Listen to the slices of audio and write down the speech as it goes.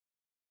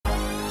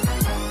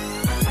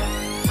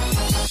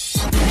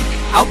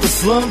Out the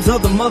slums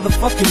of the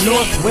motherfucking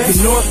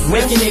Northwest,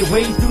 making their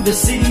way through the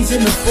cities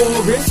in the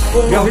forest.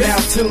 Y'all now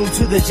tuned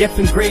to the Jeff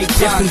and Greg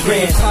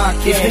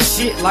podcast. It's this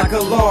shit like a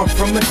log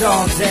from a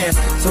dog's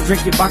ass. So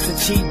drink your box of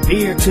cheap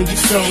beer till you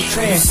so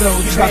trash. You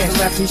about to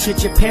laugh and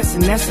shit your pants,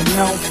 and that's a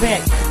known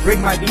fact. Greg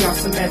might be on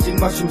some magic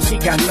mushrooms, he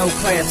got no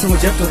class. So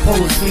Jeff the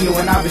Polish finger,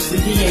 and obviously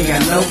he ain't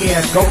got no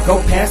gas.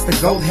 Go past the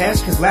gold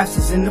hash, cause laughs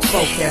is in the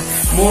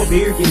forecast. More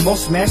beer, get more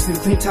smashed than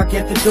clean talk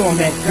at the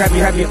doormat.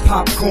 Grab your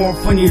popcorn,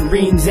 funny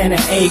rings, and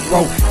an egg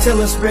roll. Tell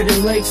us spread the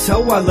legs,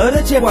 so I love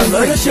the Jeff and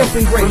Greg show.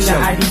 From the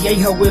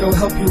IDA, how it'll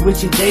help you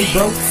with your day,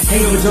 bro. Hey,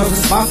 with Joe's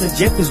sponsor,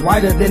 Jeff is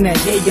whiter than that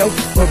yayo.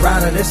 But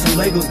rider, there's some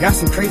Legos, got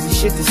some crazy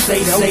shit to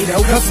say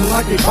though. Hustling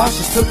like they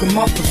bosses, took them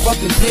off the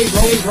fucking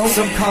payroll.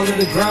 Some call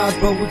it a garage,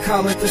 but we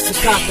call it the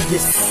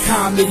sarcophagus.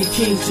 Comedy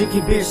kings,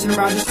 drinking beer, sitting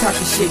around just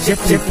talking shit.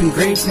 Jeff and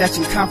Greg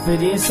snatching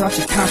confidence out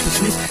your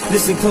consciousness.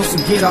 Listen close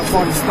and get off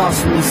all these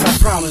thoughts from this, I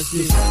promise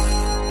this.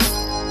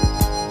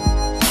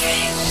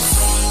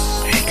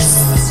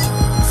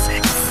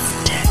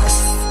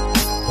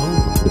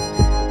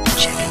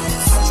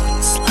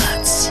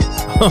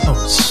 Oh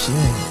shit,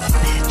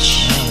 bitch!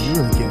 Man, you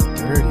really getting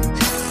dirty.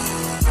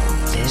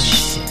 This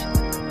shit.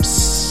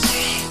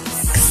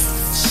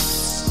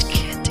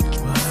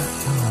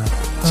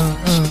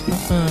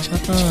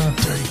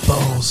 Dirty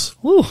balls.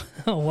 Woo!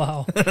 Oh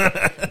wow!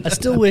 I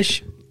still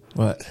wish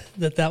what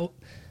that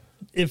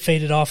it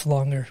faded off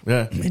longer.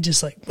 Yeah, it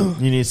just like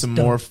you need some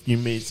more. You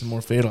made some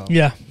more fade off.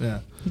 Yeah.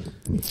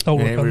 I'll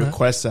work on that.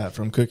 Request that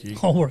from Cookie.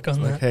 I'll work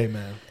on that. Hey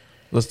man,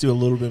 let's do a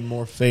little bit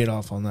more fade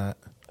off on that.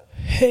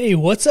 Hey,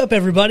 what's up,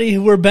 everybody?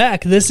 We're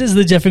back. This is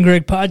the Jeff and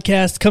Greg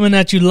podcast coming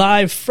at you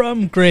live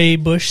from Gray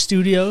Bush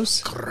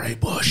Studios. Gray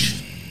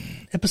Bush.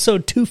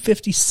 Episode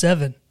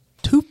 257.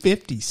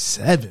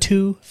 257?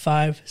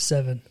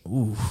 257.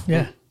 Ooh.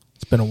 Yeah.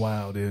 It's been a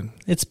while, dude.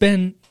 It's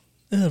been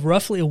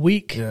roughly a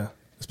week. Yeah.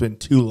 It's been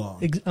too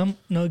long.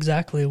 No,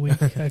 exactly a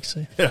week,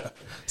 actually. Yeah.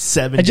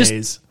 7 days. I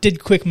just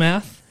did quick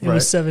math. It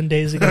was 7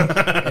 days ago.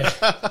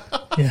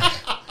 Yeah.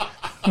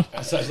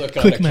 As I look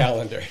on the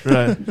calendar.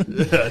 Right.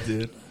 Yeah,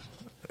 dude.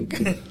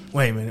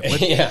 Wait a minute.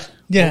 What?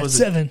 Yeah,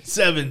 7.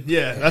 7.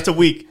 Yeah, that's a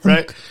week,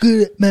 right? I'm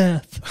good at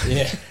math.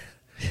 Yeah.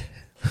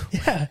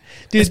 Yeah.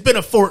 Dude, it's been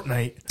a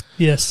fortnight.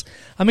 Yes.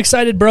 I'm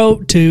excited,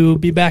 bro, to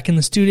be back in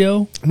the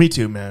studio. Me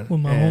too, man. With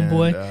my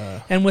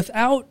homeboy. And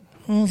without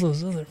all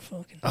those other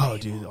fucking people.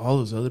 Dude, all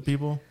those other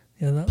people?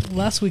 Yeah, that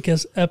last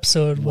week's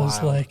episode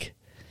was like...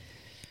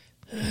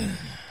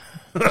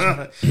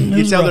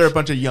 You tell there are a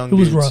bunch of young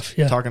dudes rough,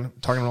 yeah. talking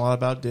a lot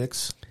about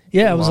dicks.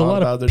 Yeah, it was a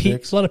lot of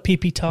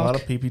pee-pee talk. A lot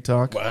of pee-pee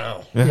talk.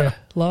 Wow. Yeah,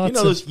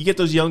 lots. You get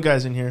those young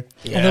guys in here.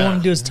 Yeah. All they want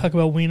to do is talk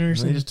about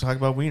wieners. They just talk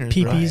about wieners.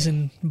 Pee-pees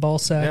and ball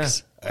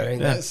sacks. I mean,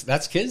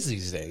 that's kids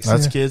these days.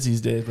 That's kids these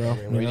days, bro. I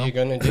mean, what are you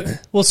going to do?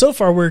 Well, so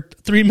far we're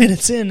 3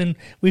 minutes in, and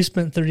we've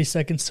spent 30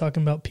 seconds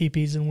talking about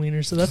pee-pees and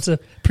wieners, so that's a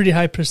pretty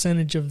high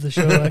percentage of the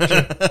show,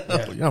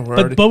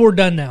 actually. But we're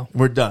done now.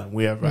 We're done.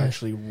 We have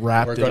actually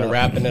wrapped it up. We're going to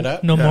wrapping it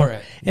up? No more.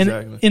 Right. And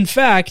exactly. In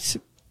fact,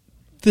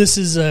 this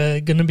is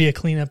going to be a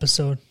clean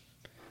episode.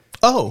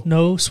 Oh.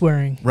 No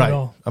swearing at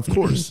all. Of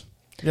course.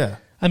 Yeah.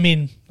 I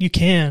mean, you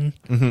can,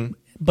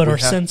 but our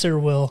censor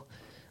will...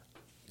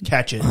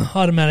 catch it.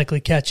 Automatically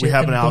catch it. We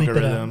have an and bleep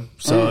algorithm.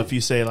 So if you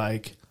say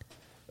like...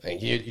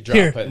 You drop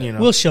Here, it.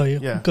 We'll show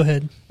you. Yeah. Go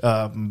ahead.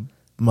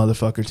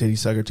 Motherfucker, titty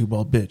sucker,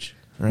 two-ball bitch.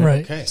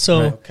 Right. Okay.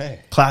 So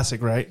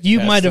classic, right?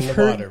 You might have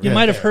heard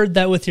might have heard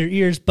that with your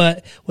ears,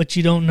 but what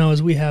you don't know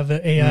is we have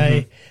an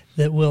AI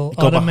that will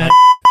automatically...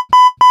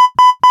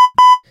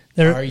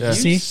 Are you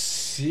see?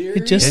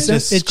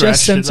 serious? It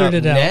just censored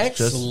it out.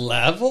 Next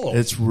level.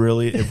 It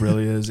really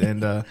is.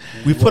 And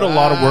we put a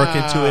lot of work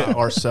into it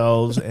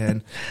ourselves,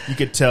 and you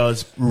could tell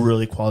it's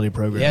really quality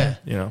programming. Yeah.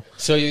 You know?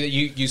 So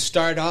you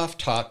start off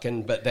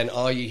talking, but then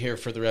all you hear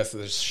for the rest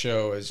of the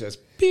show is just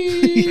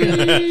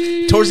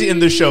beep. Towards the end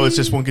of the show, it's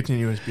just one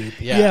continuous beep.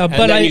 Yeah, and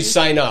but then you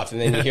sign off,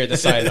 and then you hear the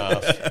sign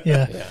off.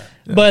 Yeah.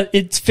 But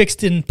it's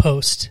fixed in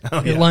post.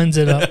 It lines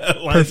it up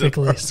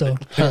perfectly. So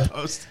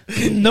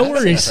no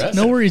worries. Impressive.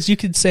 No worries. You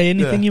could say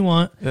anything you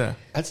want. Yeah.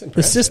 That's impressive.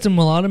 The system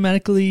will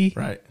automatically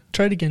try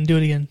it again. Do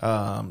it again.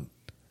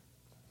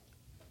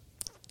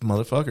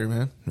 Motherfucker,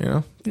 man. You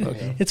know?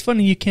 Okay. It's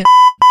funny you can't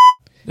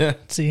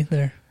see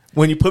there.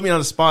 When you put me on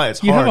the spot,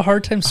 it's hard. You have a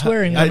hard time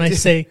swearing when I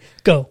say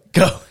go.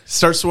 Go.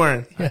 Start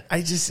swearing. Yeah.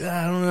 I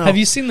don't know. Have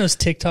you seen those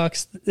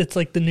TikToks? It's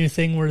like the new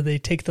thing where they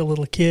take the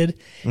little kid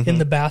in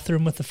the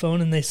bathroom with the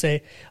phone and they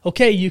say,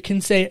 okay, you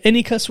can say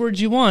any cuss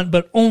words you want,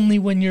 but only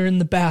when you're in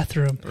the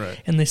bathroom. Right.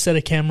 And they set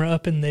a camera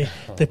up and the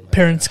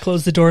parents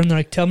close the door and they're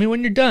like, tell me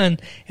when you're done.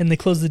 And they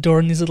close the door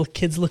and these little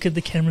kids look at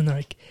the camera and they're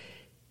like,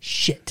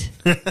 shit,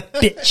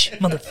 bitch,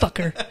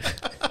 motherfucker.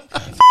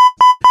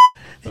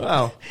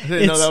 Wow. I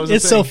didn't know that was a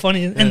it's thing. so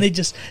funny. And they're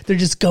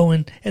just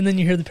going. And then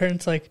you hear the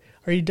parents like,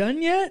 are you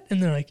done yet?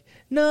 And they're like,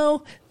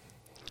 no.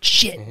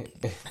 Shit.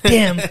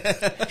 Damn.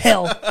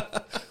 Hell.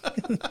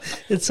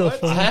 It's so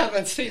funny. I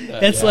haven't seen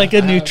that. It's like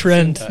a new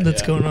trend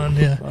that's going on.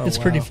 Yeah. It's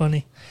pretty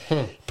funny.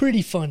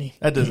 Pretty funny.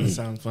 That doesn't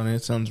sound funny.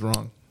 It sounds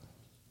wrong.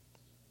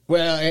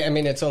 Well, I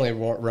mean, it's only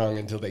wrong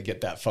until they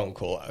get that phone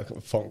call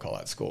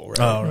at school, right?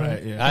 Oh,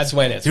 right. Yeah. That's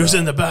when it's He was wrong.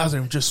 in the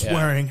bathroom just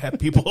swearing at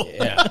people.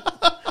 Yeah.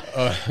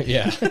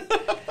 Yeah.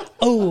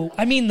 Oh,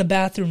 I mean the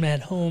bathroom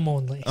at home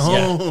only.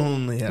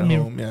 Only at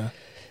home, yeah.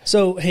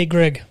 So, hey,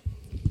 Greg,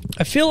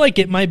 I feel like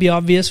it might be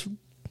obvious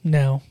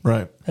now,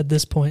 Right. at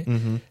this point,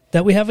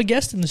 that we have a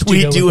guest in the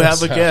studio. We do with have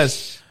us. a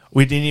guest.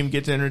 We didn't even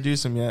get to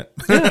introduce him yet.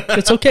 Yeah,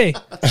 it's okay.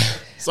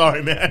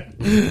 Sorry, man.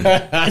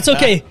 It's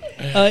okay.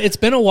 It's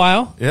been a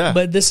while. Yeah.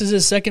 But this is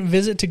his second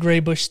visit to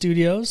Graybush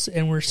Studios,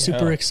 and we're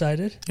super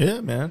excited.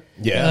 Yeah, man.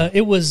 Yeah.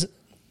 It was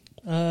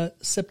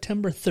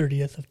September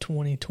 30th of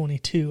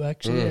 2022,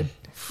 actually. I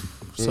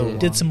So long.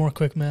 did some more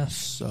quick math.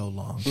 So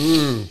long.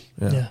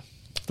 Yeah.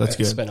 That's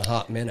It's good. been a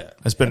hot minute.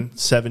 It's been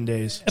 7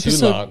 days.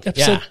 long.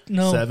 Yeah.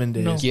 No. 7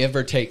 days. No. Give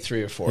or take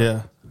 3 or 4.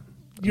 Yeah.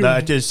 You're-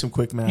 I did some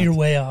quick math. You're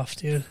way off,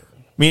 dude.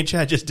 Me and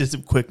Chad just did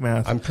some quick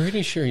math. I'm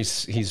pretty sure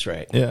he's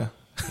right. Yeah.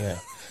 Yeah.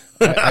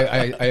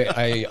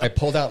 I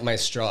pulled out my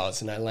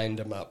straws and I lined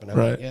them up, and I'm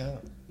Right. like,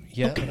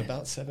 yeah,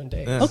 about 7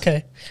 days. Yeah.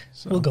 Okay.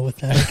 We'll go with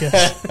that, I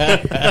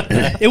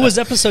guess. It was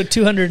episode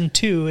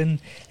 202, and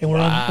we're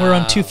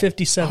on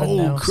 257 Oh,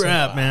 now.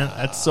 crap, man.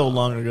 That's so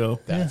long ago.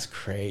 That's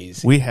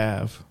crazy. We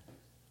have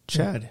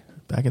Chad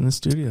back in the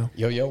studio.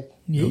 Yo. Yeah.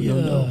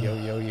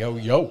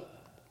 Yo.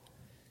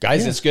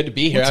 Guys, it's good to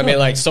be here. What's I mean, up,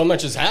 like, man? so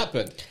much has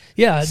happened.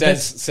 Yeah.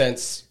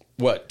 Since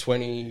what,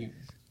 20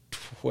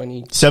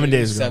 7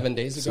 days ago. 7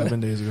 days ago? 7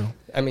 days ago.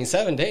 I mean,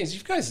 7 days.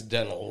 You guys have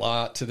done a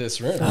lot to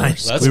this room.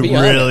 Nice. Let's We be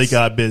really honest.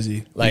 got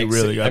busy. Like, we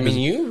really got I mean,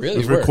 busy. you really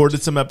We've worked.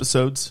 recorded some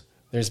episodes.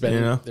 There's been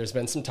you know? there's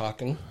been some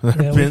talking. There's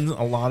Yeah, been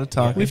a lot of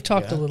talking. We've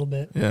talked Yeah. a little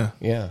bit. yeah.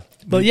 Yeah.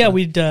 But yeah,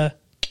 we'd... Yeah,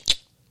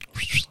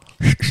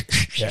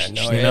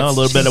 no, You know, a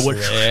little bit of what-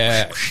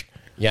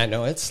 Yeah,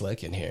 no, it's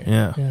slick in here.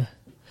 Yeah. yeah.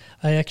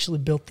 I actually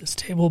built this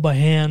table by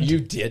hand. You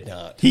did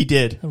not. He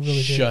did. I really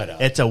did. Shut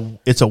up.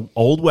 It's a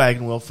old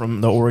wagon wheel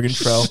from the Oregon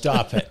Trail.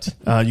 Stop it.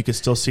 You can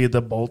still see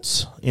the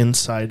bolts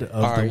inside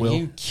of Are the wheel.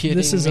 you kidding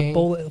This is me? a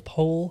bullet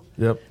hole.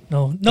 Yep.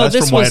 No, That's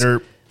this from was... White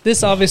Earp.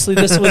 This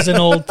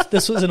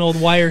was an old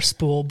wire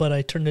spool, but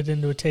I turned it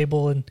into a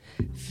table and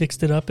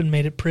fixed it up and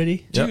made it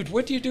pretty. Dude,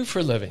 what do you do for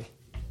a living?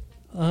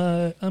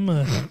 I'm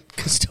a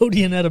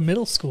custodian at a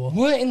middle school.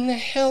 What in the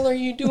hell are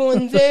you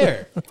doing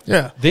there?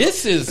 Yeah.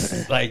 This is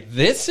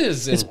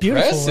It's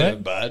beautiful, impressive,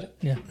 right? bud.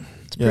 Yeah,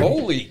 Yeah.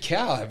 Holy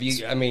cow. Have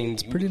you, I mean,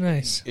 pretty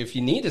nice. if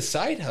you need a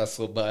side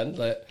hustle, bud,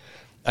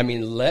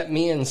 let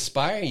me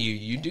inspire you.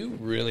 You do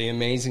really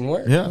amazing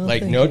work. Yeah.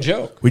 Like, thank no you.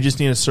 joke. We just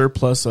need a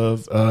surplus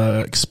of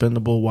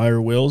expendable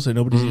wire wheels that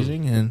nobody's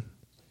using, and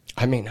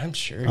I mean, I'm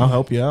sure. I'll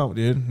help you out,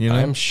 dude. You know?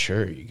 I'm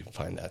sure you can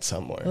find that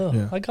somewhere. Oh,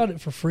 Yeah. I got it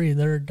for free.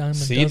 They're a dime a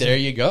See, dozen. there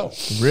you go.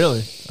 Really?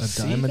 A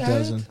See dime a that?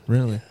 dozen.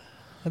 Really?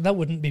 That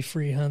wouldn't be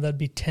free, huh? That'd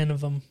be 10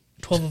 of them.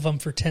 12 of them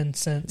for 10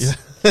 cents.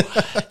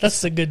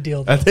 That's a good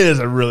deal, though. That is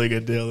a really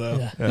good deal, though.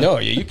 Yeah. No,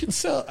 you can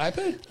sell. I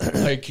bet.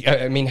 Like,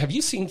 I mean, have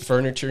you seen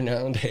furniture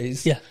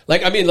nowadays? Yeah.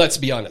 Like, I mean, let's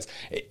be honest.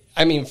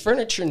 I mean,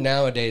 furniture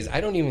nowadays. I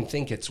don't even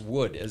think it's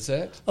wood, is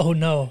it? Oh,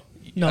 no.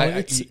 No,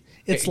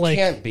 it like...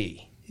 can't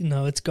be.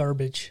 No, it's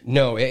garbage.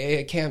 No,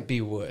 it can't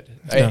be wood.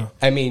 No.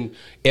 I mean,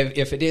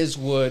 if it is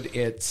wood,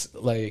 it's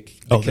like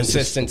the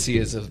consistency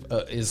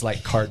is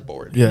like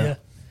cardboard. Yeah. Yeah.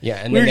 Yeah,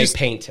 and We then were they just-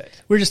 paint it.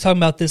 We were just talking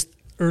about this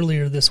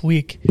earlier this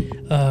week.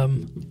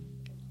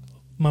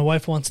 My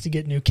wife wants to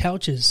get new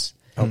couches,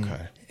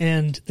 Okay.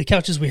 and the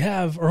couches we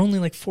have are only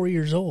like 4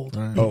 years old.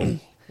 Oh,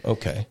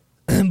 okay.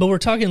 But we're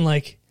talking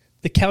like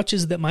the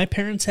couches that my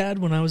parents had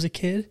when I was a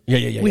kid.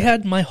 Yeah. We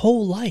had my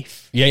whole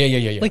life.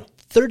 Yeah. Like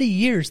 30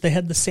 years, they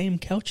had the same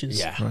couches.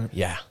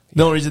 Yeah.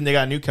 The only reason they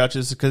got new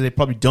couches is because they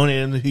probably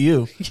donated them to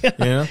you. Yeah.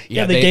 You know?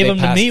 Yeah, they gave them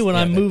to passed- me when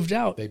I they- moved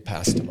out. They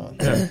passed them on.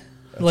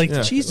 Like,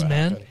 Yeah. geez, What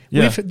man. happened.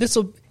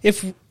 Yeah.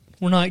 If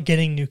we're not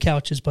getting new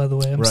couches, by the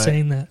way, I'm Right.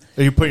 saying that.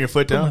 Are you putting your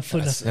foot Put my down?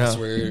 foot That's, up. that's Yeah.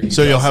 where.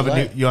 So you'll have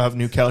a you'll have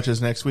new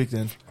couches next week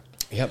then.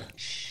 Yep.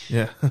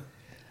 Yeah.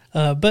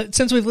 But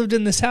since we've lived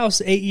in this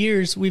house 8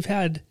 years, we've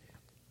had.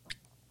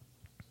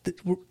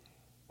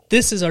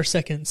 This is our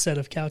second set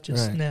of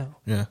couches Right. now.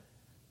 Yeah.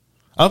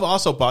 I've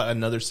also bought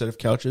another set of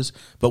couches,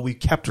 but we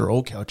kept our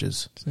old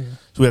couches. Yeah.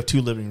 So we have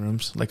 2 living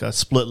rooms, like a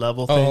split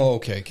level thing. Oh,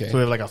 okay. So we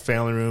have like a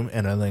family room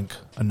and I think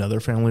another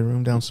family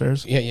room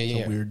downstairs. Yeah.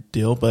 It's a weird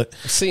deal, but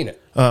I've seen it.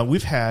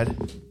 we've had.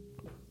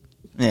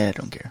 Yeah, I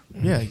don't care.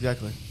 Yeah,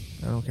 exactly.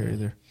 I don't care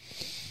either.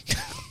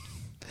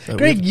 But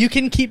Greg, you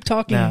can keep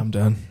talking. Nah, I'm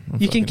done.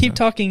 I'm You can fucking keep done.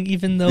 talking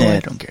even though... Yeah, I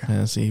don't care.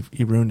 Yeah, see,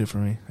 he ruined it for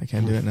me. I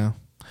can't do it now.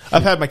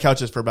 I've had my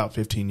couches for about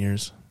 15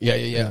 years.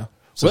 Yeah.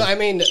 So- Well, I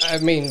mean,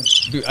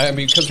 because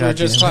we're God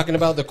just damn it. talking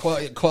about the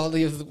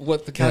quality of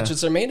what the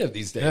couches are made of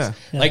these days. Yeah.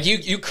 Like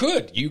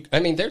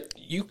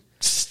you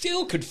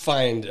still could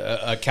find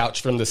a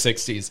couch from the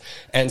 '60s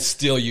and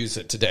still use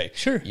it today.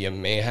 Sure. You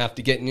may have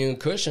to get new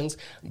cushions,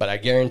 but I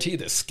guarantee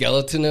the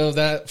skeleton of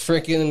that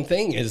freaking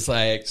thing is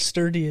like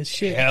Sturdy as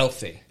shit.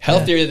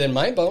 healthier than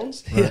my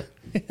bones. Right.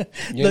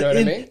 You know what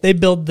I mean? They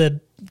build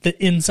the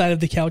inside of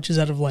the couches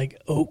out of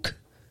like oak.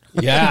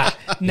 Yeah,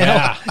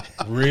 Now-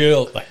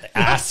 real like,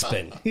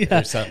 Aspen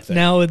or something.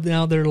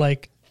 Now they're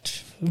like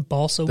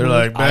balsa They're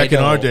wood. like, back in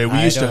our day, we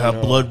I used to don't have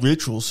know. blood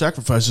ritual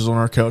sacrifices on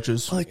our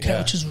couches. Like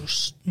couches were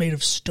made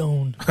of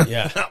stone.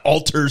 Yeah.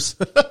 Altars.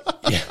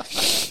 Yeah.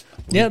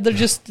 Yeah, they're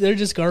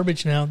just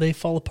garbage now. They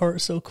fall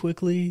apart so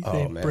quickly. Oh,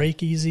 They man.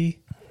 break easy.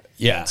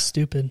 Yeah. It's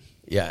stupid.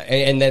 Yeah.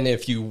 And then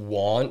if you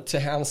want to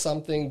have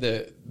something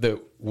that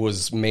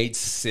was made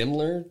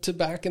similar to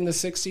back in the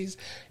 60s,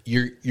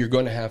 you're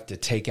going to have to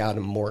take out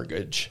a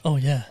mortgage Oh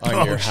yeah.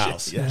 on your shit,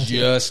 house yeah.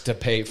 just to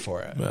pay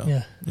for it.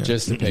 Yeah.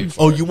 Just to pay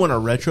for Oh, it. you want a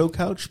retro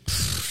couch?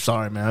 Pfft,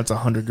 sorry, man. That's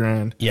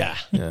 $100,000. Yeah.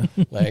 Yeah.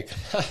 Like,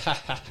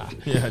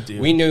 Yeah,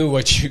 dude. we knew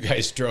what you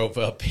guys drove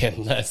up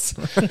in.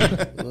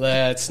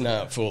 Let's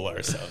not fool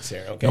ourselves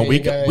here, okay? No, we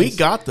you guys?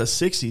 got the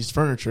 60s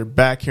furniture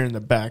back here in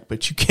the back,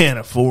 but you can't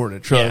afford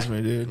it. Trust Yeah.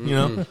 me, dude. You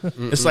know,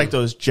 it's like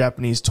those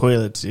Japanese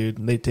toilets, dude.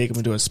 They take them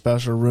into a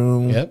special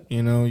room. Yep.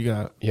 You know, you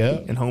got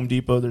Yep. in Home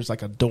Depot. There's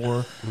like a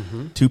door.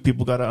 Two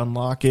people got to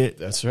unlock it.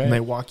 That's right. And they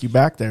walk you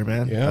back there,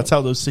 man. Yeah. That's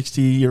how those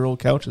 60-year-old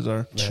couches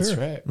are. That's Sure.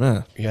 right.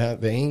 Yeah. Yeah,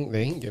 they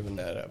ain't giving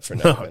that up for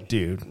No, nothing.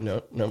 dude.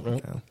 No.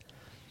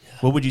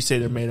 What would you say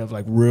they're made of?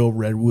 Like real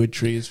redwood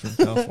trees from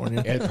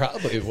California? It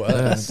probably Yeah,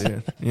 was.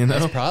 dude. You know?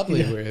 That's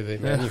probably where they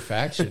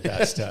manufactured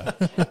that stuff.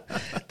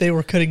 They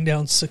were cutting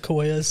down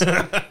sequoias.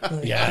 Like,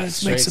 Yeah,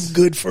 let's make straight- some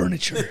good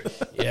furniture.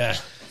 Yeah.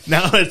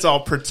 Now it's all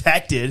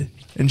protected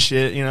and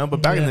shit, you know?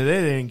 But back in the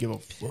day, they didn't give a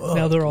fuck.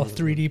 Now they're all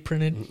 3D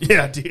printed.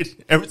 Yeah, dude.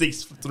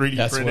 Everything's 3D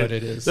That's printed. what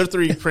it is. They're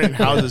 3D printing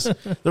houses.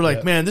 They're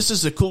like, man, this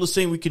is the coolest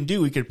thing we can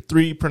do. We could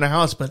 3D print a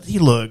house, but they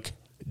look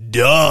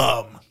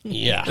dumb.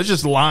 Yeah. It's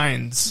just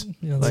lines.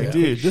 Yeah, Like, yeah.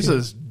 dude, this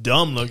is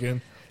dumb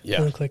looking. They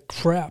Yeah. look like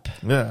crap.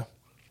 Yeah.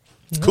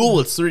 Cool,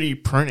 it's 3D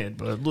printed,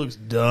 but it looks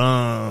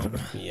dumb.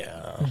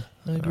 Yeah.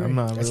 I agree. I'm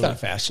not It's really. not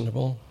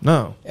fashionable.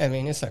 No. I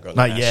mean, it's not going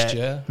to Not last yet.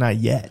 you. Not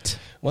yet.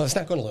 Well, it's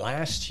not going to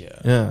last you.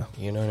 Yeah.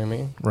 You know what I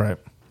mean? Right.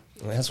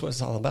 And that's what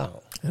it's all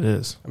about. It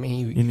is. I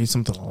mean, You need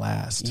something to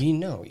last.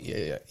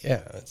 yeah.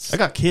 It's, I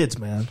got kids,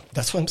 man.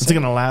 that's what I'm Is it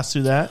saying. going to last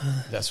through that?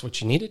 That's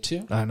what you needed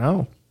to. I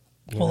know.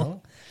 You Well,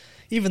 know?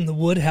 even the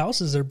wood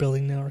houses they're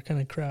building now are kind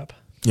of crap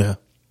Yeah.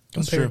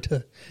 That's true.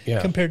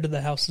 compared to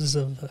the houses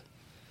of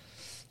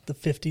the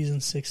 50s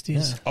and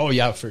 60s. Oh,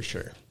 yeah, for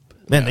sure.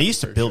 Man, Yeah, they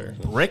used to for build sure.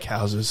 brick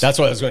houses. That's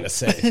what I was going to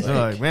say. They're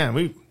like, man,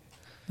 we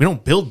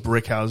don't build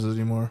brick houses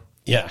anymore.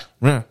 Yeah.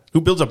 Yeah.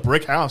 Who builds a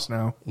brick house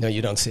now? No,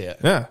 you don't see it.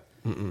 Yeah.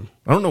 I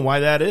don't know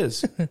why that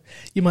is.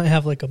 You might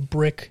have like a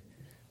brick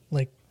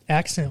like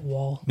accent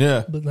wall.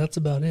 Yeah. But that's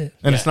about it.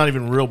 And Yeah. it's not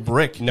even real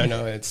brick.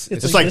 No, it's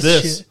It's like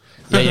this. shit.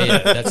 yeah.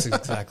 That's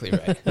exactly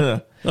right. Yeah.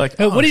 Like,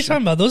 Hey, oh, what are you shit.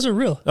 talking about? Those are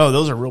real. Oh,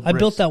 those are real I bricks.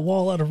 built that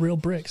wall out of real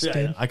bricks, Yeah,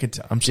 dude. I could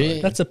tell. I'm sorry.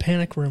 Gee. That's a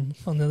panic room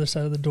on the other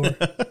side of the door.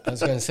 I was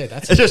going to say,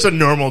 that's It's just a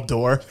normal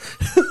door.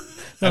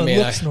 No, it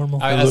looks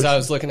normal. As I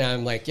was looking at it,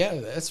 I'm like, yeah,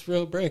 that's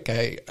real brick.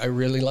 I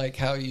really like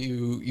how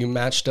you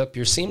matched up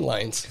your seam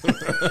lines.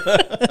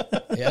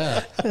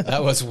 Yeah,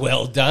 that was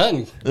well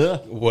done. Yeah.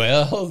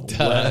 Well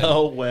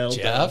done. well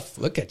Jeff,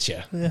 look at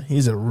you.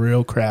 He's a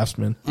real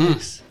craftsman.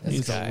 This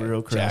He's guy, a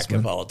real jack craftsman.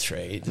 of all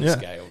trades. Yeah. This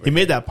guy over He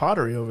made that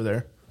pottery over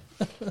there.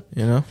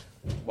 You know?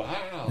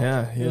 Wow.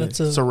 Yeah. That's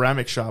a-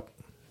 ceramic shop.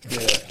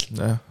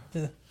 Yeah.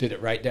 Yeah. Did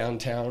it right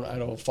downtown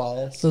Idaho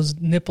Falls. Those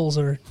nipples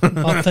are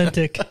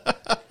authentic.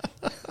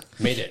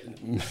 Made it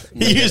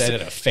He used,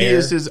 at a he fair.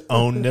 used his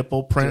own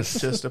nipple print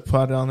just to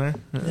put on there.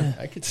 Yeah.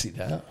 I could see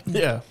that.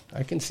 Yeah.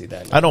 I can see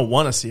that. I don't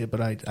want to see it,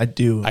 but I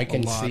do. I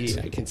can a lot. see.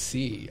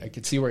 I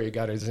can see where he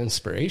got his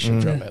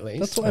inspiration from. At least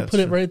That's why I That's put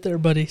it true. right there,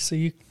 buddy. So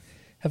you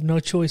have no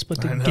choice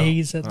but I to know.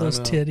 gaze at I those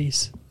know.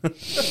 titties.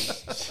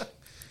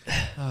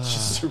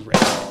 Just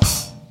around.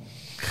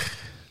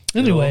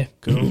 Anyway,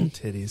 Good old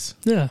titties.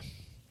 yeah.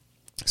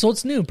 So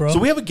what's new, bro? So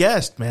we have a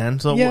guest, man.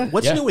 So Yeah.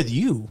 what's Yeah. new with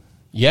you?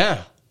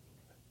 Yeah.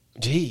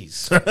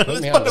 Jeez.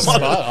 Put me on the Let's put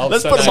him on- spot. All of a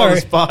Let's sudden put him I- on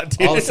the spot,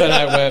 dude. All of a sudden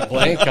I went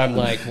blank. I'm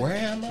like, where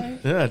am I?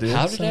 Yeah, dude.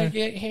 How did I Sorry.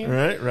 get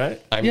here?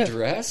 Right. I'm Yeah.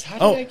 dressed. How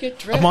did Oh, I get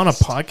dressed? I'm on a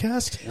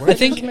podcast. Where I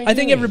think am I think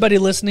going? everybody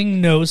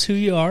listening knows who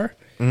you are.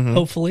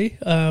 Hopefully,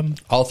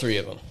 All three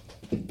of them.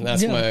 And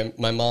that's Yeah.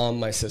 my mom,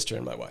 my sister,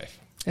 and my wife.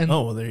 and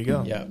Oh, well, there you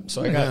go. Yeah.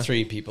 So I got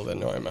three people that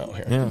know I'm out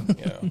here. Yeah.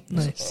 Yeah.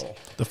 Nice. So,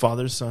 The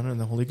Father, Son, and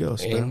the Holy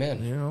Ghost. man.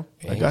 Amen. You know,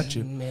 I got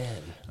you. Amen.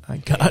 I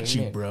got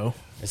you, Amen. bro.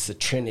 It's the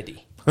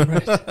Trinity.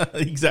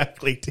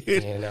 Exactly,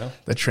 dude. You know,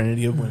 The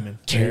Trinity of women.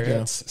 There you go.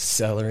 carrots,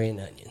 celery, and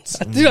onions.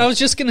 dude, I was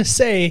just gonna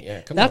say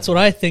Yeah, come that's on.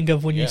 what I think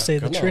of when you Yeah, say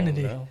the come on,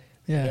 Trinity. bro.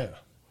 Yeah. Yeah.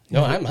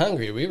 No, I'm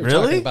hungry. We were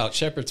Really? talking about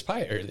shepherd's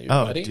pie earlier,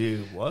 Oh, buddy.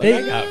 dude. What? They-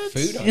 I got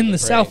food on In the brain.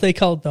 South, they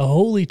call it the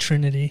Holy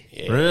Trinity.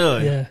 Yeah.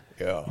 Really? Yeah.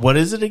 Yeah. What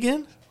is it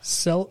again?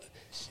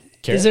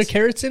 Is there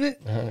carrots in it?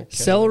 Okay.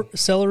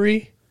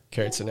 Celery,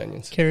 Carrots and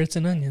onions. carrots,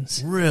 and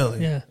onions.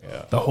 Really? Yeah.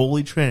 Yeah. The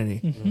Holy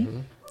Trinity.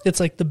 It's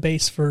like the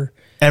base for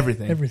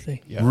Everything. everything.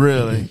 Yeah.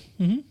 Really?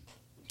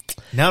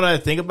 Now that I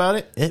think about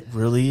it, it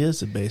really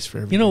is a base for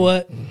everything. You know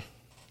what?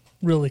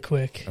 Really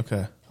quick,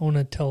 Okay. I want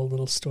to tell a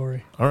little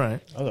story. All right.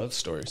 I love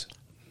stories.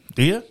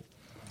 Do you?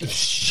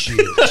 Shoot.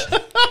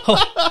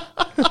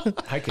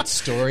 I could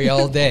story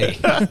all day.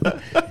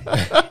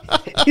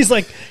 He's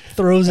like,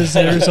 throws his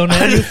Arizona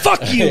at you.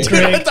 Fuck you, I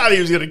Greg. thought he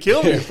was going to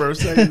kill me for a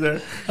second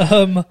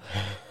there.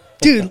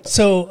 Dude,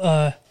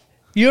 so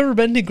you ever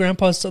been to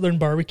Grandpa's Southern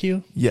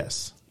Barbecue?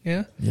 Yes.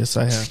 Yeah? Yes,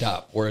 I have.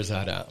 Stop. Where's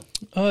that at?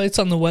 It's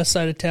on the west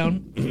side of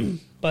town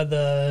by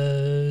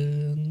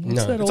the...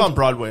 It's on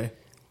Broadway.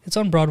 It's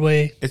on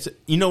Broadway. It's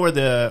you know where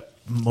the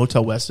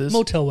Motel West is?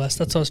 Motel West.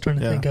 That's what I was trying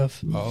to think of.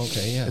 Oh,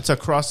 okay, yeah. It's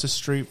across the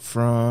street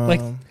from...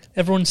 Like,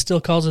 everyone still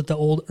calls it the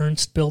old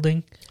Ernst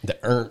building. The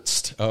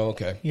Ernst. Oh,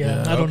 okay.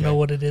 Yeah, I don't know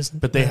what it is.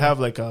 But they have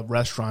like a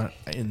restaurant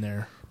in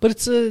there. But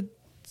it's a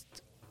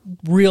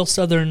real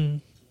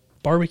Southern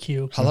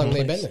barbecue. How long have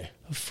they place. been there?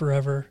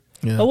 Forever.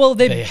 Yeah. Oh, well,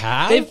 They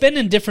have? They've been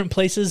in different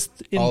places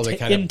They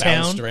kind in of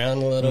bounced town, around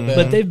a little bit.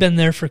 but they've been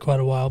there for quite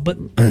a while.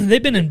 But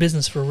they've been in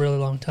business for a really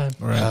long time.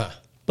 Right.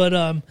 But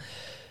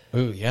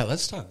Ooh, yeah,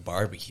 let's talk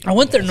barbecue. I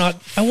went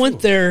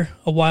there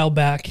a while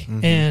back,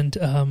 and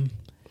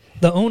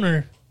the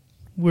owner,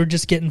 we were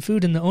just getting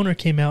food, and the owner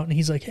came out, and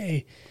he's like,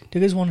 "Hey, do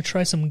you guys want to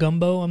try some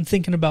gumbo? I'm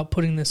thinking about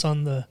putting this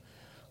on the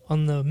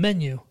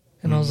menu."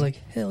 And I was like,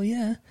 "Hell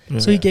yeah!"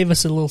 So he gave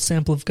us a little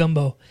sample of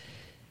gumbo,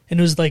 and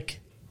it was like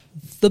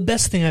the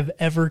best thing I've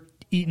ever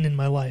eaten in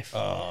my life.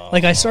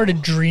 Like I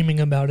started dreaming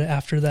about it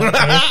after that.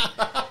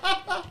 Right?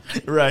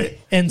 Right.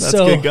 And That's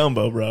so good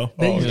gumbo, bro.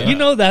 you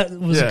know that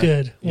was Yeah.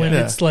 good when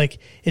Yeah. it's like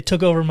it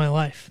took over my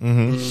life.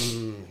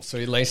 So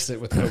he laced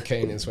it with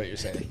cocaine, is what you're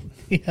saying.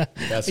 Yeah,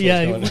 That's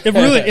yeah. what's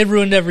It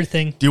ruined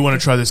everything. Do you want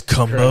to try this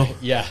gumbo?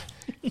 Yeah.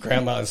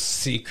 Grandma's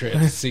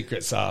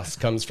secret sauce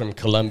comes from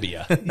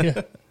Colombia.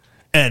 Yeah.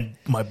 And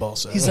my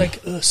balsa. He's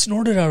like,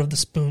 snort it out of the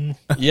spoon.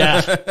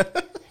 Yeah.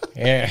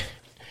 Yeah.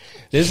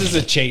 This is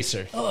a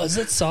chaser. Oh, is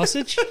that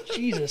sausage?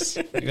 Jesus.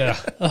 Yeah.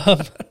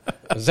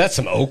 Was that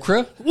some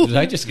okra? Did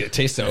I just get a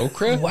taste of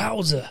okra?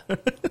 Wowza.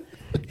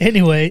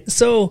 Anyway,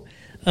 so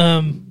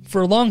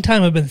for a long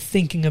time I've been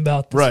thinking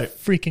about this Right.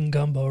 freaking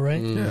gumbo,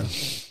 right? Yeah.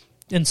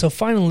 And so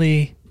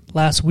finally,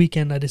 last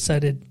weekend, I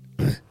decided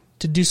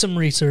to do some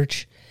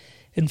research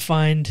and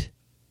find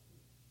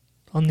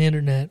on the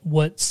internet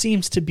what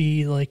seems to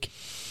be like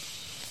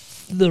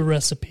the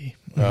recipe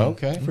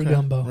Okay. for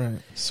gumbo. Right.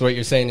 So what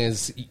you're saying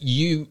is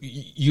you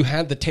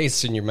had the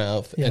taste in your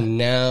mouth, Yeah. and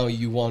now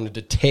you wanted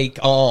to take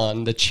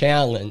on the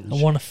challenge I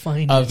want to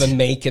find of it.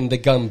 making the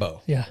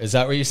gumbo. Yeah. Is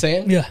that what you're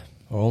saying? Yeah.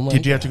 Oh my.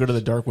 Did you have to go to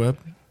the dark web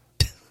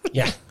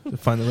Yeah. to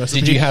find the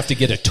recipe? Did you have to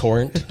get a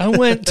torrent? I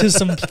went to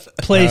some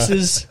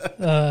places.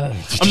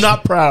 I'm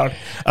not proud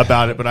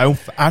about it, but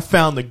I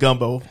found the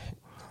gumbo.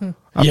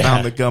 I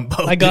found the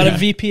gumbo. I got a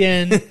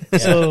VPN,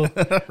 so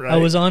Right. I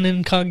was on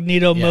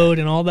incognito mode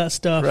and all that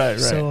stuff. Right, right.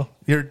 So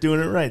You're doing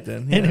it right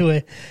then. Yeah.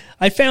 anyway,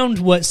 I found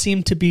what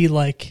seemed to be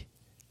like,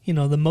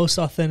 the most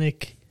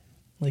authentic,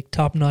 like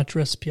top-notch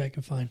recipe I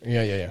could find.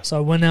 Yeah. So I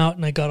went out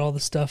and I got all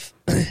the stuff,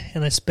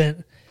 and I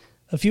spent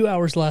a few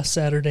hours last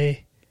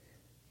Saturday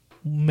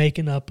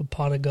making up a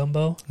pot of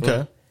gumbo.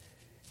 Okay.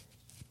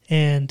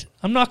 And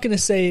I'm not going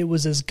to say it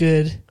was as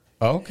good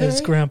Okay. as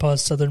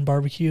Grandpa's Southern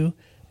Barbecue,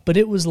 but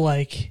it was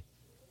like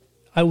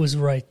I was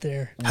right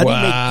there. How do you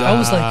make I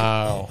was like,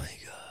 Wow.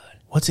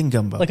 What's in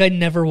gumbo? like I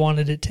never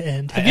wanted it to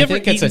end. Have you I ever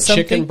think it's eaten a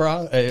something? chicken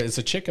broth. It's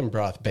a chicken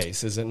broth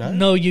base, is it not?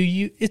 No,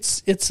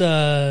 it's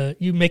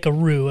you make a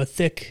roux, a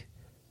thick,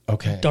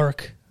 Okay.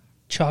 dark,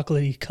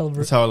 chocolatey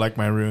That's how I like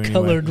my roux. Anyway.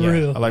 colored Yeah.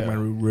 roux. I like my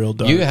roux real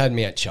dark. You had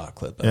me at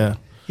chocolate, though. yeah.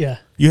 Yeah.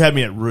 You had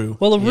me at roux.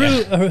 Well, a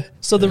roux.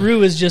 So the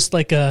roux is just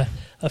like a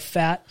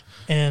fat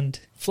and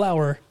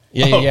flour,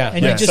 Yeah.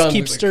 And you just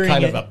keep stirring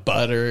kind it. of a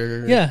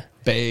butter Yeah.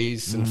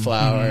 base and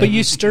flour. but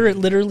you stir it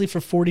literally for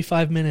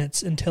 45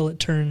 minutes until it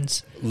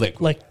turns Liquid.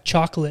 like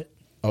chocolate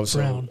so,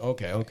 brown.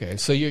 Okay.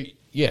 So there,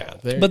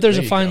 But there's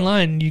there a you fine go.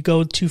 line. You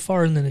go too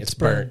far and then it's It's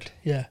burned.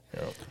 burnt.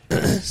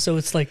 Yeah. So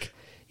it's like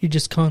you're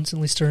just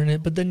constantly stirring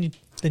it, but then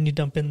you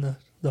dump in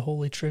the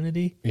Holy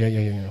Trinity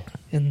Yeah.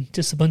 and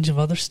just a bunch of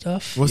other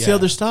stuff. What's the Yeah.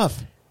 other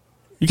stuff?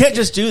 You can't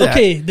just do that.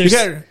 Okay, You there's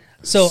gotta-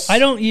 so I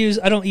don't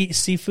eat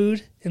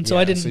seafood, and so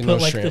I Yeah, didn't so put no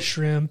like the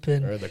shrimp shrimp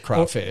and Or the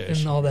crawfish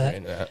and all that.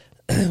 and that.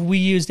 We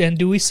used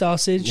andouille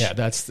sausage, Yeah,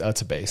 that's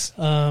a base.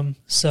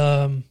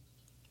 some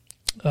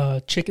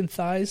chicken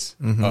thighs.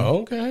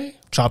 Oh, okay.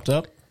 chopped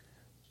up.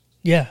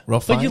 Yeah, Real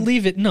but you fine?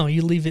 leave it. No,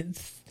 you leave it.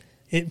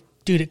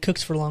 Dude, it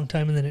cooks for a long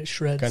time and then it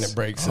shreds. Kind of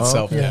breaks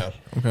itself yeah. down.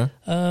 Okay.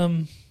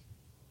 And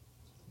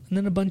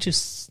then a bunch of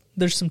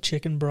there's some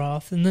chicken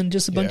broth, and then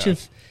just a bunch Yeah.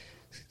 of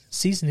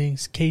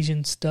seasonings,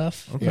 Cajun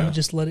stuff. Okay. And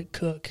just let it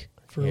cook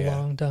for a Yeah.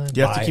 long time. Do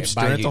you have to By- keep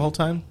stirring by it the you. whole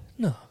time?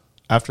 No,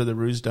 After the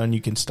roux done, you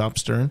can stop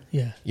stirring.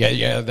 yeah,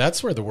 Yeah.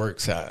 That's where the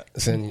work's at.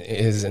 Is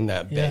in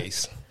that Yeah.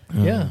 base.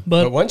 yeah,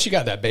 But but once you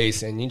got that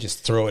base in, you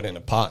just throw it in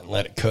a pot and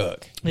let it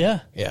cook.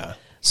 yeah. Yeah.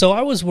 So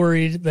I was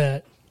worried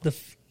that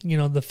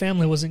the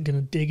family wasn't going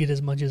to dig it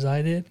as much as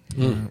I did.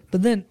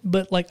 But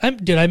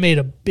I made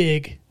a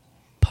big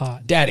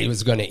pot. Daddy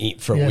was going to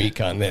eat for Yeah. a week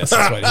on this.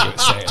 That's what he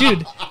was saying.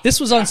 Dude, this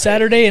was on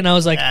Saturday, and I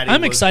was like, Daddy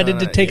I'm was excited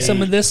to gonna take some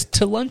eat. of this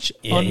to lunch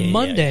on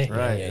Monday.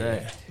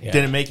 Yeah.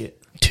 Didn't make it.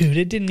 Dude,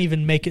 it didn't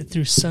even make it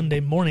through Sunday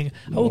morning.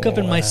 I woke up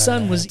and my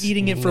son was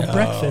eating it for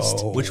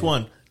breakfast. Which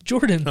one?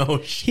 Jordan. Oh,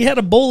 He had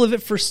a bowl of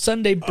it for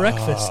Sunday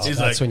breakfast. He's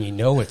That's like- when you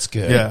know it's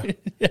good.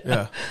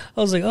 Yeah.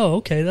 I was like, oh,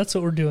 okay, that's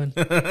what we're doing.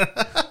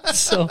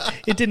 So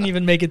it didn't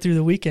even make it through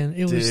the weekend.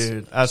 It was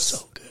Dude, that's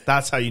so good.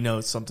 That's how you know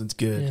something's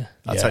good. Yeah.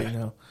 That's Yeah. how you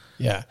know.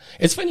 Yeah.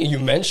 It's funny you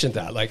mentioned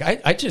that. Like,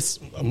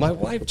 my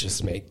wife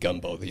just made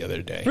gumbo the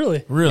other day.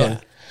 Really? Really? Yeah.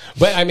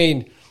 But I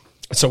mean,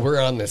 so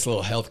we're on this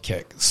little health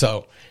kick.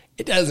 So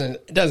it doesn't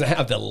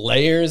have the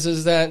layers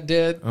as that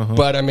did.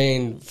 But I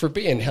mean, for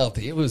being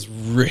healthy, it was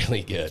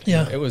really good.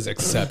 Yeah. It was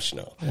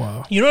exceptional.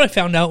 Wow. You know what I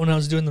found out when I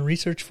was doing the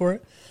research for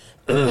it?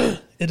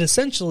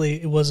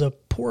 It was a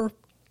poor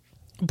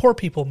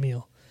people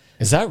meal.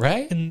 Is that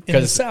right? In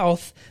the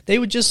South, they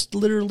would just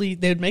literally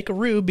they would make a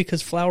roux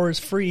because flour is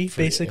free,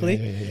 basically.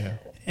 Yeah.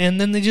 And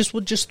then they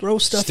would just throw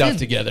stuff in.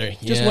 Together.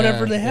 Just Yeah.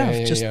 whatever they have.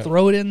 Yeah, just yeah.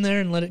 throw it in there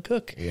and let it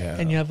cook. Yeah.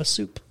 And you have a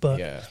soup. But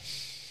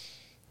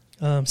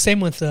Yeah. same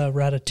with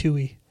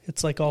ratatouille.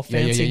 It's like all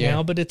fancy yeah.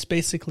 now, but it's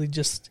basically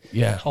just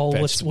Yeah, all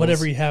vegetables.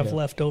 whatever you have Yeah.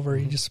 left over,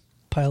 you just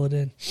pile it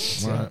in.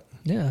 Right.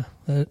 Yeah.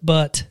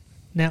 But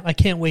now I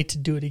can't wait to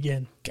do it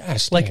again.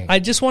 Gosh, Like dang. I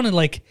just want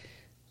to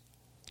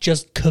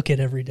just cook it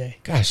every day.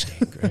 Gosh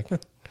dang, Greg.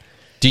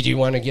 Did you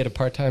want to get a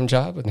part-time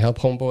job and help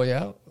homeboy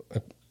out?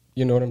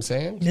 You know what I'm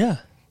saying? Yeah.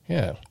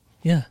 Yeah.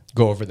 Yeah.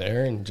 Go over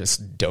there and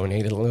just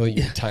donate a little of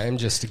your time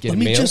just to get Let a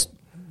me meal. just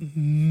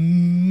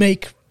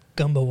make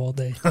gumbo all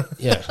day.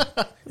 Yeah.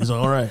 He's like,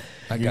 all right.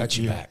 I got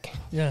you back.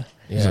 Yeah.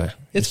 Yeah. like- It's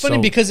It's funny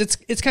so- because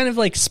it's kind of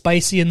like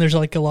spicy and there's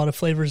like a lot of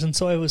flavors, and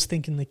so I was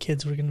thinking the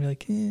kids were gonna be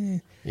like,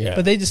 Yeah.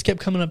 but they just kept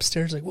coming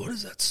upstairs like, what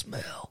does that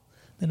smell?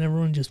 Then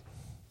everyone just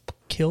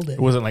killed it. It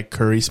wasn't like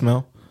curry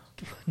smell.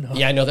 No.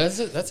 Yeah, I know that's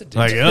a Like,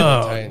 different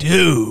oh, kind.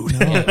 dude.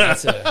 Yeah,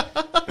 that's a,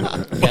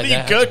 What are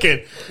you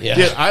cooking? Yeah.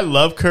 Dude, I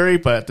love curry,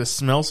 but the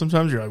smell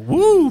sometimes you're like,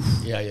 woo.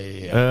 Yeah.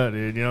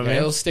 Dude, you know what I Yeah, mean?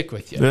 it'll stick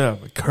with you. Yeah,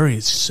 but curry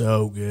is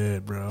so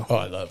good, bro. Oh,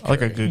 I love I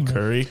like a curry. good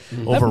curry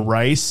over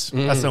rice.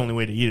 That's the only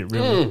way to eat it,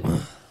 really.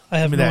 I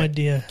have Give no me that,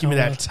 idea. Give me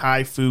how, that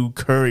Thai food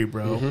curry,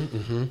 bro.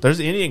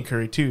 There's Indian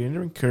curry too.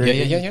 Indian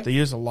curry. Yeah. They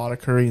use a lot of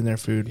curry in their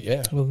food.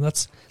 Yeah. well,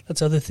 that's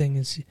the other thing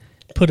is you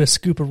put a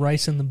scoop of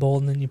rice in the bowl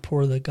and then you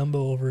pour the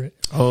gumbo over it.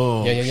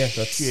 Oh, Yeah.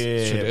 That's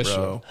shit,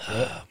 traditional.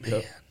 bro.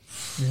 Yep.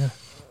 Yeah.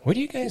 What are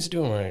you guys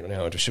doing right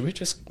now? Should we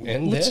just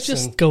end Let's this?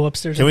 just and- go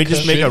upstairs. Can we and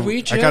just cook. make Should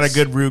we I got a just-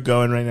 good roux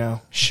going right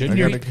now. Should I we?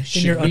 gotta-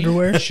 in your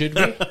underwear? Should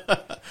we?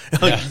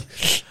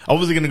 I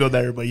wasn't gonna go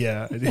there, but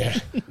yeah. Yeah.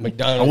 I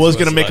McDonald's. was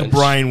gonna make a lunch.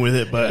 brine with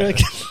it, but I am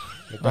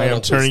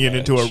McDonald's turning was it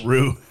into a lunch.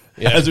 roux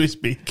Yeah. as we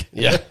speak.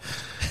 Yeah.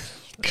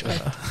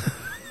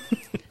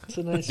 It's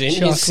a nice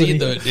Didn't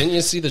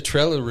you see the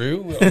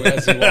Trellaroo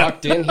as he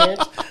walked in here?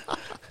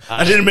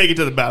 I didn't make it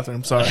to the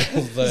bathroom. Sorry.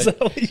 Is that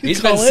what you He's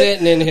call been it?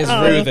 sitting in his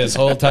roux this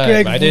whole time.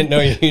 Greg- I didn't know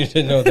you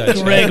didn't know that.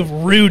 Greg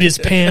rued his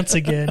pants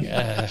again.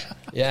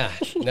 Yeah.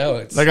 No,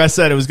 it's Like I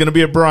said, it was gonna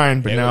be a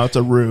brine, but now it's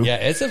a roux. yeah,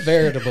 it's a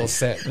veritable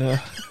scent.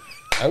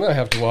 I'm gonna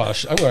have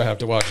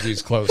to wash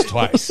these clothes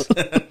twice.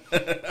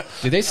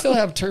 Do they still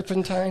have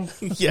turpentine?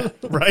 Yeah,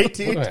 right, I'm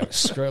dude. gonna have to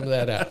scrub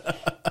that out.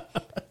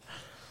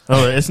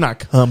 Oh, it's not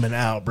coming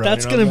out, bro.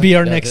 That's You know going to what be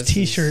our Yeah, next this is-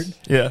 T-shirt. I'm saying?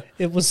 Yeah.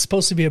 It was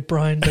supposed to be a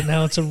brine, but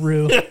now it's a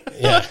roux.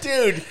 Yeah.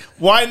 Dude,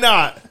 why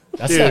not?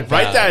 That's Dude, not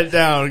write bad. that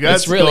down.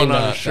 That's It's really going on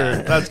a not shirt.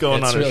 bad. That's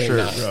going It's on really a shirt,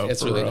 not, bro. It's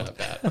for really real. not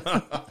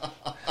bad.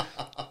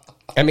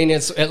 I mean,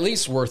 it's at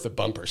least worth a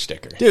bumper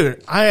sticker.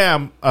 Dude, I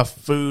am a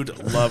food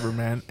lover,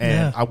 man, and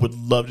Yeah. I would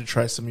love to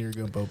try some of your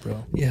gumbo,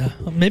 bro. Yeah,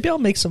 maybe I'll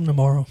make some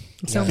tomorrow.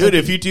 It sounds Dude,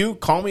 like, if you do,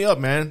 call me up,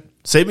 man.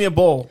 Save me a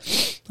bowl.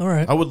 all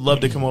right, I would love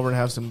to come over and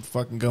have some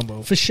fucking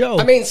gumbo. for sure.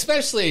 I mean,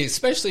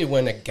 especially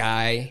when a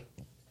guy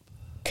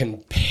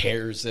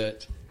compares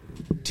it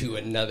to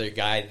another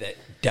guy that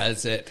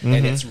does it, Mm-hmm.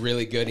 and it's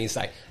really good. And he's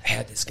like, "I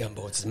had this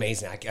gumbo; it's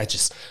amazing.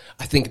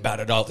 I think about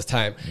it all the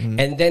time." Mm-hmm.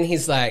 And then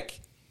he's like,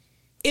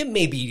 "It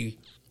maybe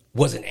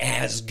wasn't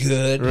as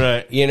good,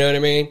 Right. You know what I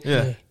mean?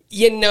 Yeah.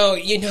 You know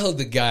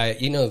the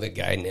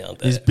guy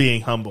nailed it. He's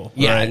being humble.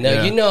 Yeah, right?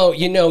 no,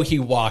 you know, he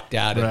walked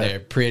out of Right. there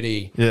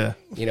pretty, Yeah.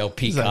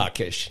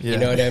 peacockish. Yeah. You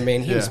know what I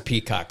mean? He was Yeah.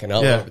 peacocking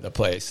all Yeah. over the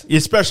place.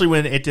 Especially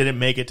when it didn't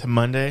make it to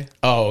Monday.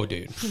 Oh,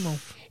 dude.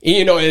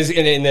 You know,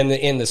 and then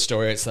in the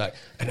story, it's like,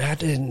 and I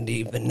didn't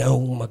even know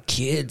my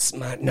kids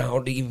might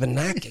not even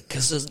like it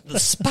because of the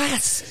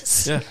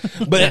spices. Yeah.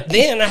 But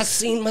then I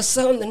seen my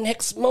son the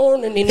next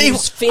morning, and he He-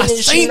 was I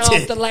finishing seen off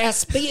it. the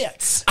last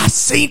bits. I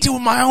seen it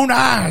with my own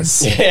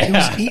eyes.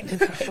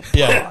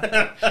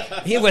 Yeah.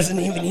 He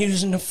wasn't even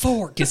using a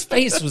fork. His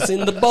face was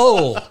in the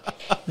bowl.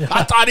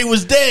 I thought he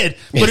was dead,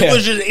 but Yeah. he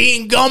was just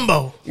eating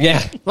gumbo.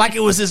 Yeah. Like it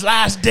was his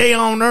last day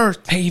on earth.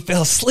 Hey, he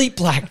fell asleep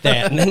like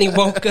that, and then he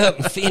woke up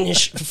and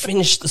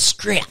finished the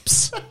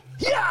scraps.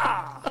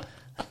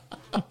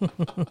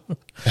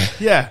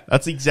 Yeah,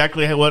 that's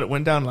exactly what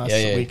went down last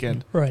Yeah.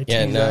 weekend. right?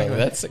 Yeah, Exactly. no,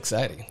 that's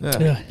exciting. Yeah.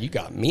 Yeah. You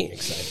got me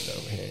excited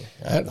over here.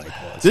 I'd like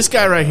one. This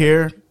guy right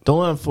here, don't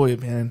let him fool you,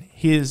 man.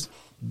 He is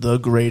the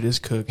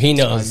greatest cook. He I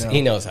knows. know.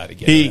 He knows how to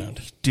get He,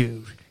 around.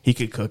 dude, he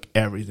could cook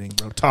everything,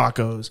 bro.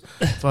 Tacos,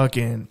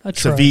 fucking I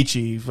tried.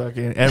 ceviche,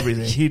 fucking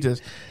everything. He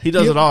does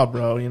it all,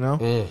 bro. You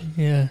know.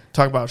 Yeah.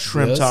 Talk about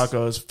shrimp Yes.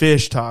 tacos,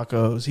 fish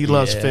tacos. He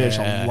loves fish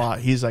a Yeah. lot.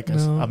 He's like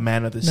No. a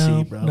man of the No.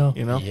 sea, bro. No.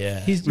 You know.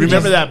 Yeah.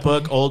 Remember that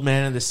book, Old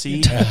Man of the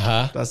Sea?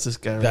 Uh-huh. That's this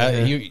guy right That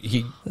there.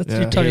 he That's, Yeah.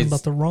 You're talking He's-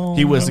 about the wrong.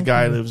 He was the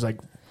guy that was like,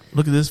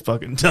 look at this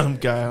fucking dumb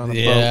guy on a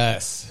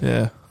yes. boat.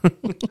 Yeah.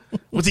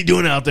 What's he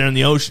doing out there in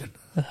the ocean?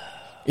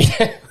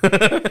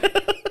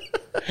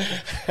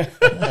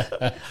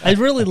 I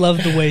really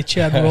love the way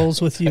Chad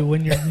rolls with you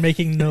when you're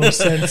making no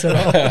sense at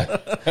all.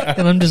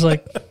 And I'm just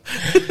like,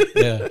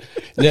 Yeah.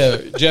 No,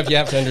 Jeff, you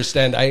have to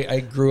understand, I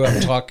grew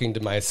up talking to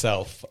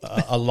myself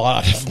a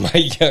lot of my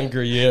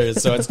younger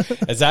years. So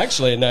it's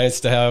actually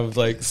nice to have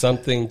like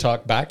something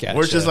talk back at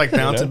We're you. just like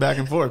bouncing you know? back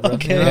and forth, bro.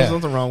 Okay. You know, there's Yeah.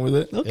 nothing wrong with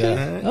it. okay,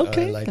 Yeah.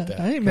 okay. I like that.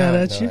 I ain't mad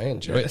at No, I you.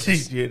 enjoy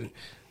it. Dude,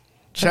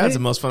 Chad's the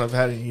most fun I've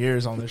had in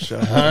years on this show.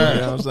 You know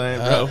what I'm saying,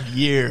 bro?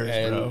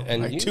 Years, bro.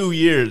 And like you- 2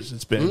 years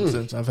it's been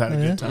since I've had a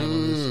good time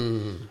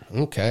on this.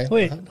 Okay.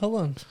 Wait, hold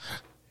on.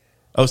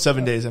 Oh,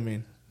 7 days, I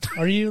mean.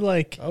 Are you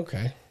like,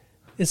 Okay.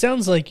 it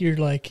sounds like you're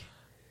like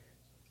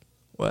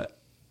What?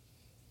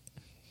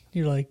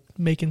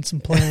 making some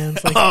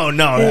plans. Like, Oh,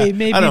 no. hey,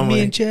 maybe I don't me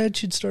mean- and Chad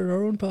should start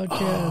our own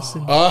podcast.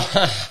 And,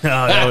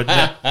 No,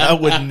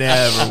 that would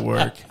never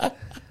work.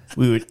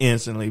 We would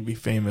instantly be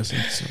famous.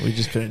 And we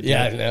just couldn't.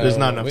 Yeah, do it. no. There's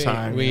not enough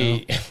time.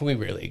 you know? We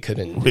really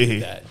couldn't We- do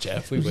that,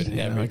 Jeff. We would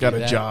never I got do a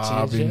that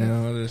job, to you Jeff.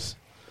 know.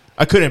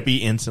 I couldn't be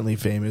instantly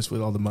famous with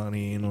all the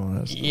money and all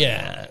that stuff.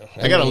 Yeah.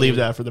 I got to mean, leave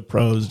that for the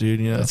pros, dude.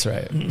 You know? That's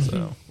right.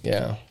 So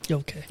Yeah.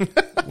 okay.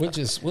 We'll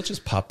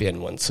just pop in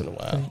once in a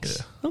while.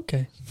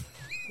 Okay.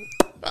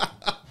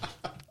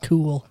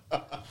 Cool.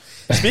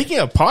 speaking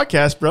of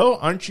podcasts, bro,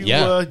 aren't you?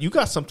 Yeah. You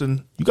got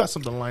something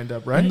lined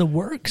up, right? In the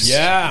works.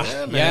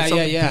 Yeah.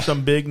 man. Yeah.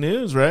 Some big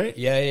news, right?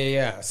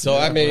 Yeah. So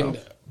I mean,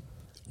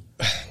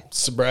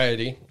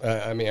 sobriety.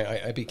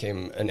 I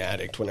became an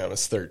addict when I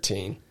was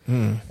 13,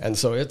 and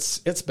so it's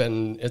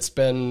been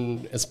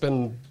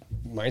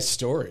my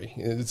story.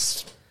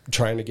 It's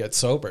trying to get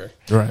sober,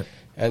 Right.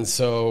 and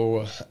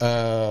so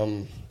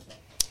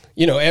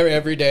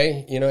every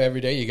day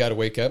you got to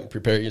wake up and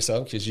prepare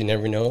yourself because you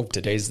never know if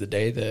today's the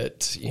day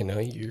that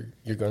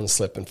you're going to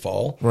slip and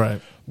fall.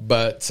 Right.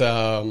 But through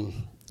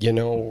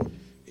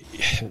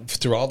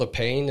all the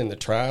pain and the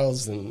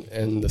trials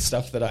and the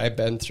stuff that I've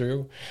been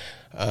through,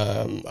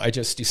 I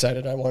just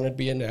decided I wanted to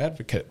be an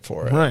advocate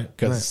for it. Right,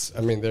 Because,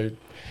 I mean,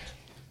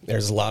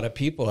 there's a lot of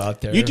people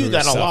out there You do who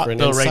that are a lot, suffering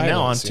though, in right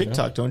now on silence, you know?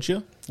 TikTok, don't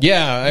you?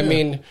 Yeah, I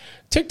mean,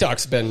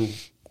 TikTok's been...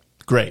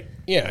 Great.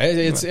 Yeah,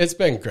 it's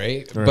been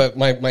great, but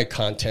my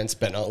content's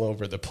been all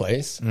over the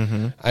place.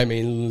 I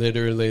mean,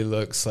 literally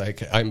looks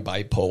like I'm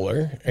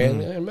bipolar,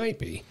 and it might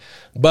be.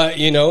 But,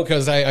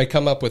 because I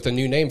come up with a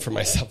new name for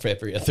myself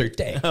every other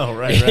day. Oh,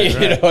 right. You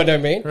know what I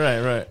mean?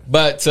 Right.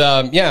 But,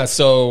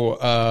 so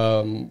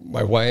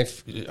my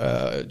wife,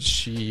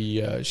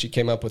 she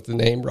came up with the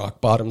name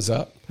Rock Bottoms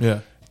Up. Yeah.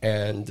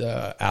 And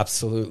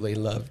absolutely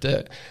loved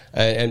it,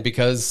 and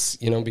because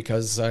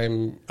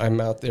I'm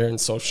out there in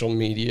social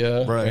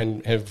media Right.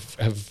 and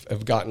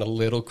have gotten a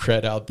little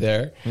cred out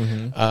there,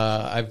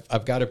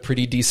 I've got a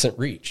pretty decent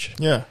reach.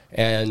 Yeah.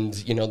 And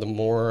the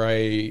more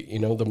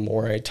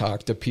I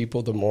talk to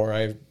people, the more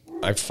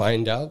I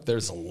find out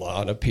there's a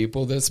lot of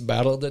people that's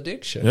battled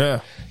addiction. Yeah.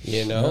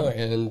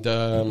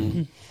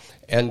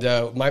 And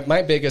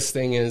my biggest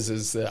thing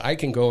is that I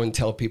can go and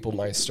tell people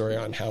my story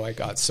on how I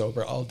got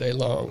sober all day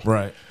long.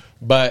 Right.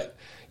 But,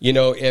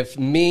 if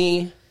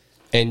me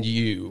and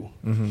you,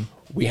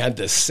 we had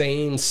the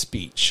same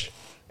speech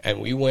and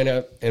we went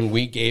up and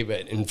we gave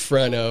it in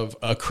front of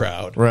a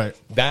crowd. Right.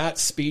 That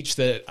speech,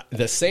 the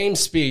same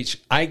speech,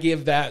 I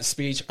give that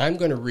speech, I'm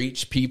going to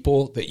reach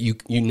people that you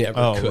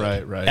never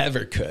could. Right.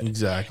 Ever could.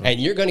 Exactly. And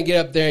you're going to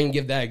get up there and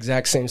give that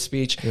exact same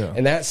speech. Yeah.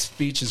 And that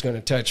speech is going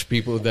to touch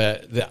people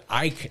that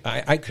I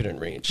couldn't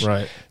reach.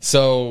 Right.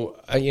 So,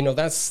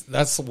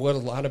 that's what a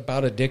lot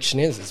about addiction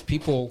is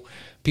people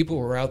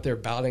who are out there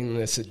battling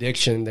this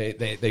addiction,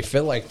 they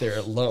feel like they're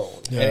alone.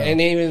 Yeah.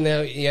 And even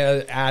though,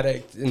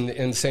 addict and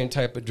the same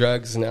type of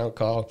drugs and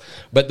alcohol,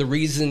 but the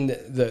reason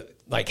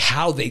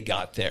how they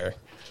got there,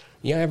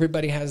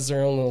 everybody has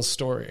their own little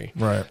story.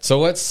 Right. So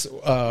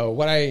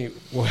what I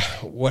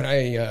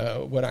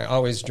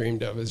always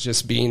dreamed of is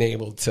just being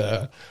able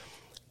to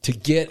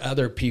get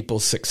other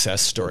people's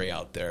success story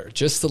out there,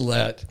 just to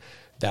let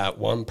that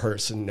one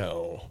person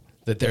know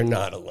that they're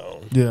not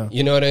alone. Yeah.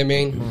 You know what I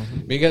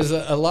mean? Because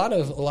a lot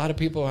of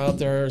people out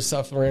there are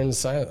suffering in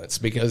silence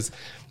because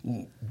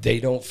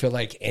they don't feel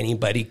like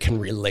anybody can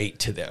relate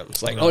to them.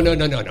 It's like, oh, no.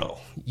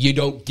 You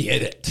don't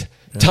get it.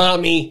 Yeah.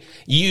 Tommy,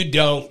 you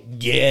don't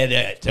get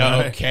it.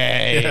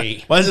 Okay.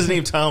 Yeah. Why is his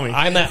name Tommy?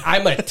 I'm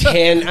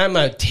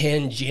a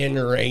 10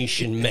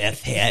 generation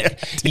meth head.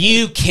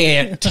 You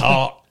can't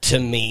talk to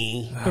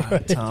me.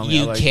 Tommy,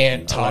 You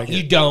can't talk.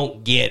 You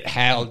don't get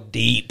how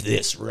deep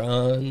this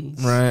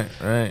runs. Right.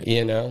 I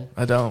don't.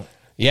 I don't.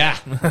 Yeah.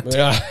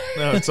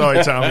 No,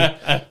 sorry, Tommy.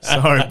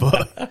 Sorry,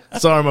 boy.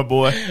 Sorry, my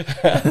boy.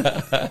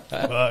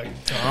 Fuck,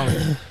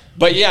 Tommy.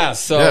 But yeah,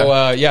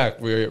 so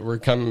we're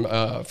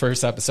coming.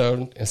 First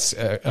episode. It's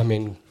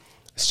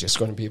it's just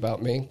going to be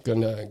about me.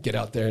 Going to get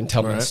out there and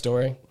tell my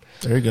story.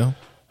 There you go.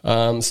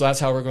 So that's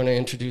how we're going to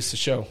introduce the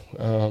show,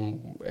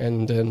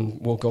 and then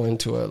we'll go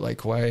into it,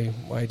 like why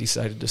I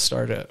decided to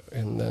start it,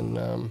 and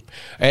then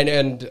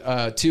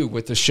and too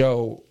with the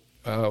show,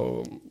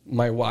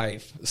 my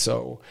wife.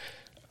 So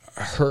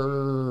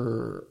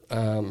her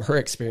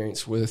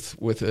experience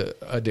with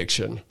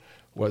addiction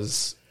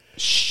was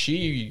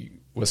she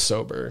was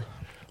sober,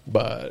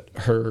 but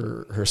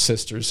her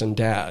sisters and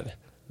dad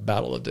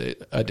battle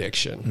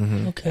addiction.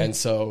 Mm-hmm. Okay. And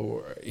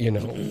so,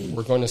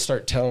 we're going to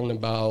start telling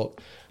about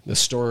the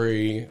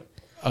story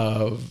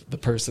of the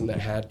person that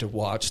had to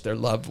watch their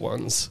loved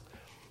ones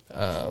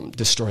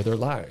destroy their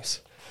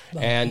lives.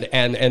 And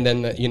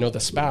then the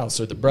spouse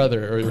or the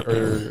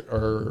brother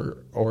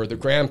or the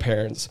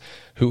grandparents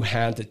who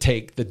had to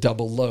take the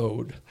double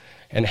load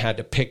and had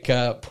to pick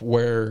up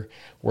where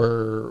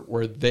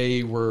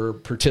they were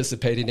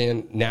participating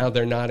in. Now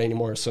they're not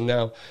anymore. So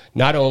now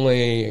not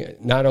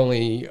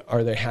only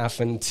are they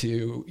having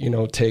to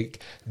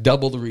take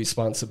double the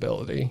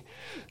responsibility,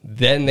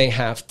 then they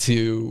have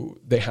to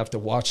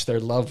watch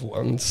their loved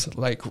ones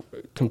like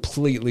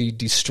completely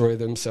destroy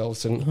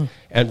themselves and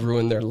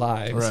ruin their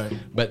lives. Right.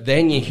 But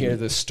then you hear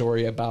the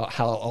story about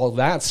how all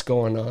that's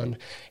going on,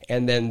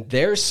 and then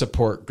their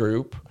support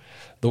group,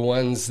 the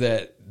ones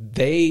that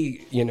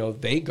they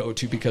go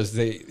to because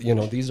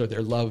these are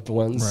their loved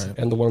ones, right,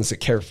 and the ones that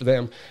care for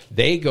them,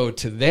 they go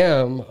to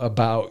them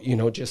about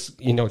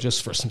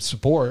just for some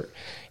support,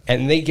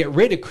 and they get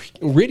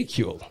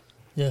ridiculed.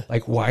 Yeah.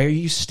 Like, why are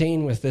you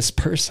staying with this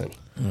person?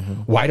 Mm-hmm.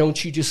 Why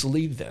don't you just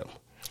leave them?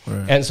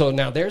 Right. And so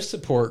now their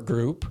support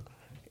group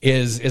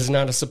is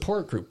not a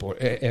support group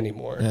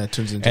anymore. Yeah, it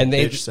turns into and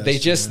they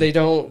bitch just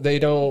session,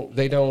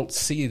 they don't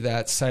see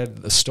that side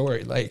of the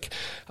story. Like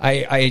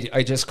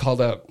I just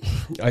called up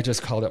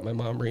my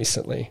mom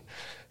recently,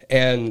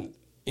 and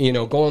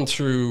going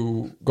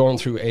through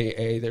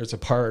AA, there's a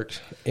part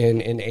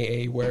in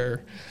AA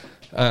where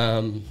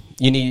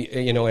you need,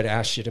 it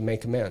asks you to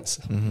make amends,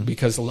 mm-hmm,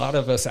 because a lot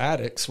of us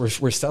addicts,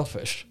 we're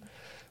selfish.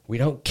 We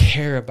don't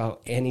care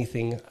about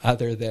anything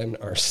other than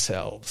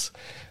ourselves,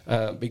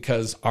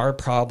 because our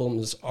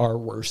problems are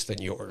worse than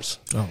yours.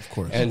 Oh, of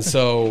course. And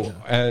so,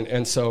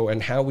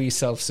 and how we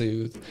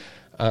self-soothe,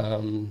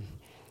 we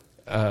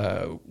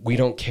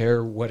don't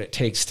care what it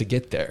takes to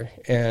get there,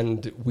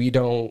 and we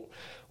don't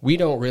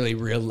really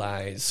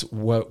realize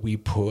what we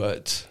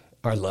put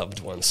our loved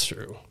ones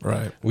through.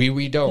 Right.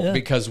 We don't, Yeah.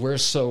 because we're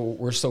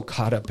so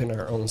caught up in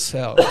our own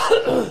selves.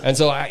 And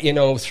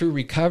so through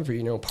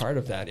recovery, part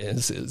of that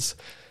is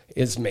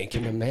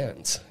making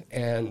amends.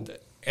 And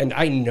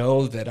I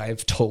know that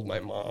I've told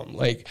my mom,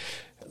 like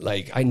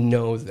I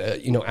know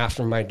that,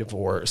 after my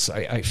divorce,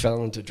 I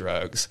fell into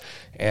drugs,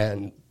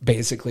 and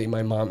basically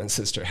my mom and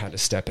sister had to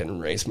step in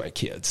and raise my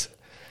kids.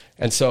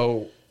 And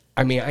so,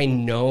 I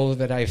know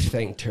that I've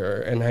thanked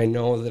her, and I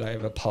know that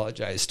I've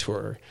apologized to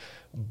her,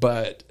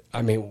 but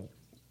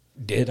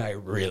did I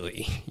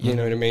really? You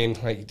know what I mean?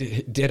 Like,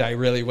 did I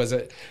really? Was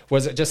it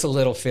just a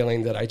little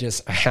feeling that I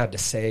had to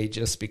say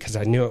just because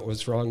I knew it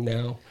was wrong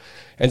now?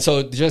 And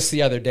so just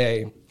the other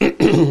day,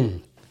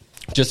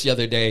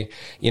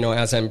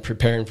 as I'm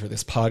preparing for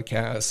this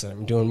podcast,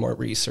 I'm doing more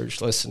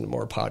research, listening to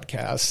more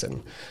podcasts,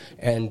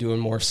 and doing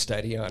more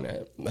study on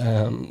it.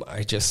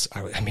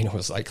 It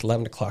was like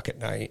 11 o'clock at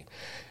night,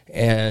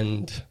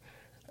 and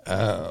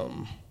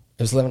it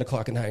was 11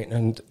 o'clock at night,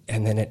 and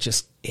then it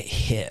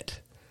hit.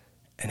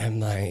 And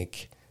I'm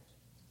like,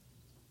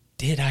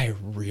 did I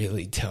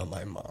really tell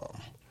my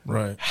mom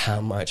right, how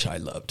much I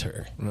loved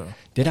her? No.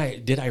 Did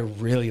I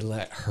really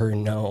let her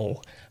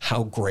know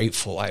how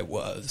grateful I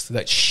was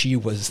that she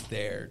was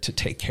there to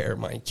take care of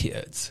my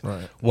kids,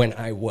 right, when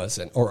I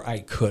wasn't, or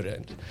I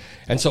couldn't?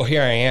 And so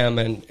here I am,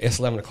 and it's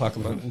 11 o'clock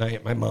at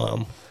night. My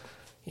mom,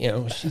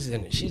 she's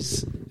in her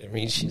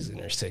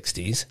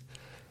 60s.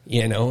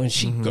 And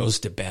she mm-hmm, goes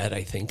to bed,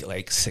 I think,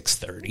 like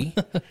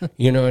 6:30.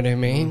 You know what I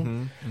mean?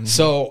 Mm-hmm, mm-hmm.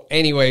 So,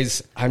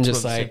 anyways, I'm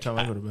just about the same like, time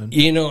I would've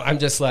been. I'm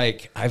just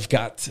like, I've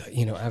got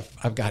to,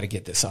 I've got to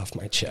get this off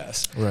my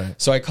chest. Right.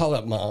 So I call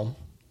up mom,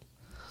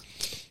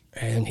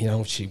 and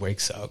she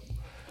wakes up.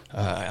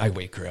 I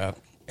wake her up,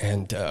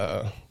 and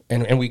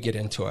we get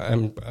into it.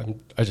 I'm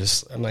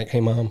like, hey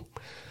mom,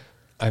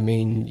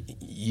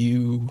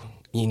 you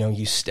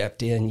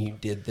stepped in, you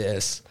did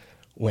this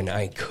when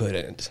I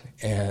couldn't,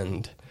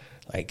 and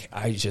like,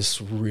 I just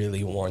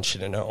really want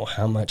you to know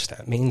how much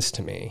that means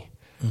to me,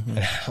 mm-hmm, and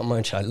how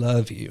much I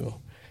love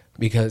you,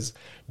 because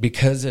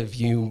of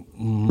you,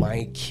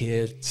 my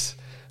kids,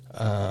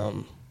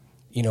 my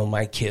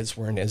kids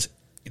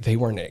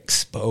weren't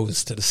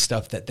exposed to the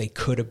stuff that they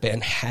could have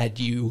been had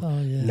you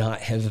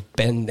not have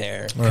been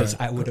there, because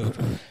right, I would have,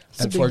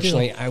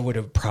 unfortunately, I would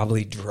have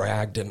probably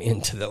dragged them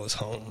into those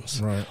homes,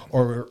 right,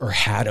 or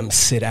had them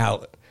sit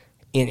out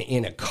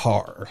in a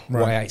car,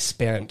 right, while I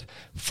spent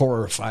 4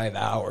 or 5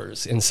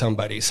 hours in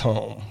somebody's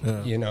home,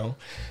 yeah,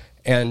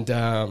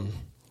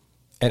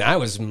 I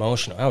was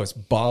emotional. I was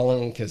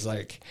bawling because,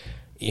 like,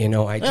 you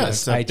know, I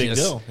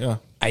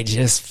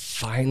just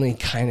finally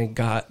kind of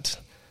got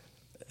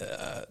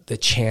the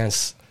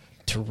chance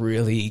to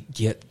really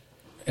get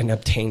and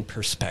obtain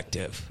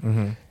perspective.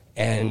 Mm-hmm.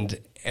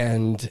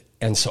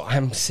 And so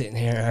I'm sitting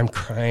here, I'm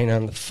crying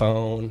on the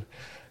phone,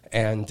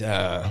 and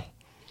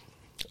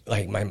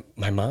like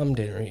my mom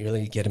didn't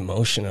really get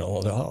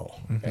emotional at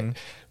all. Mm-hmm. Right?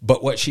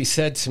 But what she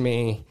said to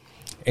me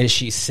is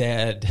she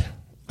said,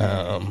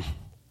 I'm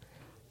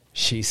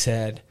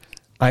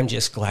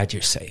just glad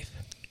you're safe.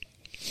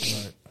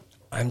 Right.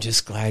 I'm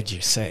just glad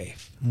you're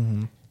safe.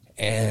 Mm-hmm.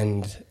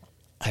 And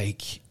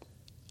like,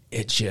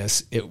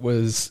 it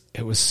was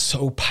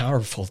so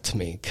powerful to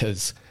me,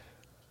 because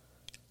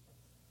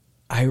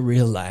I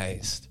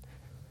realized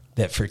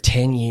that for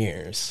 10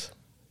 years,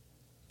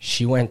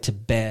 she went to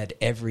bed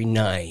every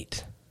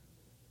night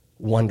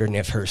wondering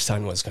if her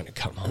son was going to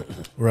come home.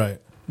 Right.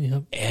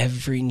 Yep.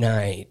 Every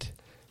night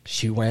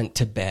she went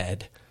to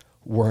bed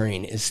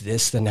worrying, is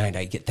this the night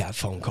I get that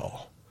phone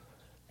call?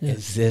 Yeah.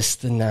 Is this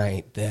the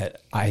night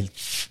that I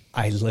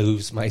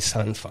lose my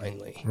son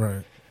finally?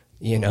 Right.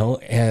 You know,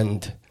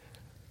 and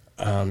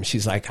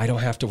she's like, I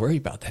don't have to worry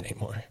about that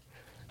anymore.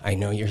 I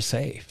know you're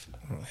safe.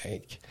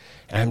 Like,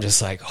 and I'm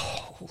just like,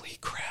 holy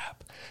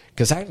crap.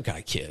 Because I've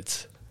got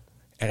kids.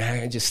 And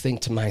I just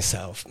think to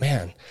myself,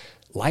 man,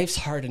 life's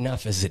hard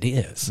enough as it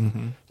is,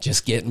 Mm-hmm.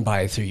 just getting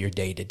by through your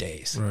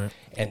day-to-days. Right.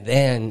 And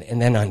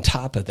then on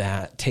top of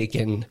that,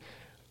 taking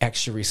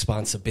extra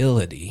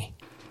responsibility,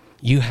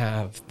 you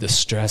have the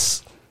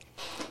stress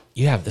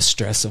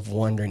of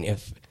wondering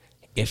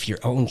if your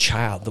own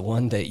child, the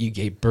one that you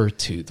gave birth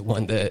to, the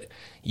one that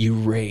you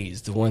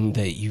raised, the one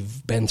that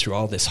you've been through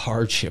all this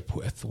hardship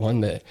with, the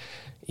one that,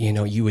 you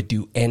know, you would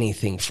do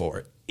anything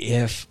for,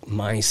 if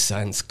my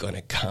son's going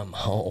to come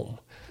home.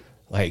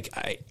 Like,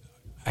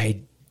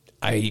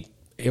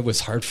 it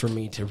was hard for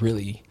me to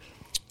really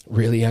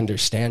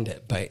understand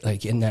it. But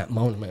like in that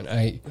moment,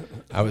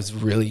 I was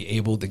really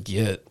able to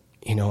get,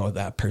 you know,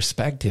 that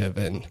perspective.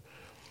 And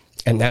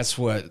that's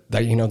what,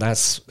 you know,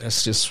 that's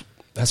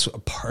a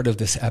part of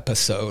this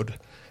episode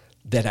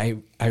that I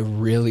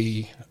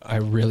really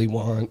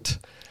want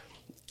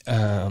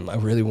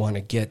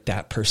to get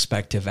that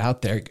perspective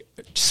out there,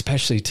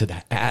 especially to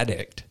the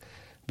addict,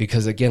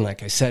 because again,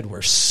 like I said,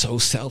 we're so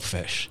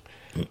selfish.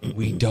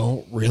 We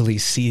don't really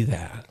see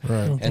that.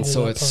 Right. And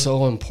so it's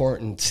so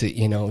important to,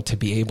 you know, to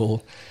be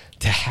able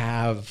to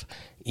have,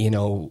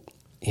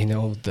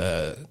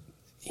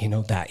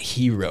 that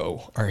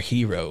hero, our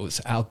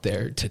heroes out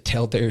there to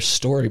tell their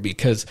story,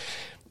 because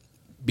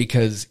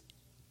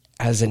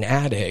as an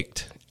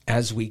addict,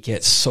 as we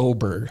get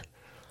sober,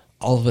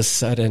 all of a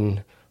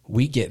sudden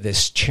we get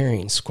this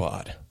cheering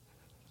squad.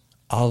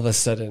 All of a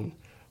sudden,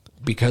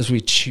 because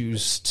we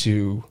choose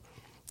to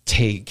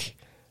take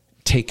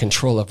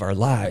control of our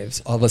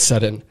lives, all of a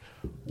sudden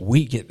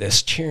we get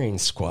this cheering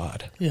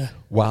squad. Yeah.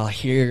 While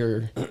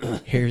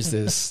here's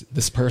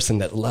this person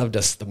that loved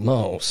us the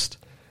most,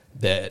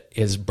 that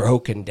is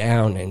broken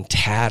down and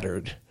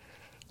tattered.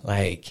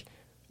 Like,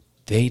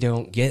 they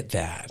don't get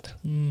that.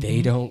 Mm-hmm.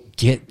 They don't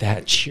get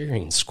that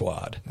cheering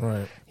squad.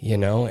 Right. You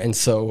know, and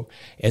so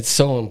it's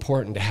so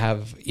important to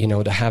have, you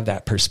know, to have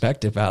that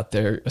perspective out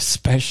there,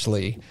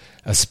 especially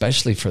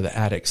for the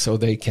addict, so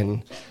they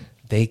can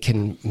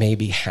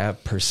maybe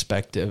have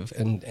perspective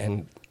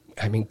and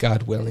I mean,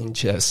 God willing,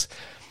 just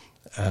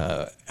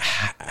for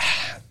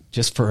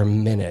a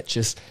minute,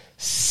 just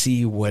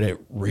see what it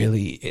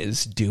really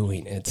is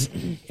doing.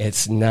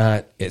 It's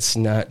not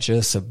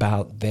just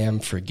about them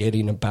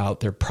forgetting about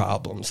their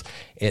problems.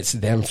 It's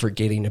them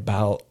forgetting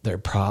about their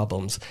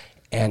problems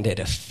and it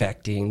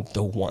affecting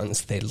the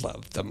ones they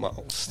love the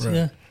most. Right.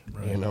 Yeah.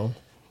 You know,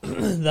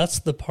 that's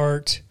the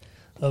part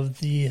of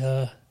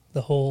the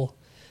whole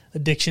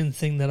addiction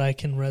thing that I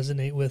can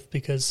resonate with,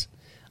 because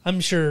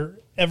I'm sure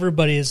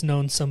everybody has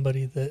known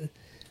somebody that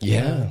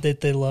that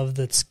they love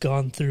that's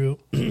gone through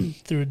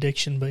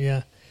addiction. But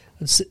yeah,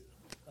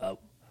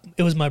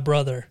 it was my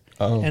brother,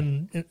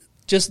 and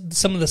just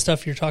some of the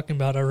stuff you're talking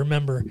about, I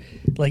remember,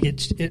 like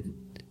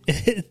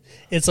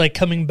it's like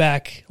coming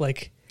back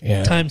like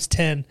times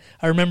 10.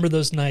 I remember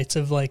those nights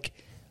of like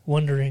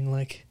wondering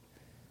like,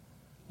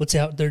 what's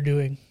out there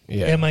doing?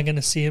 Yeah. Am I going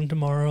to see him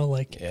tomorrow?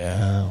 Like,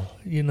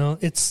 you know,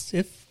 it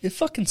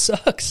fucking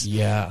sucks.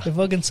 Yeah. It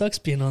fucking sucks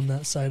being on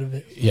that side of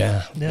it.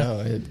 Yeah.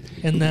 Yeah.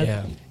 And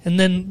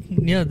then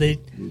they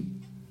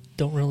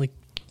don't really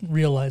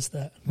realize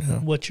that,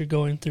 what you're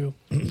going through.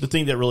 The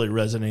thing that really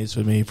resonates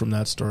with me from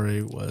that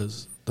story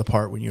was the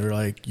part when you're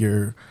like,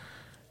 you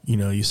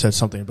said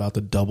something about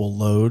the double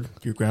load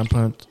your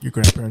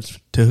grandparents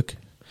took.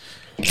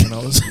 And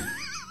I was,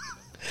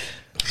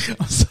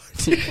 I'm sorry.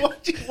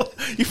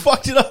 You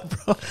fucked it up,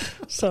 bro.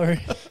 Sorry.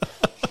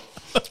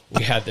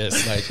 We had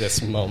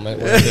this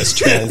moment where this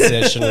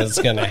transition was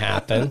going to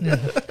happen. Yeah.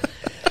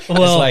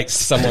 Well, it's like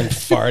someone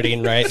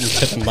farting right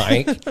into the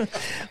mic.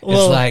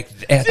 Well, it's like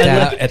at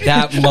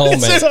that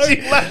moment.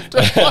 Sorry, you laughed.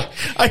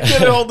 I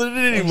couldn't hold it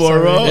anymore,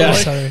 bro. Yeah,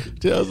 sorry.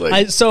 I was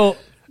like,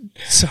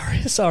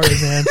 Sorry,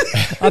 man.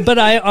 But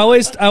I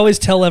always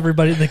tell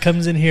everybody that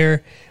comes in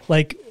here,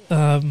 like,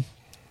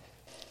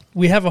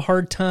 we have a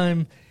hard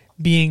time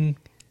being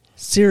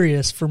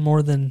serious for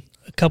more than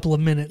a couple of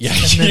minutes,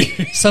 and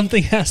then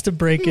something has to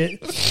break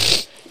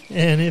it.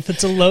 And if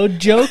it's a load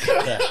joke,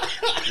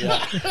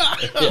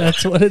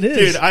 that's what it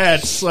is. Dude, I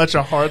had such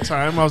a hard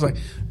time. I was like,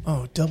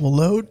 oh, double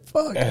load?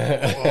 Fuck.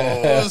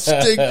 Oh,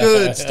 stay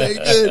good.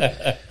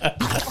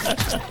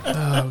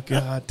 Oh,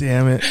 God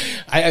damn it.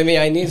 I mean,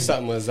 I knew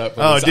something was up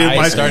when his dude,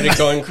 eyes started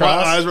going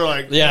cross. My eyes were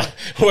like, Yeah.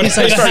 When I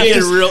started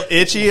getting real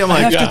itchy, I'm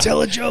like, I have to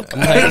tell a joke.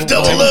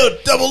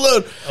 double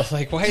load. I'm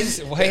like, why is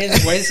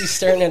he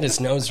staring at his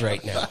nose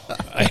right now?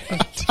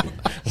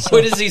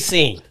 What is he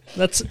seeing?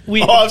 That's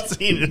Oh, I've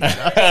seen it.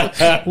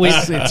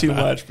 I've seen too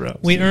much, bro.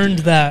 we earned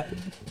that,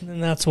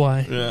 and that's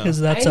why, because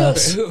that's I know,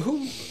 us.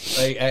 Who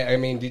like, I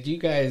mean, did you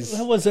guys?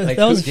 That was a, like,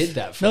 that who was did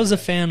that? For that was a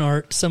us? fan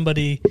art.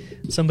 Somebody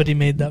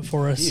made that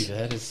for us. Dude,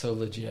 that is so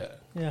legit.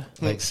 Yeah.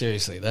 Like,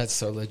 seriously, that's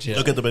so legit.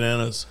 Look at the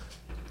bananas.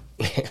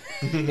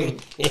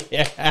 It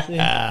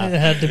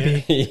had to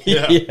be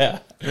Yeah.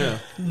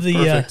 the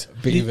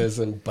Beavis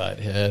and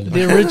Butthead.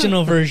 the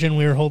original version.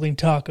 We were holding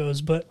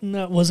tacos, but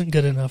that wasn't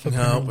good enough. No,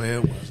 apparently.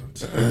 it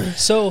wasn't.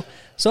 So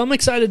I'm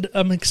excited.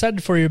 I'm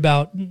excited for you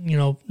about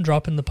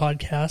dropping the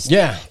podcast.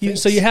 Yeah.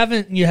 So you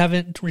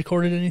haven't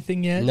recorded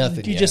anything yet.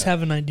 Nothing You yet. just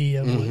have an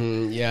idea. Of what.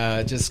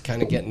 Yeah, just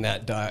kind of getting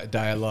that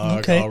dialogue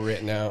Okay. all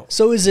written out.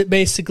 So is it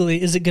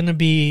going to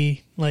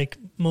be like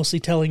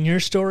mostly telling your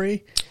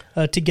story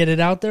to get it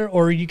out there,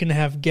 or are you going to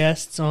have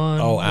guests on?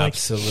 Oh, like,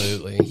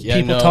 absolutely. Yeah,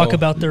 people talk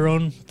about their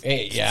own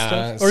yeah.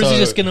 stuff, or is it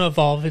just going to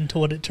evolve into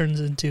what it turns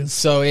into?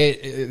 So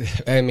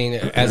I mean,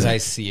 as I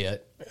see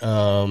it,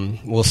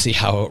 we'll see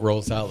how it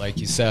rolls out, like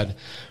you said.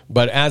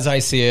 But as I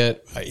see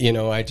it,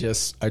 I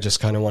just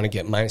kind of want to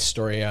get my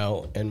story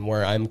out and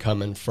where I'm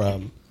coming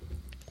from,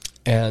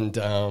 and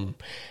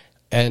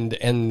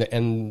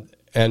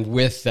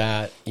with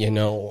that,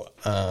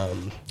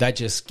 that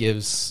just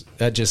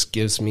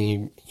gives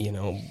me,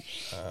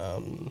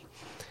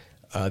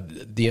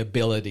 the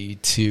ability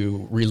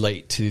to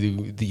relate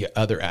to the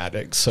other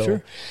addicts. So,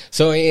 Sure.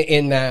 so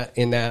in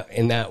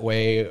that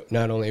way,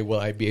 not only will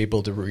I be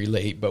able to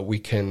relate, but we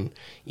can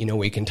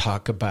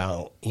talk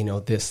about,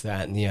 this,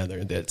 that, and the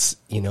other that's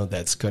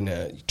going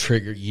to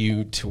trigger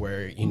you to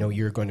where,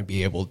 you're going to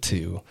be able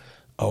to,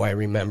 oh, I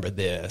remember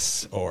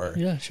this, or,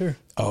 Yeah, sure.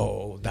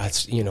 oh,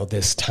 that's,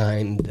 this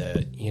time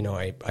that,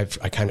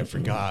 I kind of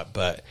forgot,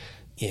 but,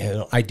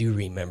 I do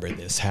remember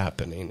this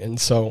happening. And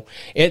so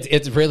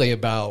it's really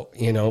about,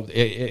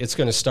 it's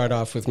going to start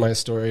off with my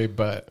story,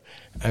 but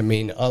I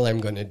mean, all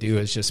I'm going to do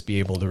is just be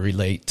able to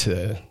relate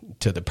to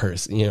the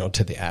person,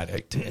 to the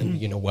addict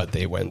and, what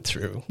they went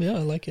through. Yeah, I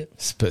like it.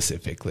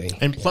 Specifically.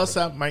 And plus,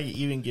 that might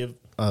even give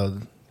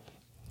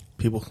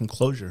people some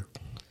closure.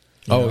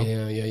 Oh,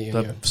 know?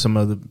 Yeah. Some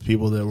of the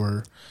people that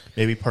were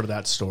maybe part of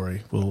that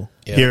story will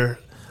Yeah. hear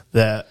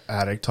that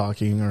addict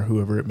talking or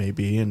whoever it may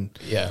be and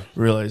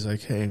realize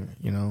like, hey,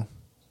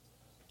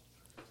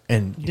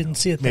 and Didn't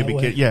see it maybe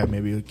that way.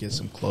 maybe get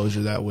some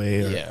closure that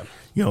way,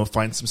 or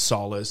find some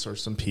solace or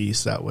some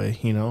peace that way,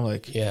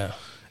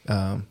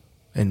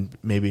 and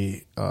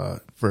maybe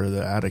for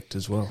the addict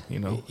as well,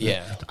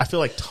 I feel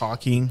like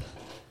talking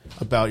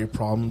about your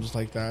problems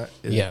like that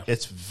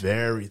it's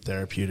very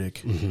therapeutic.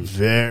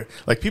 Very,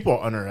 like, people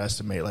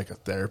underestimate like a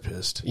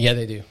therapist. Yeah,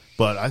 they do.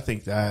 But I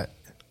think that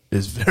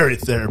is very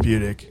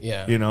therapeutic.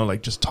 Yeah.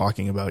 Like just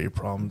talking about your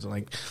problems and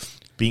like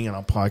being on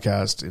a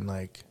podcast and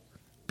like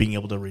being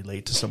able to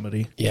relate to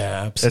somebody.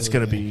 Yeah, absolutely. That's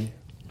going to be,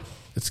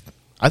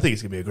 I think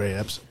it's going to be a great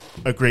episode,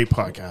 a great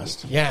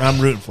podcast. Yeah. And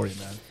I'm rooting for you,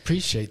 man.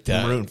 Appreciate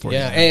that. I'm rooting for you.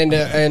 Yeah,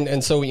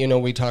 and so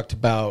we talked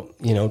about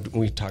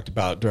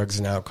drugs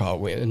and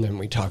alcohol, and then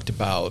we talked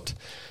about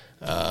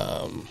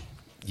the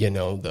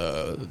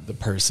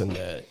person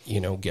that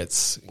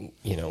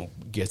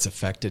gets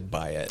affected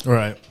by it,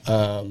 Right.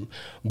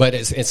 But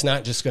it's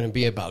not just going to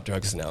be about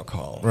drugs and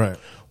alcohol, Right.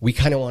 We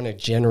kind of want to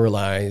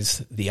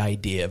generalize the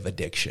idea of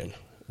addiction,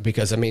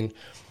 because I mean,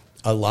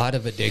 a lot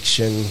of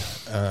addiction,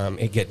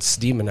 it gets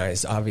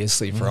demonized,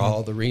 obviously, for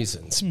all the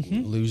reasons.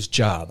 Lose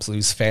jobs,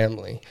 lose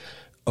family,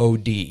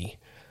 OD.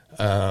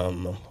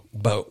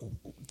 But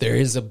there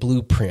is a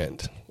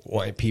blueprint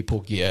why people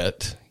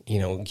get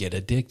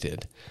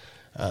addicted.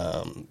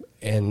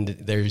 And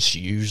there's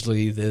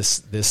usually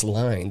this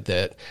line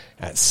that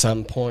at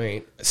some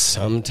point,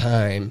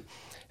 sometime,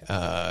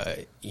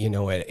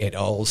 it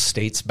all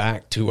states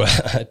back to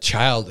a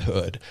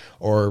childhood,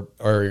 or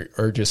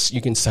just, you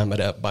can sum it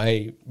up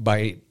by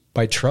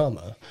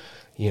trauma.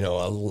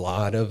 A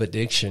lot of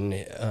addiction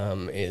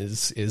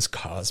is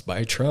caused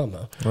by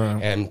trauma,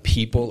 Right. and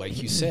people,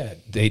 like you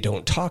said, they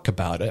don't talk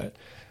about it.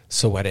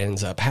 So what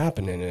ends up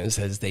happening is,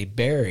 as they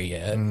bury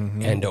it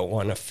and don't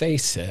want to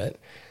face it,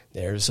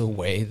 there's a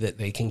way that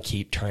they can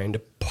keep trying to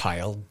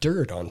pile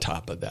dirt on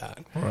top of that.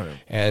 Right.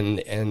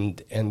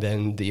 And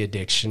then the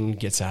addiction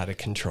gets out of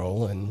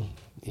control, and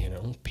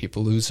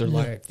people lose their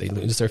life. They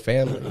lose their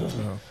family.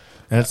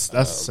 That's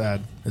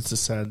sad. It's a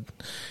sad,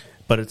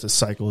 But it's a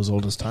cycle as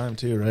old as time,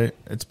 too, right?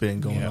 It's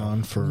been going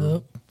on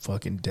for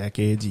fucking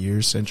decades,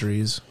 years,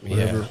 centuries,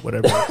 whatever.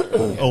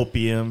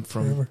 Opium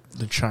from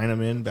the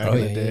Chinamen back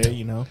in the day,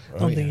 you know? I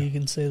don't think you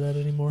can say that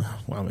anymore.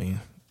 Well, I mean,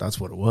 that's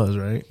what it was,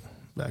 right?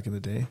 Back in the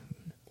day.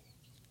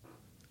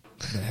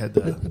 They had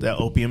the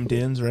opium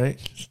dens, right?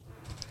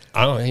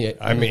 Oh, yeah,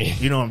 I mean,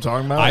 you know what I'm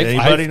talking about?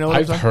 Anybody know what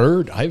I'm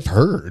talking about? I've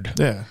heard.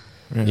 Yeah.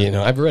 You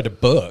know, I've read a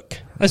book.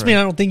 I just mean,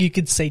 I don't think you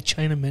could say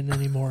Chinaman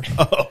anymore.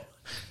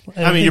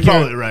 I mean, you're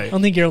probably right. I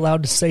don't think you're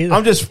allowed to say that.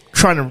 I'm just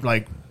trying to,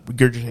 like,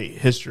 regurgitate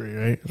history,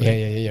 right?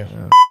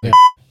 Yeah.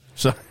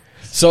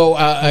 So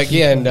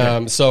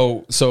again,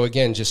 so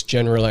again, just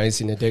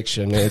generalizing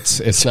addiction. It's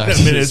not. I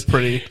mean,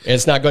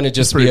 it's not going to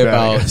just be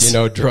about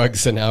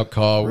drugs and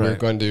alcohol. Right. We're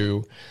going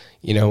to,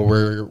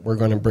 we're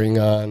going to bring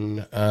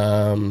on,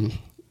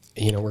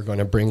 we're going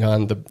to bring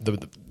on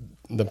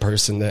the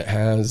person that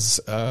has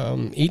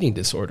eating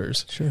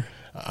disorders. Sure.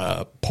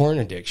 Porn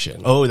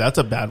addiction. Oh, that's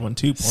a bad one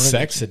too.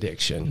 Sex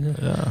addiction.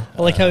 Yeah.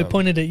 I like how he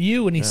pointed at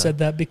you when he said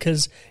that,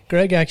 because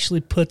Greg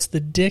actually puts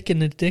the dick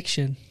in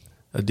addiction.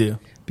 I do.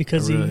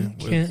 Because he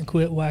can't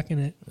quit whacking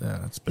it. Yeah,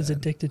 that's bad. He's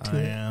addicted to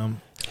it.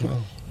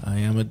 I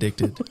am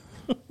addicted.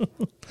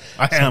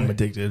 I am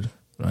addicted.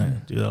 I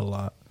do that a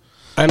lot.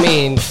 I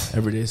mean,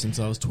 every day since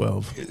I was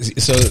 12.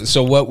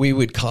 So what we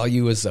would call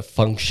you is a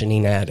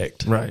functioning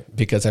addict, right?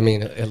 Because I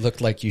mean, it looked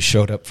like you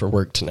showed up for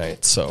work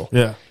tonight, so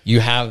you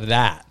have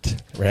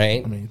that,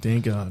 right? I mean,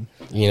 thank God.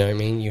 You know what I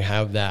mean? You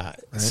have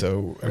that. Right?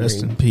 So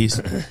rest in peace,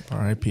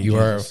 R.I.P. You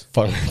are a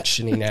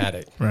functioning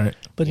addict, right?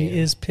 But he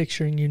is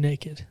picturing you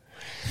naked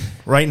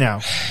right now.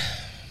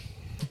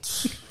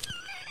 It's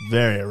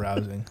very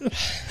arousing.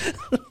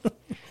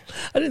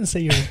 I didn't say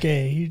you were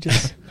gay. You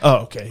just.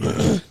 Oh, okay.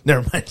 Yeah.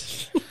 Never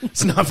mind.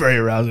 It's not very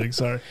arousing.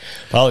 Sorry.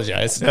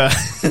 Apologize. Did I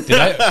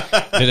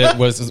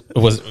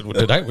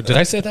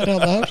say that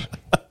out loud?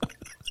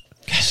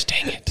 Gosh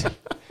dang it! I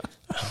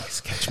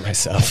always catch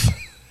myself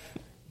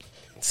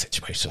in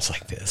situations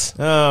like this.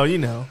 Oh,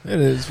 it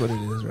is what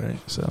it is, right?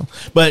 So,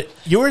 but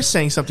you were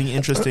saying something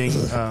interesting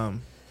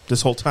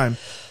this whole time.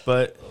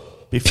 But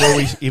before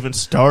we even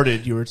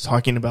started, you were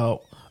talking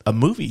about a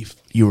movie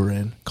you were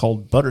in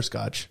called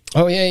Butterscotch.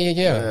 Oh,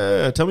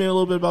 yeah. Tell me a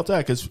little bit about that,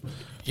 because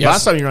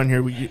last time you were on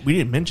here, we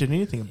didn't mention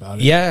anything about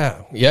it.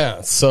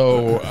 Yeah.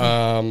 So,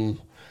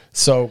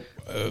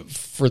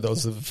 for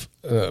those of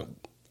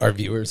our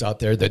viewers out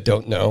there that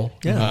don't know,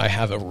 I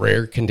have a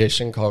rare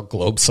condition called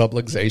globe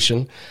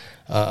subluxation.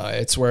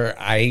 It's where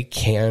I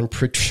can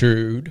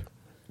protrude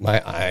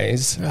my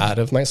eyes out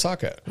of my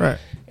socket. Right.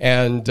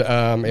 And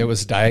it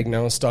was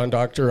diagnosed on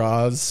Dr.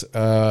 Oz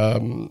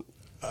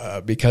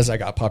because I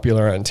got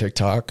popular on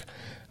TikTok.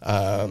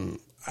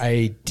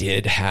 I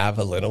did have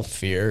a little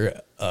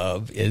fear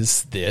of,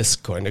 is this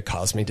going to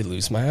cause me to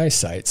lose my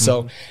eyesight?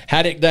 So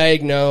had it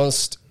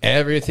diagnosed,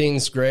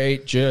 everything's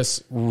great,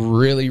 just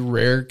really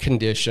rare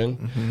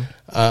condition.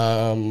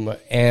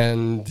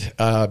 And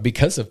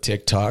because of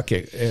TikTok,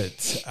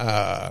 it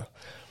caught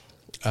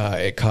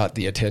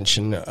the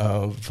attention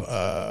of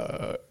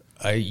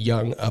a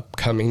young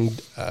upcoming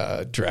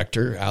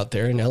director out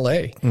there in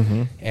LA.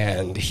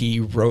 And he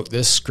wrote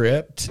this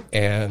script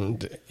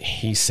and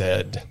he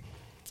said,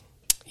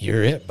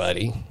 "You're it,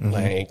 buddy.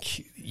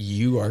 Like,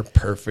 you are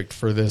perfect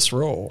for this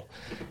role."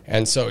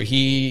 And so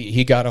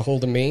he got a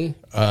hold of me,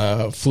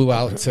 flew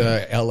out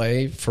to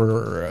LA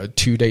for a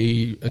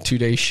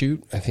two-day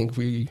shoot. I think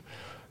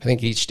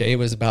each day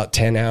was about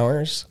 10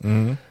 hours.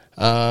 And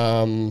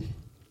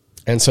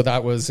so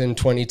that was in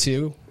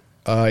 22.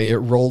 It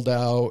rolled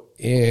out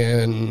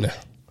in,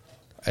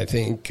 I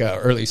think,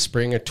 early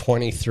spring of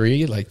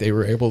 23. Like, they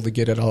were able to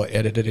get it all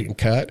edited and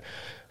cut.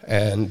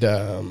 And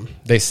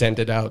they sent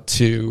it out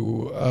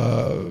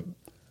to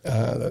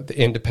the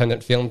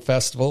independent film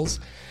festivals.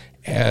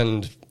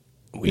 And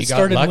we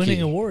got lucky.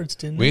 Winning awards,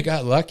 didn't we? We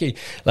got lucky.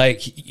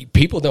 Like,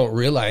 people don't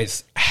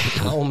realize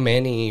how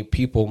many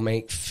people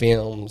make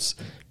films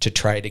to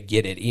try to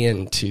get it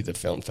into the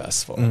film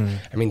festival.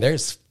 I mean,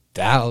 there's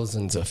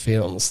thousands of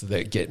films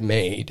that get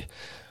made.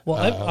 Well,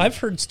 I've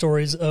heard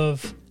stories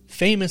of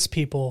famous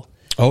people.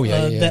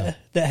 That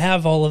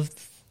have all the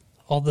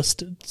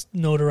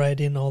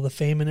notoriety and all the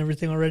fame and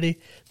everything already,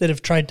 that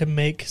have tried to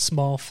make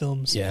small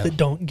films that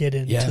don't get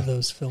into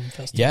those film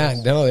festivals. Yeah,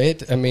 no,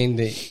 it's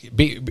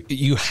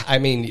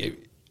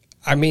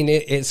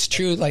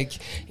true. Like,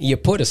 you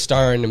put a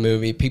star in the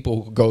movie,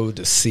 people go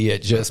to see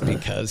it just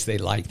because they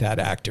like that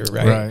actor,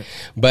 right?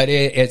 But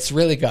it's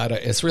really got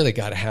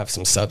to have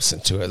some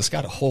substance to it. It's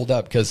got to hold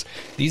up, because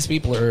these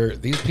people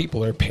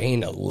are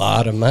paying a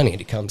lot of money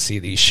to come see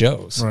these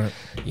shows, right?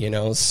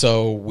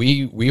 So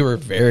we were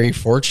very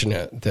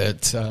fortunate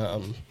that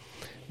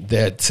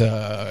it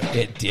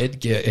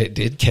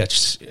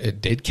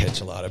did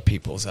catch a lot of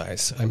people's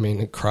eyes. I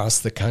mean, across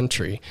the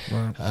country,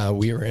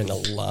 we were in a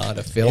lot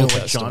of film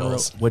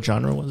festivals. What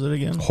genre was it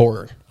again?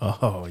 Horror.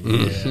 Oh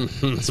yeah,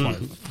 that's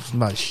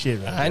my shit.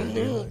 Right I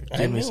knew.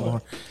 Give me some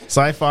horror.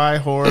 Sci-fi,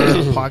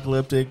 horror,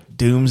 apocalyptic,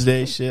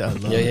 doomsday shit. I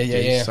love it.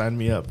 Yeah. Sign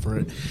me up for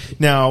it.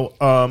 Now,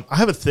 I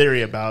have a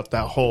theory about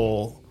that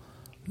whole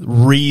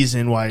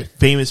reason why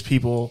famous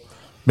people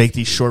make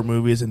these short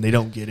movies and they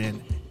don't get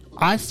in.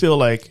 I feel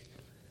like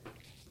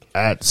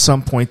at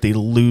some point they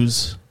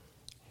lose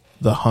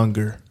the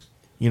hunger,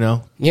 you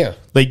know? Yeah.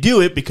 They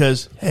do it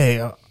because,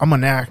 hey, I'm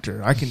an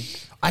actor. I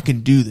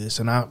can do this,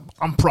 and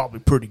I'm probably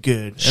pretty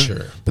good.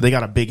 Sure. But they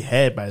got a big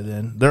head by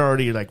then. They're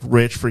already like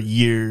rich for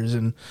years,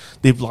 and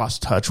they've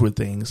lost touch with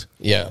things.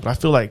 Yeah. But I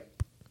feel like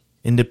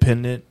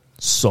independent,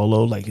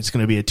 solo, like it's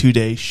going to be a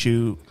 2-day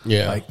shoot.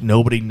 Yeah. Like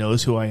nobody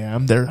knows who I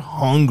am. They're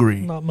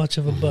hungry. Not much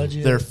of a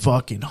budget. They're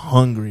fucking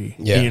hungry.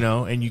 Yeah. You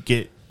know, and you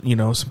get, you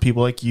know, some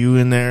people like you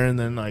in there, and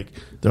then like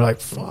they're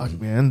like, fuck,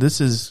 man, this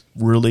is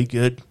really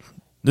good.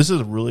 This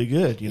is really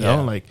good, you know?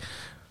 Yeah. Like,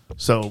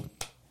 so,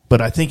 but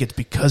I think it's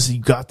because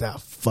you got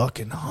that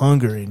fucking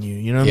hunger in you,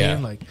 you know what I Yeah.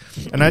 mean? Like,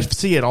 and I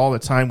see it all the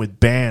time with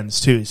bands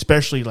too,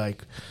 especially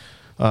like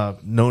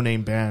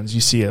no-name bands.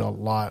 You see it a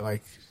lot.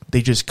 Like,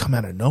 they just come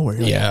out of nowhere.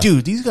 You're Yeah. like,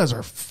 dude, these guys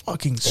are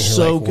fucking And you're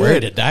so like, good. where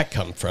did that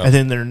come from? And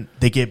then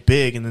they get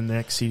big, and then the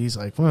next CD's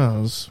like, well,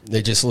 it was,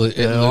 They just it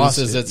lost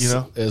loses it, its, you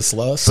know? its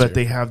luster. but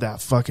they have that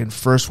fucking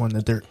first one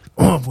that they're,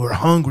 oh, we're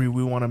hungry,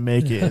 we want to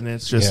make it, and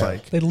it's just Yeah.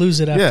 like, They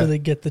lose it after Yeah. they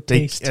get the they,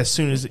 taste. as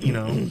soon as, you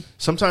know,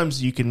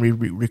 sometimes you can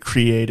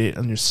recreate it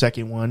on your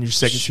second one, your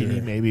second Sure.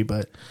 CD maybe,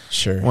 but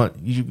Sure.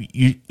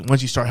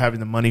 once you start having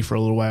the money for a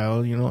little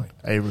while, you know,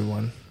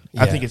 everyone,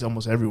 I Yeah. think it's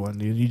almost everyone,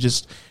 dude.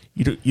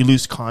 You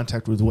lose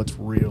contact with what's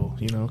real,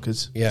 you know,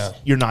 because Yeah.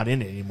 you're not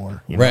in it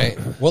anymore, you know? Right.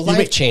 Well, life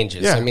make-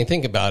 changes. yeah. I mean,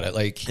 think about it.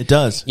 Like It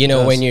does. You It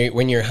know, does.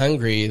 when you're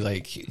hungry,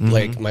 like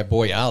my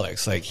boy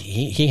Alex, like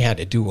he had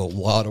to do a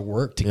lot of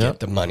work to Yep. get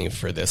the money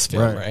for this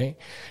film, Right. right?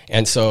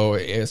 And so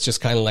it's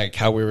just kind of like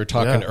how we were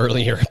talking Yeah.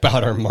 earlier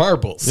about our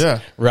marbles, Yeah.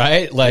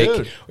 right? Like,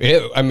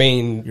 Dude. I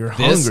mean, You're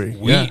this, hungry,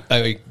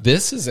 yeah.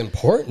 this is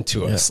important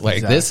to us. Yeah,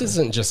 Like, this exactly.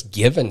 isn't just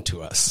given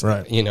to us,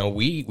 Right. You know,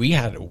 we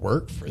had to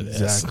work for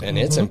this, Exactly. and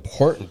it's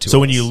important to us. So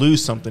when you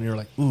lose something, you're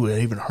like, ooh,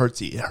 it even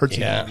hurts you. It hurts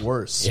Yeah. even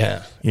worse.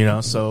 Yeah. You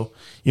know, so,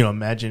 you know,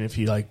 imagine if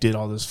he like did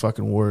all this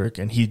fucking work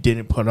and he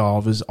didn't put all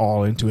of his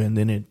all into it and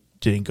then it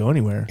didn't go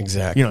anywhere.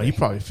 Exactly. You know, you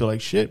probably feel like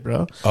shit,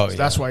 bro. Oh, So yeah.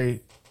 that's why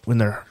when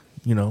they're,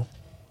 you know,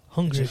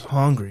 Hungry. just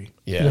hungry,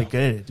 Yeah. they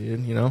get it,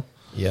 dude, you know?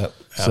 Yep,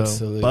 So,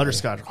 absolutely.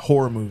 Butterscotch,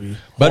 horror movie.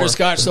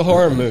 Butterscotch, the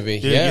horror movie.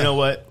 Dude, yeah. you know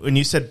what? When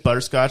you said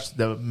Butterscotch,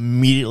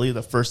 immediately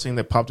the first thing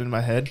that popped into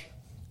my head,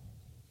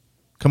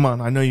 come on,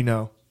 I know you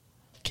know.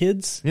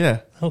 Kids? Yeah.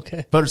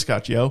 Okay.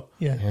 Butterscotch, yo.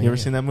 Yeah. You ever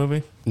seen that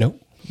movie? Nope.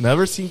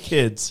 Never seen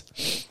Kids.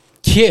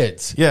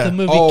 Kids. Yeah. The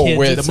movie Oh, Kids.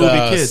 with The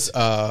movie Kids.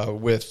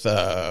 With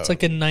It's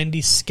like a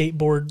 90s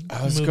skateboard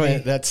I was movie.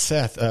 going. That's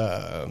Seth.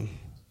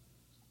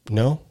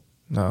 No.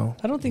 No.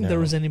 I don't think there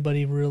was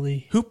anybody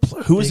really. Who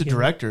was the Big in-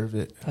 director of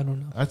it? I don't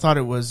know. I thought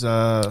it was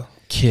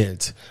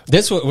Kids.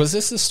 Was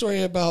this the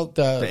story about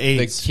the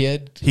AIDS.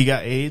 kid? He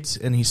got AIDS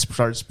and he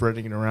started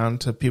spreading it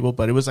around to people,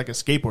 but it was like a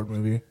skateboard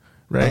movie,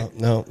 right?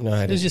 No, I It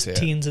didn't was just see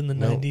teens in the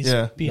No. 90s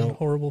Yeah. being No.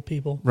 horrible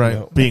people. Right,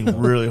 No. being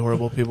really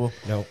horrible people.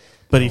 No.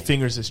 But he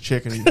fingers his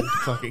chick and he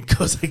fucking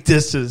goes like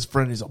this to his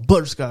friend. He's like,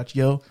 Butterscotch,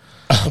 yo.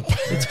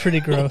 It's pretty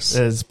gross.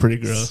 It's pretty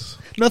gross.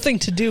 Nothing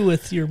to do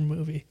with your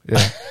movie.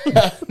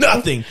 Yeah,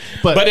 nothing.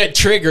 But it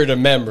triggered a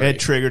memory. it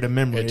triggered a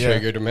memory. It yeah.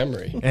 triggered a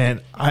memory.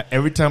 And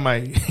every time I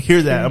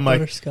hear that, I'm like,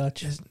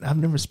 Butterscotch. I've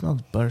never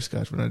smelled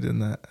butterscotch when I did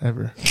that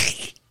ever.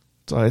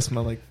 So I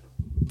smell like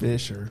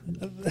fish or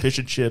fish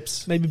and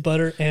chips. Maybe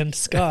butter and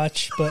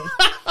scotch, but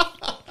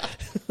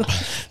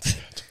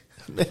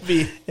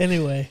Maybe.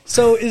 anyway.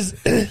 So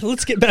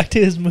let's get back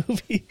to his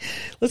movie.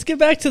 Let's get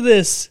back to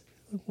this.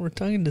 We're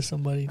talking to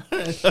somebody.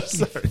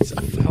 Sorry.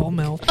 Foul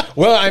mouth.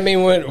 Well, I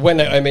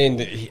mean,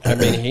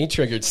 he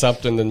triggered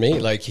something in me.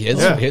 Like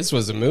his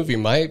was a movie.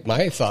 My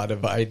thought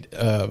of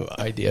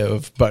idea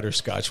of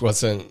butterscotch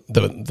wasn't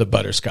the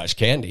butterscotch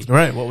candy.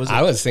 Right. What was it?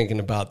 I was thinking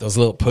about those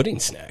little pudding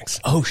snacks.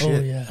 Oh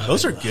shit! yeah.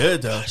 Those are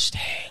good though. Gosh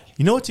dang.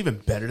 You know what's even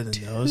better than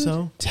those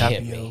though?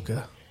 Hit me.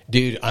 Tapioca.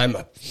 Dude, I'm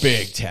a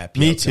big tapioca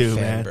Me too,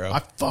 fan, man. bro. I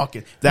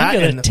fucking I'm that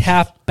gonna and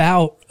tap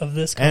out of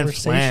this and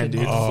conversation. flan,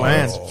 dude.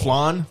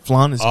 Oh.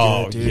 Flan is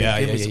Oh, good, dude. yeah,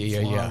 Give yeah, me some yeah,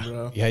 flan, yeah.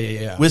 bro.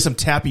 Yeah. With some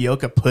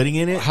tapioca pudding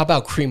in it. How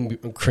about cream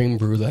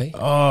brulee?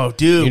 Oh,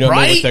 dude, You know,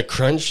 right? with the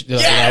crunch, the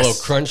Yes!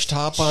 little crunch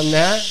top on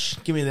that.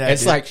 Give me that.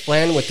 It's dude. like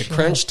flan with the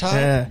crunch top.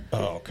 Yeah.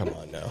 Oh, come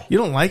on now. You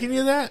don't like any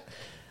of that?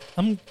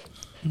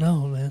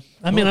 No, man.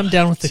 I mean, I'm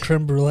down with the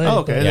creme brulee. Oh,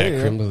 okay. but there you Yeah,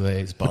 go. creme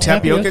brulee is bomb.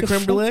 Tapioca creme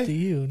fuck brulee? to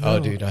you. Oh, No.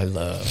 dude, I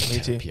love Me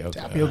too. tapioca.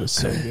 Tapioca's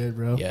so good,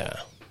 bro. Yeah,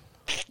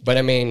 but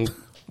I mean,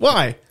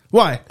 Why?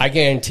 I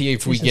guarantee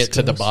if we Jesus get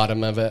to the Christ.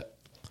 bottom of it,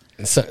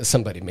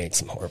 somebody made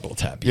some horrible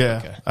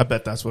tapioca. Yeah, I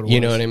bet that's what it was. You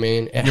know what I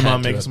mean? It Your had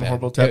mom to making have some been.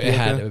 horrible It tapioca?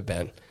 had to have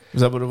been.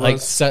 Is that what it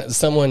was? Like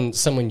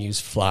someone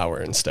used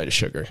flour instead of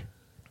sugar.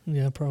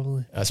 Yeah,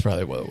 probably. That's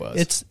probably what it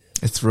was.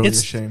 It's really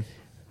it's- a shame.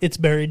 It's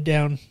buried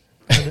down.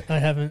 I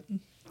haven't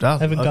I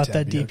got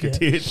that deep yet.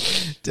 Dude.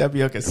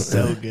 Tapioca's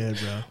so good,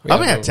 bro. We I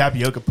haven't have had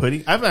tapioca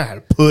pudding. I haven't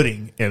had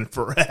pudding in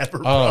forever,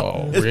 bro.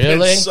 Oh, It's really?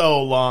 been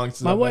so long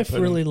since My I've had wife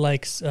pudding. really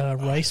likes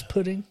rice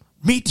pudding.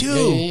 Me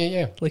too.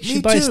 Yeah. Like she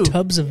Me buys too.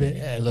 tubs of it.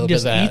 Yeah, a and little bit of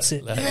just that, eats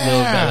it. that little bit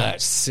of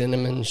that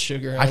cinnamon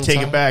sugar. I on take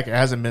top. it back. It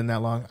hasn't been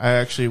that long. I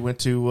actually went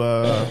to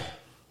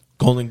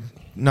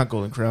not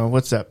Golden Crown.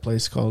 What's that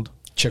place called?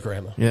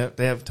 Chikorama. Yeah,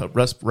 they have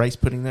rice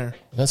pudding there.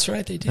 That's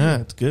right, they do.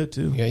 Yeah, it's good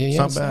too. Yeah.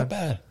 It's not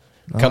bad.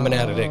 Coming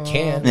out of the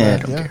can. Yeah, I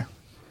don't Yeah. care.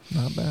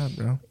 Not bad,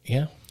 bro.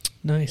 Yeah.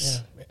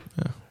 Nice.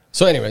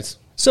 So, anyways,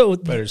 So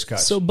Butterscotch.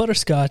 So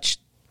Butterscotch,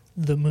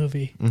 the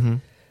movie. Mm-hmm.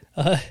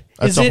 Is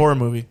That's a it- horror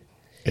movie.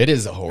 it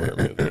is a horror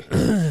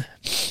movie.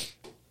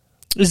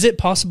 Is it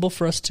possible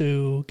for us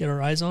to get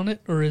our eyes on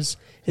it, or is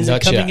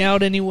Not it coming yet.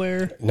 out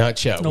anywhere?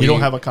 Not yet. You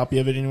don't have a copy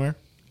of it anywhere?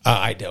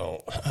 I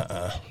don't.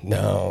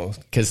 No,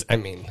 because I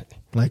mean,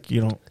 Like,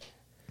 you don't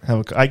have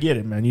a... I get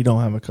it, man. You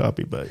don't have a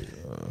copy, but...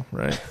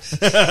 right?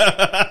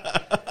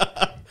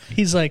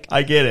 He's like,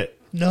 I get it.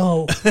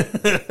 no,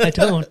 I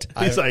don't.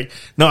 He's like,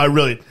 no, I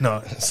really...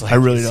 No, it's like, I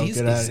really is don't he-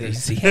 get out of here.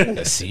 Is he having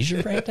a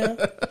seizure right now?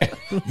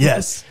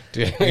 Yes.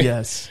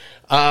 Yes.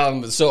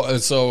 So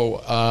as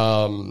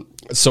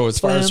far as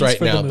Plans right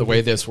for the now, the movie.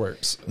 way this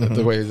works,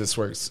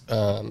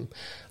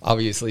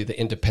 obviously the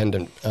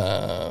independent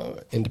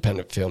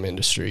film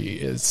industry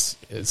is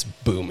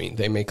booming.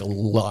 They make a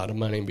lot of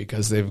money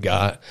because they've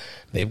got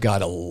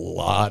a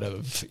lot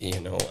of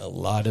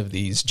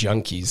these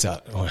junkies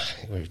out. Oh,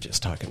 we were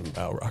just talking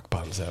about Rock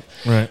Bombs Up.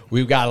 Right.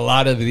 We've got a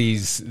lot of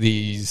these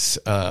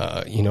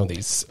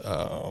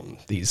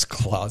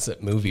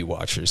closet movie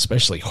watchers,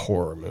 especially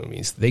horror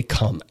movies. They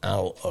come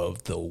out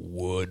of the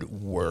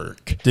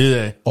woodwork. Do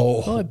they?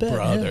 Oh, I bet,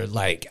 brother! yeah.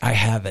 Like I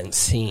haven't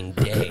seen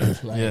day.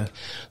 Yeah.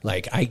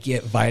 Like I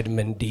get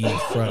vitamin D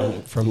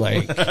from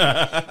like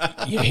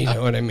you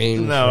know what I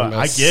mean? No, from a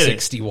I get it.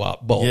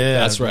 60-watt bulb. Yeah,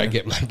 That's where I man.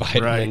 get my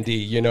vitamin Right. D.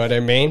 You know what I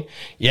mean?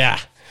 Yeah.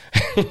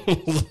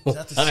 Is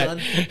that the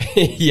sun?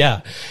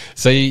 Yeah.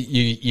 So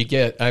you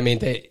get. I mean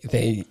they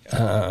they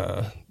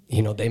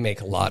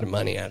make a lot of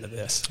money out of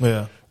this.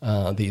 Yeah.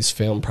 These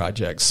film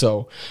projects.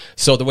 So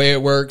the way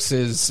it works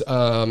is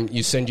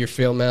you send your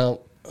film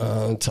out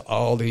to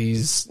all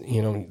these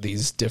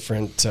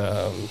different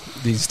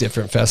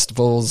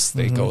festivals.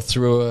 They go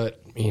through it.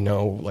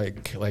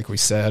 Like we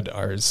said,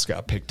 ours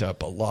got picked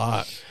up a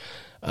lot.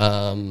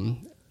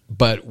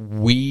 But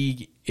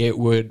it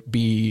would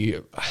be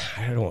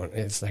I don't want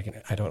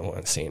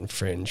to say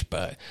infringe,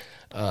 but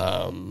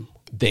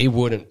they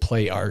wouldn't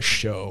play our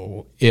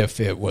show if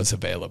it was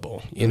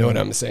available. You know what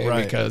I'm saying?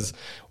 Right. Because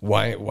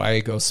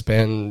why go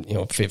spend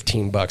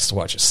 $15 to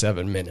watch a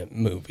 7-minute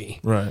movie?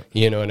 Right.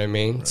 You know what I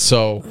mean? Right.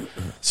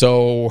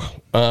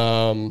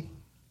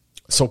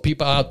 So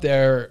people out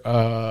there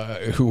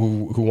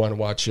who want to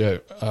watch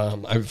it,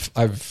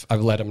 I've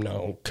let them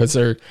know because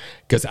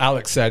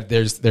Alex said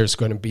there's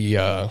going to be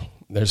a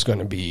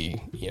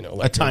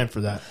time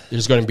for that.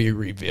 There's going to be a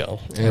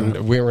reveal,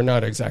 and we were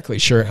not exactly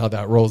sure how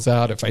that rolls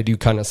out. If I do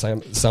kind of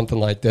something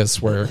like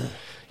this, where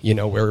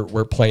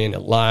we're playing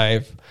it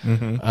live,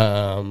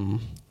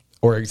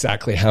 or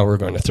exactly how we're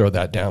going to throw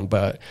that down,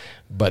 but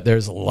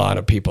there's a lot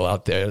of people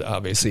out there,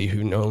 obviously,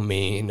 who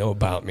know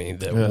about me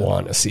that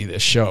want to see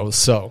this show.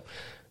 So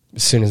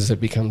as soon as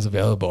it becomes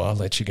available, I'll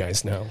let you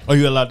guys know. Are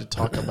you allowed to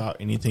talk about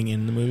anything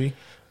in the movie?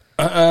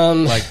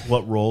 Like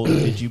what role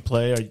did you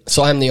play?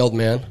 So I'm the old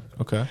man.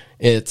 Okay.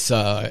 It's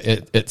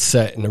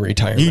set in a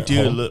retirement You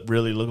do home.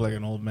 really look like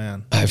an old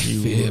man. I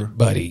feel,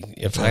 buddy,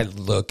 if I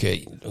look at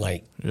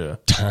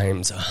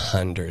times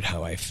 100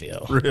 how I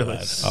feel. Really?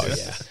 But, oh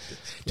yeah.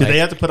 Did they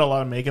have to put a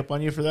lot of makeup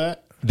on you for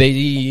that?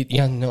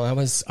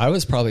 I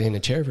was probably in a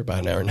chair for about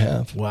an hour and a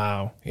half.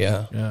 Wow.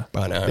 Yeah. Yeah.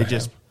 About an hour. They and a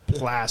just half.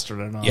 plastered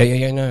it on.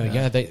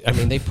 Yeah.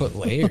 They put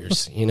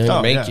layers,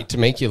 to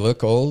make you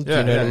look old. Yeah,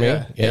 you know what I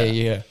mean?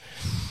 yeah.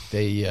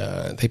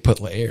 They put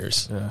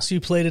layers. Yeah. So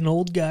you played an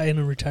old guy in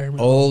a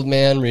retirement. Old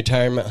man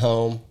retirement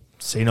home.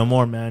 Say no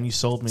more, man. You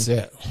sold me. That's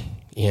it.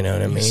 You know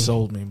what I You mean?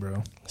 sold me,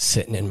 bro.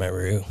 Sitting in my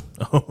room,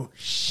 Oh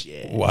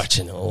shit.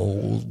 watching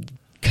old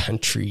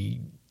country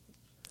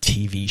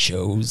TV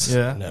shows.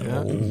 Yeah, and that yeah.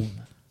 old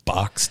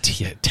box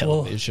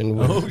television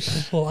Well,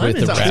 with I'm the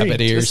intrigued. rabbit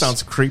This ears.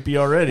 sounds creepy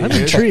already. I'm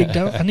dude. intrigued.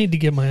 I need to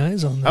get my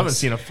eyes on this. I haven't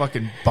seen a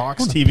fucking box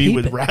wanna TV peep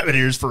with it. rabbit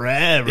ears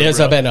forever. It's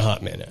bro. been a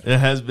hot minute. It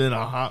has been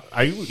a hot.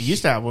 I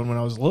used to have one when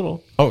I was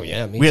little. Oh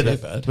yeah, me We too,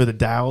 had bud. the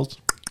dials.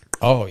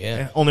 Oh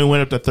yeah, Only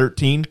went up to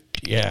 13.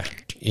 yeah.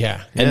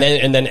 And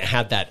then it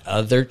had that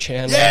other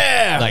channel,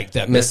 Yeah! like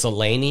that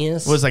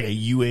miscellaneous. It was like a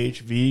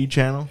UHV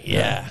channel.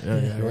 Yeah.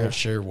 You weren't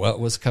sure what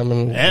was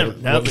coming. What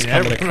was Nothing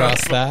coming ever.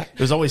 across that? It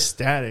was always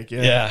static.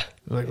 Yeah. Yeah.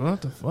 Like,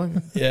 what the fuck?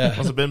 Yeah.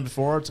 Must have been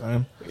before our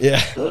time.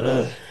 Yeah.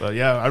 But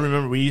yeah, I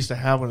remember we used to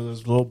have one of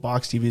those little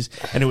box TVs,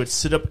 and it would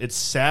sit up. It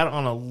sat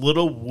on a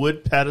little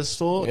wood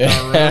pedestal in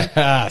our room,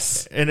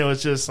 Yes. and it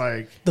was just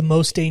like, the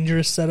most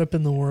dangerous setup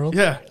in the world.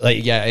 yeah.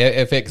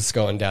 If it's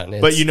going down,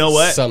 But you know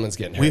what? Someone's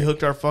getting hurt. We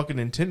hooked our fucking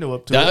Nintendo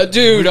up to it.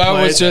 Dude, We I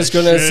played was just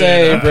that gonna shit.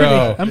 say,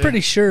 bro. I'm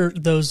pretty sure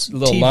those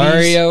Little TVs,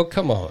 Mario,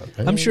 come on.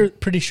 I'm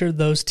pretty sure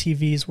those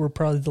TVs were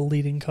probably the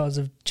leading cause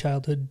of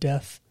childhood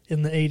death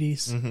in the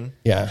 80s.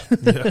 Yeah.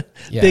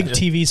 Yeah. Big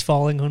TVs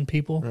falling on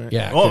people. Right.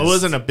 Yeah, Well, it 'cause-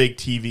 wasn't a big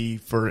TV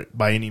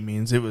by any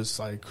means. It was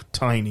like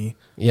tiny.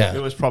 Yeah.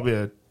 It was probably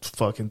a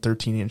fucking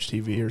 13-inch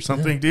TV or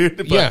something, dude.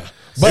 But Yeah,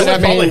 still but I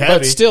probably mean, heavy.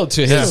 but still,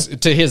 to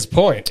his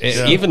point,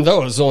 even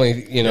though it was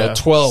only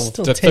 12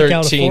 Still to take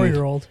out a 13,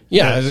 4-year-old.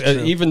 yeah, Yeah, it's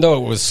true. even though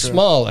it was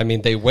small, I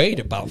mean, they weighed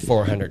about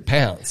 400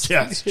 pounds.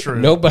 Yeah, it's true.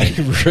 Nobody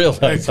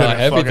realized It how couldn't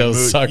heavy fucking those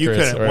move. suckers You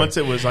couldn't. were. Once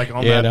it was like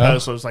on You that know?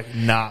 pedestal, it was like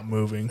not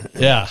moving.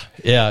 Yeah.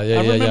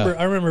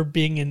 I remember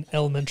being in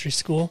elementary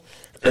school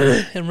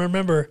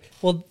and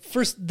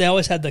first they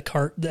always had the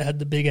cart that had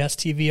the big ass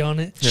TV on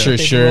it. Sure,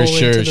 They'd sure, roll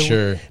into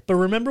sure. But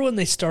remember when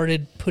they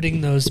started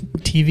putting those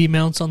TV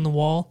mounts on the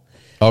wall?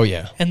 Oh,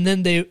 yeah. And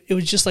then it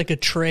was just like a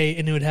tray,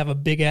 and it would have a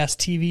big ass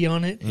TV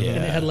on it, and Yeah.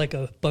 it had like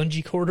a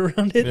bungee cord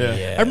around it. Yeah.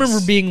 Yes. I remember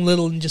being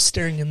little and just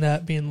staring in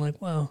that, being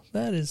like, "Wow,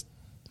 that is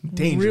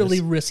Dangerous.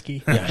 really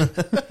risky." Yeah.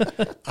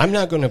 I'm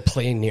not going to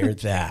play near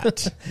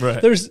that.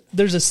 Right. There's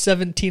a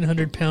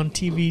 1,700-pound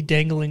TV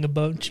dangling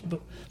above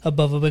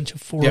a bunch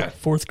of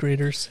fourth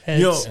graders' heads.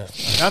 You know,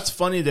 that's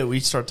funny that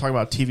we start talking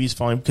about TVs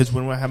falling because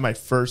when I had my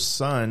first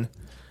son,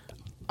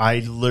 I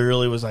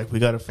literally was like, "We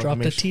got to Drop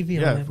the TV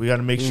on Yeah, him. we got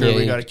to make sure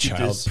we got to keep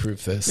this."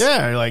 child-proof this.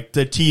 Yeah, like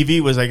the TV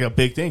was like a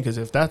big thing because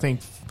if that thing,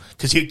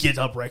 because he'd get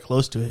up right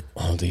close to it,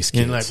 All these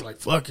kids. and like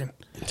fucking,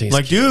 These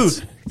like kids.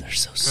 dude, They're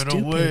so get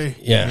stupid. away.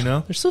 Yeah. you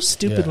know. They're so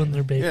stupid Yeah. when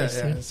they're Yeah, babies.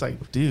 yeah. It's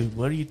like, dude,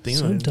 what are you doing?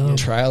 So dumb.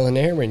 Trial and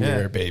error when Yeah.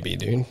 you're a baby,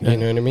 dude. You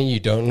know what I mean? You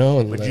don't know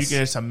unless... Would you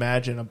guys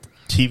imagine a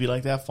TV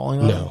like that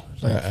falling on? No.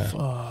 him? Like,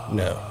 fuck,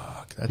 No.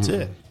 that's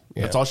it.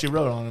 Yeah. That's all she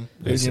wrote on him.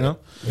 That's you know.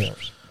 it. Yeah.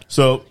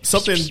 So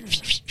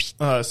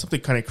something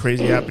kind of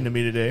crazy happened to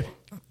me today.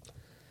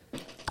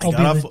 I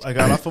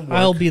got off of work.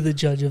 I'll be the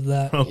judge of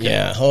that.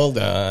 Yeah, hold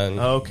on.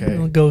 Okay.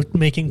 I'll go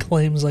making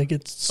claims like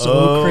it's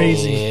so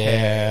crazy.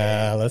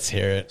 Yeah, let's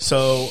hear it.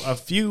 So a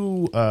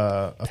few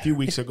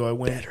weeks ago, I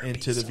went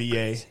into the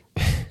VA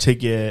to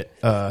get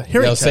hearing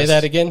Now, tests. say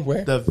that again.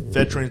 Where? The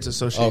Veterans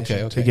Association.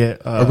 Okay. To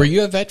get. Were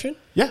you a veteran?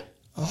 Yeah.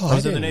 Oh, I I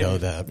was in the didn't Navy. know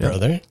that, Yeah.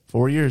 brother.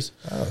 4 years.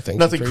 Oh, thank you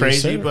Nothing for your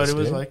crazy, service, but it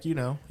was dude. like,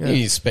 Yeah.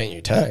 You spent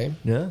your time.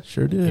 Yeah,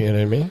 sure did. You know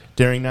what I mean?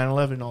 During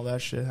 9/11, all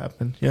that shit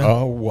happened. Yeah.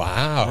 Oh,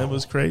 wow. It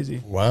was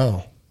crazy.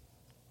 Wow.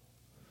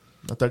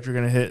 I thought you were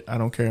gonna hit. I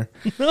don't care.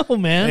 No,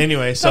 man.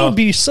 Anyway, that so- would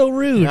be so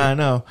rude. I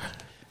know.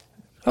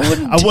 I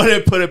wouldn't. I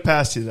wouldn't put it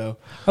past you though.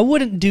 I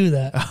wouldn't do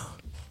that.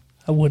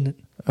 I wouldn't.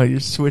 Oh,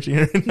 you're switching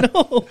here.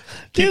 No,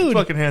 Keep your dude.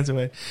 fucking hands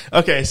away.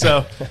 Okay,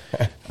 so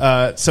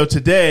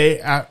today,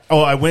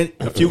 I went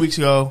a few weeks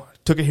ago,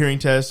 took a hearing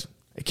test.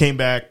 It came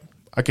back.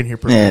 I can hear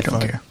perfectly Yeah, I don't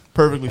fine. care.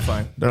 Perfectly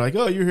fine. They're like,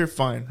 "Oh, you're here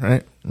fine,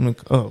 right?" I'm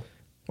like, "Oh,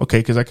 okay,"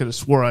 because I could have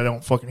swore I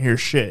don't fucking hear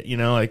shit. You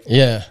know, like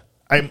Yeah.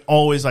 I'm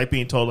always like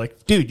being told,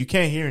 like, "Dude, you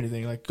can't hear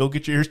anything. Like, go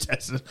get your ears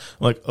tested."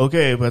 I'm like,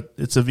 "Okay," but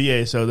it's a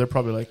VA, so they're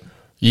probably like,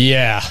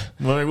 Yeah.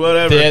 well,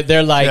 "Whatever."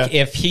 They're like,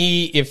 Yeah. if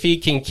he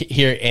can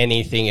hear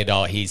anything at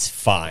all, he's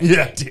fine.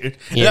 Yeah, dude.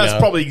 And You that's know?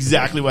 probably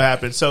exactly what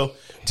happened. So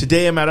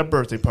today I'm at a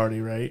birthday party,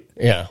 right?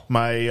 Yeah.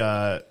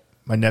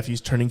 My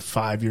nephew's turning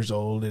 5 years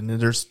old, and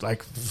there's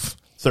like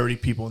 30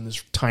 people in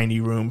this tiny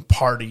room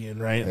partying,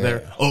 right?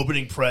 They're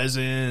opening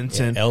presents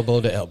and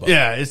Elbow to elbow.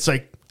 yeah, it's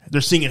like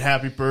they're singing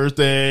 "Happy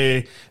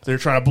Birthday." They're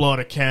trying to blow out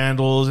a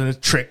candles and it's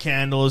trick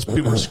candles.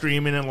 People are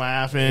screaming and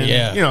laughing.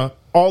 Yeah. You know,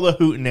 all the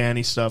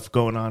hootenanny stuff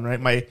going on,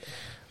 right?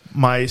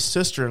 My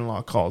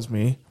sister-in-law calls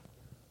me,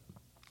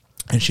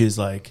 and she's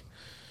like,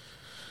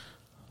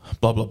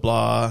 blah blah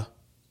blah.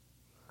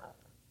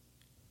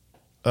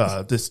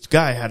 This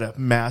guy had a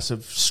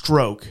massive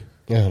stroke,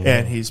 Oh, no.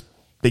 and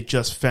they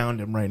just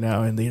found him right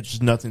now, and there's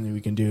just nothing that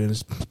we can do.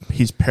 And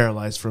he's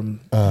paralyzed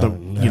from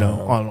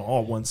on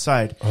all one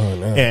side. Oh,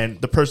 no. And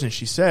the person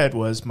she said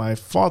was my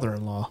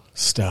father-in-law.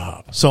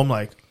 Stop. So I'm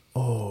like,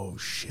 oh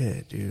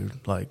shit,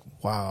 dude! Like,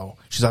 wow.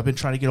 She's, I've been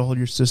trying to get a hold of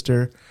your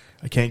sister.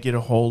 I can't get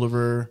a hold of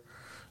her.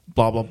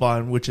 Blah blah blah,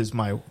 and which is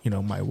my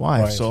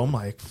wife. Right. So I'm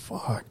like,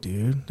 fuck,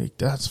 dude. Like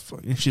that's.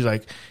 And she's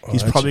like, he's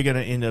that's- probably gonna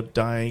end up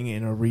dying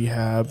in a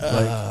rehab.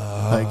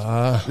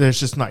 Like there's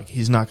just like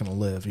he's not gonna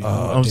live. You know?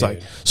 I was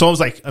dude.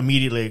 like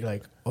immediately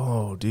like,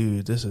 oh,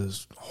 dude, this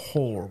is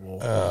horrible.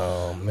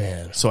 Oh,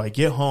 man. So I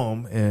get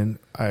home and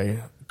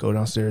I go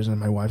downstairs and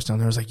my wife's down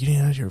there. I was like, you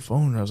didn't answer your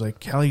phone. And I was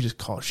like, Callie just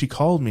called. She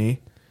called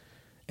me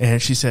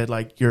and she said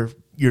like your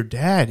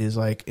dad is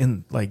like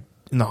in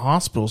the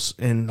hospitals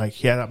and like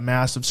he had a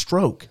massive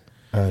stroke.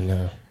 Oh,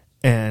 no.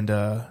 And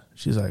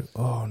she's like,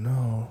 oh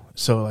no.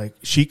 So like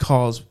she's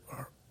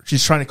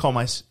trying to call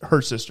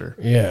her sister.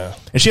 Yeah.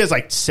 And she has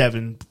like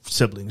 7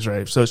 siblings,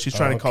 right? So she's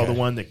trying to call the okay.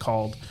 one that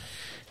called.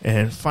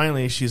 And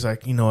finally she's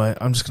like, you know what?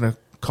 I'm just going to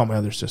call my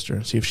other sister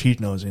and see if she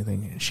knows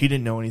anything. And she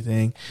didn't know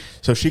anything.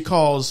 So she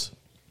calls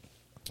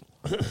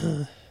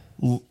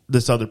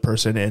this other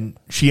person and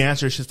she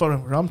answers his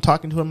phone. I'm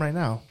talking to him right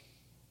now.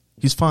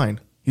 He's fine.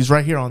 He's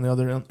right here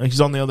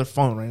he's on the other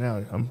phone right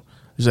now.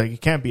 He's like,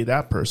 it can't be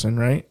that person,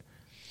 right?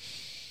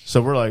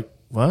 So we're like,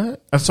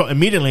 what? And so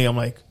immediately I'm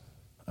like,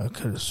 I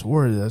could have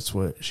swore that's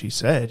what she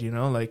said,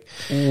 like.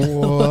 So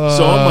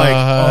I'm like,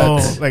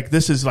 oh, like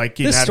this is like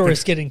This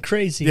story's getting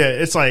crazy. Yeah,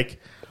 it's like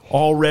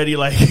already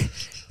like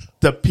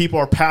the people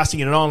are passing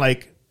it on.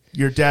 Like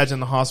your dad's in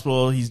the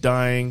hospital, he's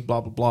dying,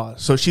 blah blah blah.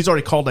 So she's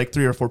already called like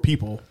 3 or 4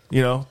 people,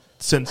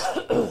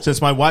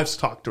 since my wife's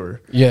talked to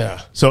her.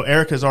 Yeah. So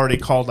Erica's already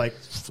called like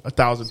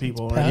 1,000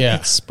 people. Right? Yeah.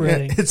 It's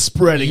spreading. Yeah, it's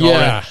spreading. Yeah.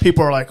 Already.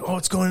 People are like, oh,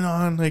 what's going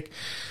on? Like,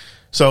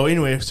 so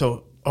anyway,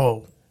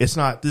 it's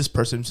not this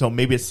person. So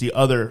maybe it's the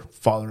other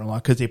father-in-law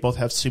because they both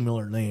have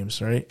similar names,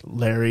 right?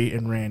 Larry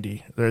and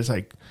Randy. There's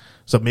like,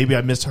 so maybe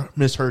I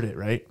misheard it,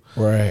 right?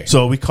 Right.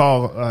 So we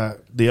call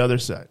the other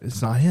side.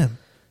 It's not him.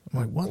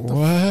 I'm like,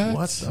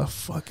 what the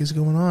fuck is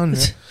going on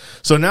there?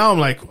 So now I'm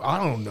like, I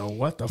don't know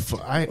what the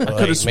fuck. I could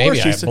have sworn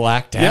maybe I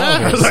blacked out.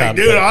 Yeah, or I was like,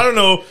 something. dude, I don't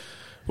know.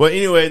 Well,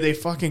 anyway, they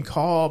fucking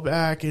call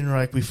back and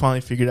like we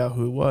finally figured out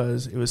who it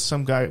was. It was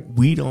some guy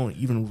we don't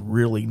even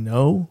really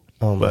know,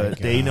 but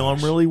they know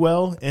him really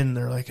well, and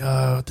they're like,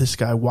 oh, this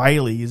guy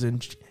Wiley he's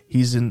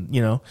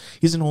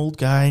an old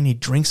guy and he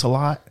drinks a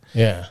lot.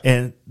 Yeah.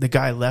 And the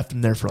guy left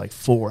him there for like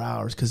 4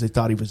 hours because they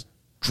thought he was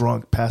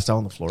drunk, passed out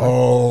on the floor.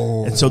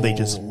 Oh. And so they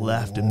just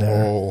left him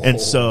there. And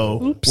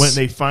so when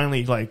they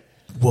finally like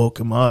woke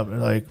him up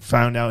and like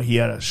found out he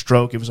had a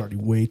stroke, it was already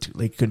way too.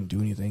 They couldn't do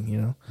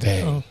anything,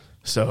 Dang. Oh.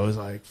 So it was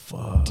like,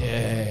 fuck.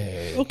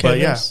 Dang. Okay, But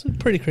yeah. that's a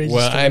pretty crazy.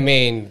 Well, story. I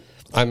mean,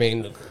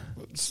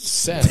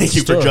 sad. Thank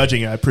you for story.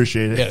 judging it. I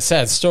appreciate it. Yeah,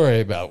 sad story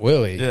about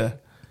Willie. Yeah.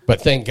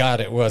 But thank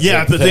God it wasn't.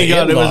 Yeah, but thank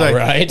God it was like,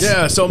 right.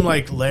 yeah. So I'm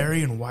like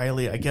Larry and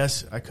Wiley. I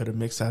guess I could have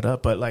mixed that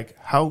up, but like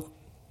how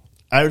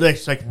I would like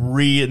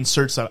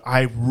reinsert stuff.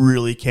 I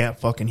really can't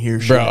fucking hear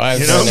shit. Bro, I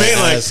was you know what I mean?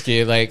 Like, ask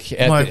you, like,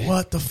 I'm like,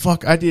 what the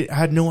fuck? I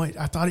had no idea.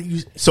 I thought it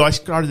used. So I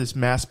started this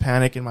mass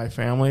panic in my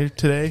family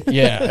today.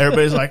 Yeah.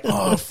 Everybody's like,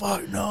 oh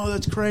fuck, no,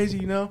 that's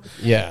crazy,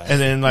 Yeah.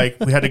 And then like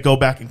we had to go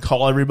back and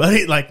call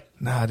everybody. Like,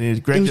 nah,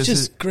 dude, Greg It was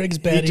just Greg's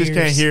bad He just ears.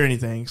 can't hear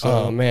anything. So.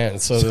 Oh man!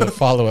 So the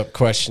follow-up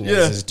question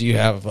Yeah. is: do you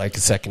have like a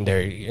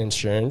secondary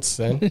insurance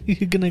then?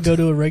 You're gonna go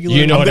to a regular.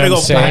 You know what I'm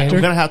saying?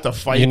 I'm gonna have to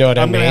fight. You know what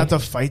I I'm gonna mean? have to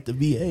fight the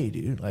VA,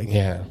 dude. Like,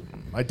 Yeah.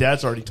 my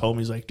dad's already told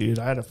me. He's like, dude,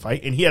 I had a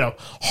fight, and he had a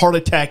heart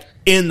attack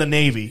in the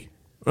Navy.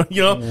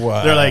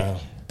 Wow. They're like,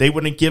 they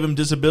wouldn't give him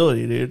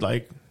disability, dude.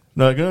 Like,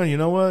 they're like, oh, you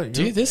know what,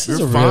 Dude, this you're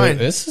is a fine.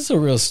 this is a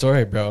real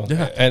story, bro.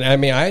 Yeah. And I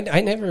mean, I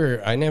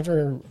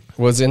never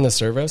was in the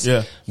service.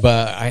 Yeah.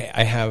 But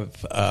I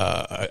have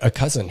a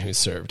cousin who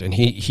served, and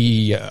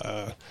he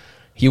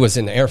was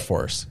in the Air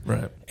Force.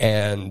 Right.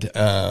 And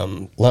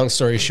long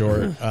story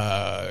short,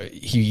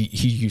 he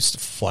used to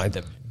fly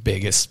the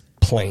biggest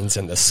planes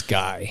in the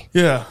sky.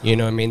 Yeah. You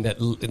know what I mean? That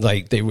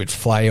like they would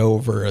fly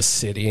over a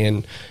city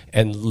and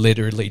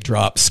literally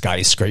drop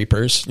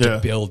skyscrapers to Yeah.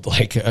 build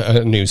like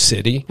a new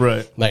city.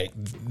 Right. Like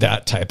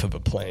that type of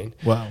a plane.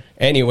 Wow.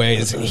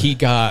 Anyways, he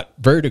got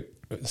vertigo.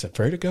 Is it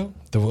vertigo?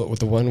 The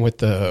one with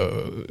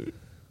the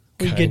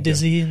We kind get of-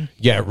 dizzy. And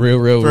Yeah, real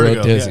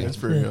Vertigo. dizzy. Yeah, it's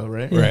vertigo,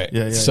 right? Right.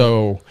 Yeah.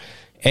 So,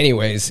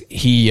 anyways,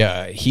 he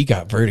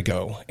got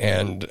vertigo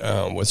and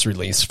was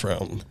released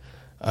from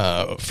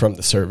the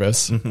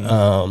service.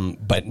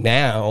 But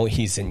now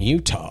he's in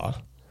Utah,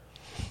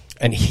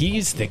 and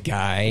he's the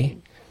guy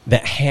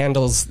that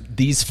handles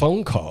these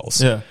phone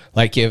calls. Yeah.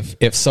 Like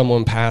if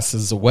someone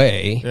passes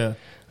away, Yeah.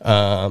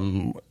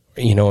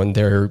 and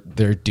they're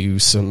due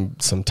some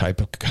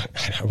type of,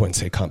 I wouldn't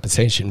say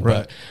compensation,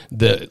 Right.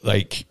 but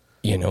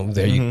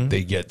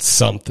they get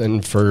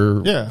something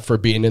for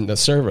being in the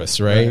service,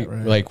 right?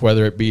 Right. Like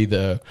whether it be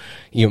the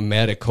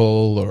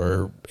medical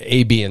or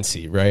A, B, and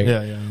C, right?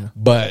 Yeah.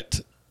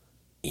 But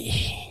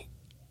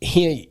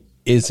he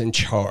is in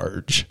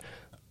charge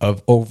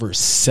of over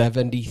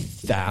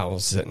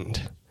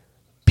 70,000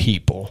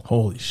 people.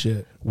 Holy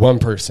shit. One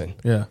person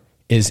Yeah.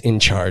 is in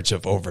charge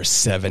of over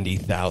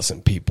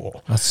 70,000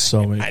 people. That's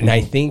so many. And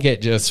I think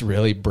it just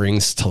really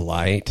brings to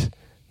light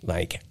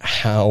like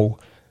how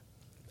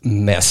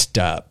messed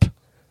up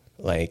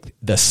like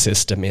the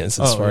system is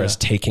as far as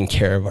taking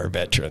care of our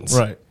veterans.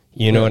 Right.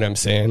 You know what I'm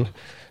saying?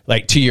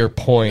 Like to your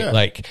point, Yeah.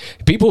 like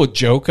people would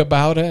joke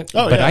about it,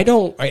 Oh, but yeah. I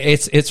don't.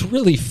 It's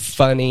really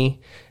funny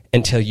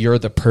until you're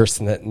the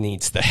person that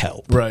needs the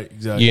help. Right,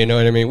 exactly. You know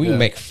what I mean? We Yeah.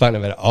 make fun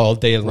of it all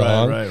day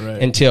long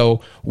right.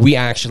 until we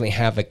actually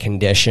have a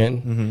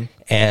condition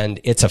and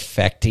it's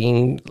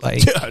affecting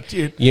like Yeah,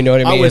 dude. you know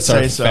what I I mean? would It's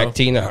say so.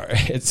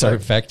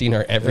 affecting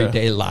our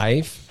everyday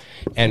life,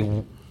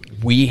 and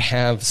we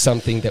have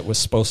something that was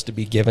supposed to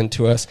be given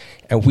to us,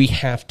 and we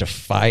have to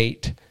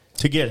fight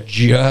To get it.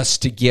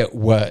 just to get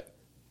what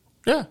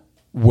Yeah.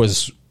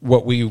 was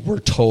what we were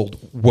told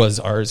was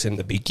ours in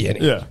the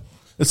beginning. Yeah.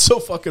 It's so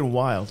fucking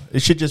wild.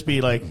 It should just be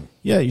like,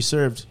 yeah, you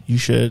served. You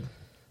should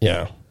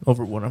Yeah.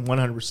 over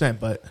 100%.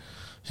 But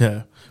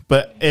yeah,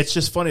 but it's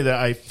just funny that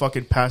I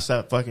fucking passed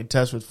that fucking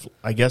test with,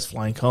 I guess,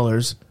 flying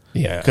colors.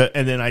 Yeah.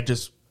 And then I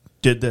just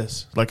did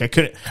this. Like I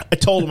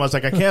told him, I was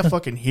like, I can't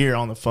fucking hear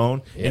on the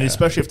phone. Yeah. And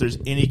especially if there's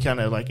any kind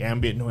of like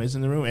ambient noise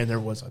in the room, and there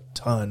was a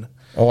ton.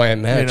 Oh, I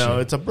imagine. You know,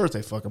 it's a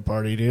birthday fucking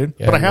party, dude.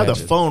 Yeah, but I had the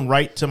imagine. phone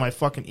right to my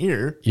fucking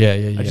ear. Yeah.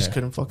 I just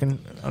couldn't fucking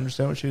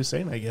understand what she was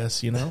saying, I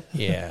guess, you know?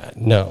 Yeah,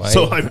 no.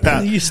 So I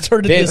passed. You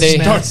started They- this they-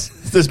 mass.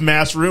 This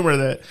mass rumor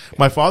that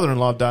my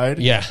father-in-law died.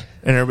 Yeah.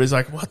 And everybody's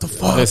like, what the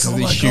fuck? This is Oh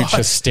the my huge God.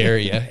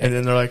 hysteria. And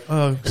then they're like,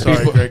 oh, sorry,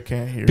 People- Greg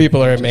can't hear.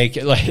 People are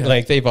making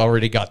like they've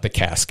already got the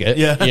casket.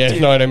 Yeah. You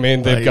know what I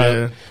mean? They've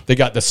Yeah. they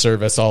got the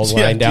service all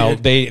Yeah, lined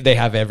out. dude. They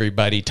have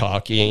everybody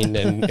talking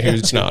and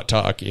who's not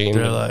talking.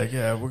 They're like,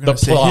 yeah, we're the going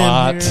to say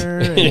plot. him here.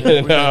 and You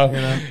we're know?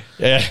 gonna,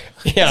 you know.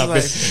 Yeah.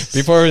 Like-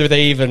 Before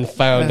they even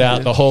found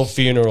out the whole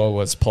funeral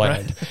was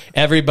planned,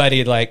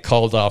 everybody like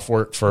called off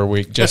work for a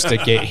week just to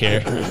get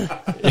here.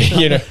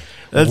 You know.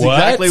 That's What?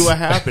 exactly what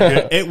happened,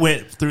 dude. It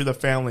went through the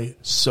family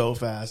so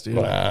fast, dude.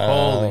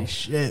 Wow. Holy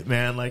shit,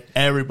 man. Like,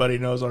 everybody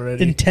knows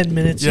already. In 10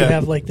 minutes, you Yeah.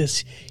 have like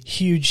this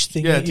huge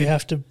thing Yeah, that you dude.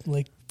 have to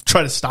like.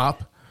 Try to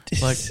stop.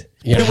 Like,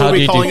 Yeah, people how will do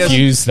be you calling us-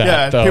 diffuse that,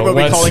 Yeah, though? people will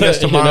be What's calling us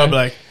the- you tomorrow know? and be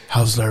like,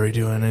 how's Larry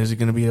doing? Is he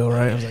going to be all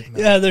right? I was like, no.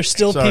 Yeah, there's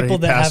still Sorry, people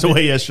he that passed haven't.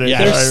 away yesterday. Yeah.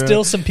 There's Sorry, man.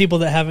 still some people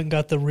that haven't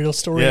got the real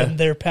story, Yeah. and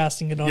they're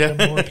passing it on Yeah.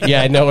 to more people.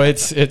 Yeah, no,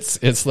 it's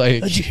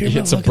like Did you hear about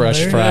it's a fucking brush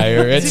Larry?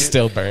 fryer. It's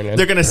still burning.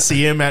 They're going to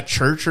see him at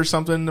church or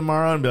something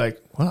tomorrow and be like,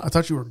 well, I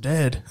thought you were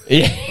dead.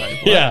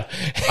 Yeah,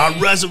 I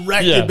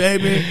resurrected, Yeah.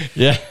 baby.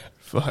 yeah.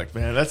 Fuck,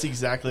 man. That's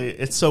exactly.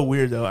 It's so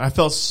weird, though. I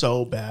felt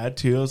so bad,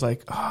 too. I was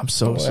like, oh, I'm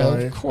so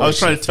sorry. of I course was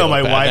trying you to tell feel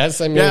my bad. wife.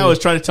 That's- I mean, I was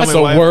trying to tell that's my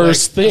the wife.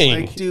 worst like, thing.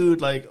 Like, dude,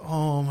 like,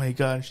 oh my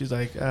God. And she's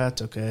like,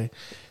 it's okay.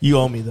 You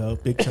owe me, though,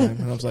 big time.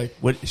 And I was like,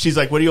 what? She's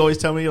like, what do you always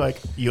tell me? Like,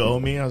 you owe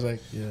me? I was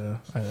like, yeah,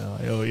 I know.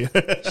 I owe you.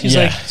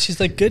 She's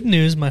like, good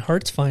news, my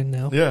heart's fine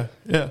now. yeah.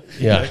 Yeah.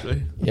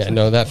 Exactly. Yeah,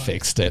 no, that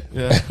fixed it.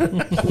 Yeah.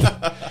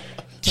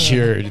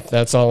 Cured.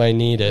 That's all I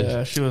needed.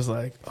 Yeah. She was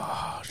like,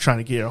 trying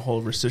to get a hold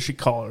of her. So she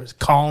called her,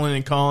 calling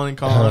and calling and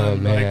calling. Oh,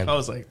 and man. like, I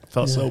was like,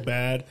 felt so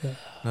bad. And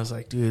I was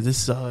like, dude, this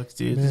sucks,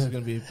 dude. This is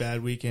going to be a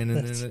bad weekend.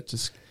 And then it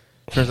just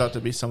turns out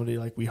to be somebody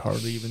like we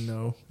hardly even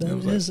know. And I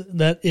was like,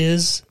 That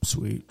is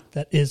sweet.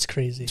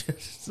 crazy.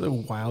 It's a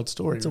wild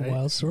story. It's a right?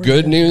 wild story.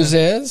 Good news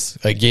is,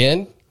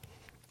 again,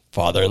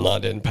 father-in-law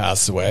didn't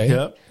pass away.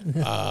 Yep.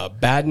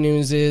 Bad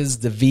news is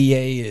the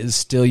VA is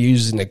still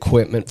using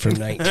equipment from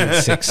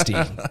 1960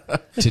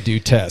 to do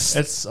tests.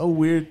 It's so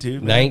weird,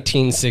 dude. Man.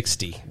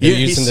 1960. They're Yeah,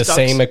 he using the stuck-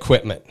 same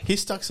equipment. He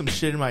stuck some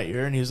shit in my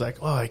ear, and he was like,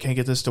 "Oh, I can't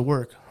get this to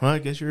work." Well, I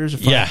guess your ears are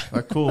fine. Yeah.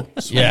 Like, cool.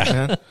 Sweet,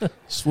 Yeah. man.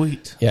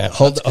 Sweet. Yeah,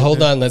 hold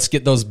on. Let's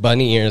get those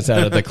bunny ears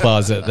out of the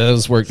closet.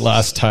 Those worked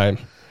last time.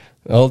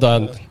 Hold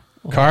on.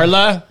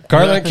 Carla,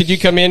 could you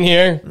come in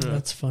here?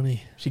 That's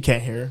funny. She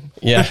can't hear.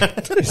 Yeah.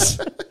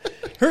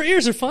 Her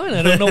ears are fine.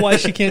 I don't know why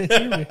she can't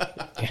hear me.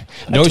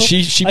 No, told-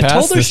 she I told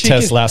passed her this she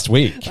test could- last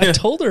week. I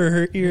told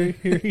her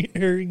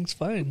hearing's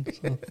fine.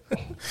 So.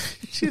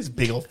 She has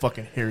big old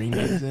fucking hearing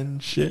aids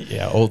and shit.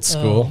 Yeah, old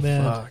school. Oh,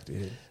 man. Fuck,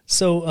 dude.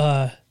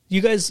 So,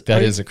 you guys,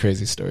 That is a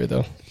crazy story,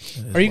 though.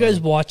 are you guys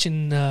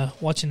watching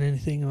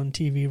anything on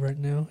TV right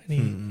now?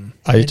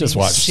 I Any just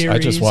watched.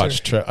 series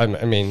Trump. I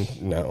mean,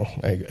 no.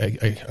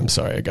 I'm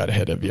sorry. I got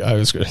ahead of you. I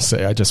was going to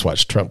say I just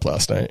watched Trump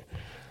last night.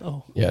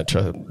 Oh, Yeah,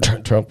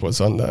 Trump was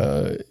on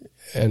the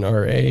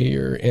NRA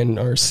or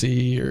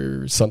NRC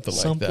or something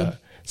like that.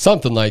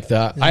 Something like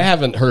that. I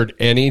haven't heard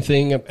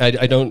anything.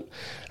 I don't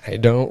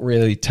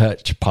really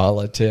touch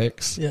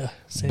politics. yeah.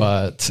 Same.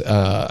 But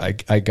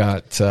I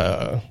got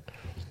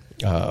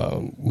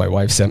my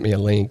wife sent me a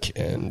link,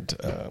 and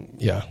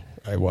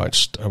I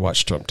watched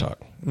Trump talk.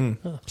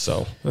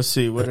 So Let's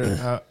see. What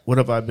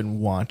have I been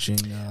watching?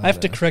 I have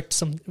to correct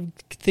some.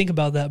 Think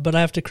about that, but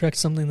I have to correct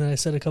something that I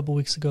said a couple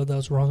weeks ago that I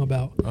was wrong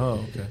about.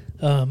 Oh,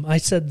 okay. I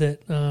said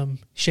that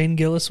Shane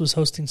Gillis was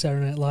hosting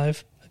Saturday Night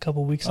Live a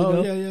couple weeks Oh,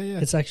 ago. yeah.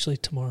 It's actually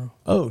tomorrow,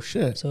 Oh,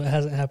 shit. so it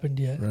hasn't happened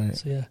yet. Right.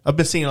 So yeah, I've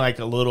been seeing like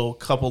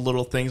couple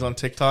little things on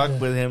TikTok Yeah.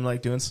 with him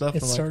like doing stuff.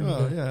 It's I'm like, starting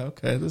oh to- yeah,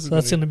 okay. This is so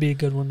that's gonna going to be a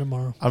good one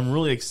tomorrow. I'm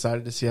really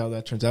excited to see how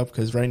that turns out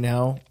because right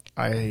now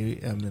I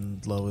am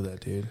in love with that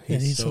dude. Yeah,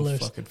 He's so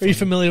hilarious. fucking Are funny. you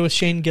familiar with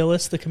Shane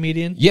Gillis, the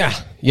comedian? yeah.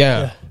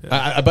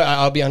 But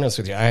I'll be honest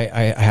with you.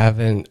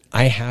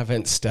 I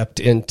haven't stepped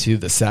into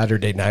the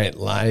Saturday Night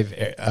Live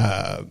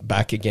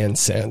back again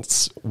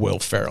since Will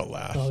Ferrell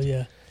left. Oh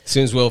yeah. As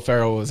soon as Will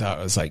Ferrell was out,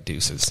 I was like,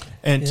 deuces.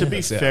 And to Yeah. be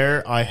That's it.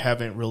 fair, I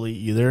haven't really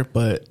either,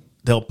 but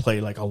they'll play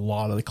like a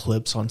lot of the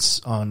clips on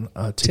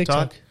TikTok.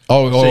 TikTok.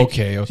 Oh, So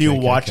okay. So you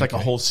watch okay, like a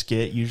okay. whole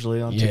skit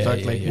usually on Yeah, TikTok,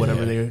 yeah, like yeah,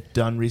 whatever yeah. they've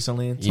done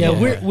recently. And Yeah,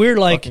 stuff. we're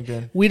like Fucking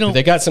good. we don't.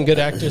 They got some good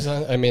actors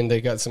on. I mean,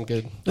 they got some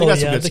good. They got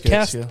some yeah, good the skits,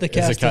 cast. yeah. The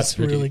cast is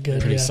really good.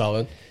 Pretty Yeah.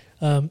 solid.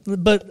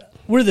 But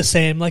we're the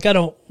same. Like I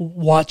don't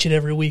watch it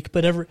every week,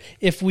 but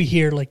if we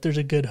hear like there's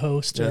a good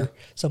host Yeah. or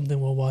something,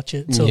 we'll watch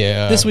it. So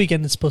Yeah. this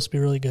weekend it's supposed to be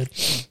really good.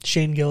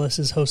 Shane Gillis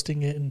is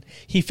hosting it, and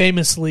he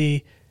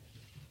famously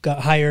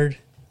got hired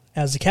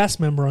as a cast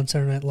member on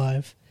Saturday Night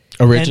Live.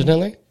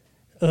 Originally?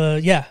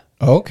 Yeah,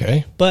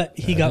 Okay. but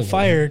he got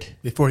fired.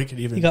 Before he could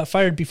even. He got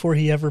fired before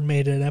he ever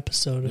made an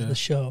episode of the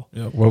show.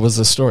 What was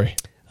the story?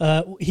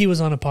 he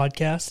was on a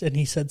podcast and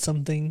he said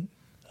something.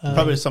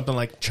 Probably something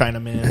like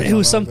Chinaman. It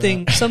was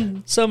something,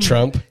 some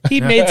Trump. He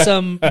made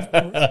some.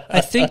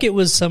 I think it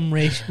was some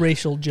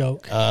racial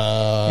joke,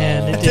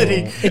 and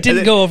it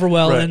didn't go over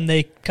well, right. and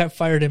they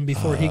fired him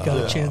before he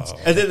got a chance.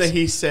 And then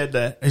he said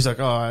that he's like,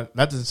 "Oh,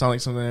 that doesn't sound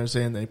like something I was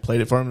saying." They played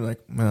it for him. Like,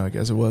 well, I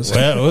guess it was.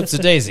 Well, oops a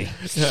daisy.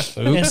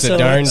 And Oops so, a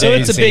darn daisy. so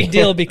it's a big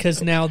deal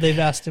because now they've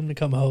asked him to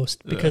come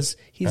host because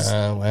he's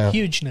wow.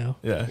 huge now.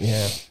 Yeah,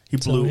 Yeah. he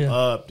blew So, yeah.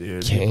 up,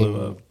 dude. He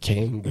blew up.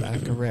 Came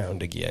back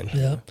around again.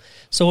 Yeah.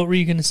 So what were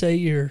you going to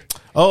say?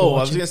 Oh,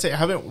 I was gonna say I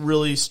haven't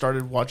really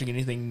started watching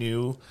anything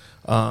new.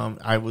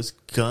 I was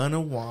gonna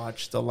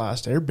watch The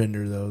Last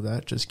Airbender though.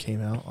 That just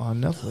came out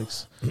on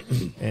Netflix,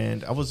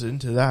 and I was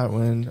into that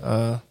when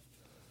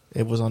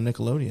it was on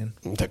Nickelodeon.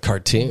 The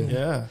cartoon.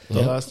 Yeah,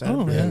 The Last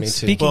Airbender. Oh, yeah. me too.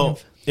 Speaking Well,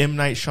 of, M.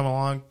 Night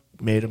Shyamalan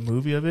made a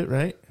movie of it,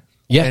 right?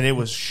 Yeah. And it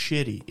was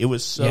shitty. It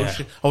was so Yeah.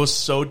 shit. I was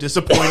so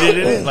disappointed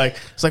in it. Like,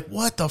 it's like,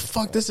 what the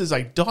fuck? This is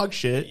like dog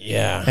shit.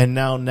 Yeah. And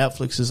now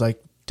Netflix is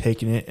like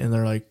taking it and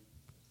they're like,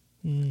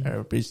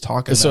 everybody's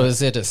talking So about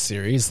is it a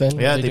series then?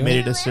 it. Yeah, Are they doing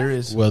made it a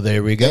series. Well,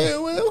 there we go. Yeah,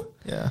 well.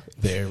 Yeah.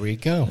 There we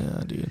go.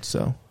 Yeah, dude.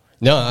 So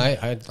No,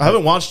 I I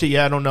haven't watched it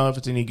yet. I don't know if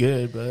it's any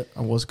good, but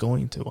I was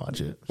going to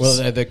watch it. well,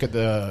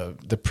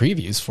 the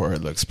previews for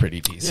it looks pretty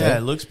decent. yeah,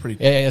 it looks pretty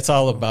good. Yeah, it's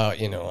all about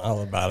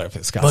if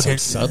it's got some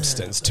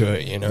substance to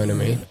it. You know what I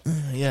mean?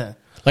 Yeah.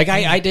 Like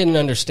I didn't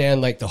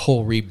understand like the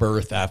whole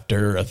rebirth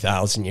after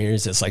 1,000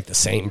 years. It's like the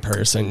same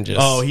person. Just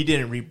Oh, he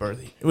didn't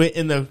rebirth.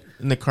 In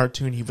the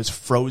cartoon, he was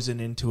frozen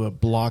into a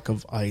block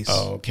of ice.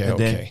 Oh, okay, And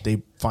then okay.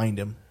 they find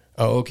him,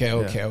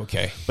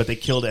 okay. but they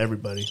killed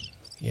everybody.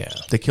 Yeah,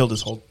 They killed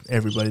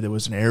everybody that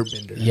was an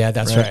airbender. yeah,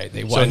 that's right.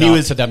 They So went he off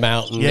was to the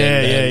mountain. Yeah,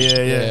 and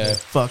then- yeah.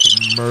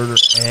 Fucking murder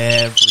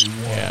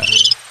everyone. Yeah.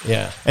 dude.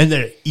 yeah.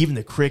 And even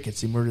the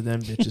crickets, he murdered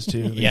them bitches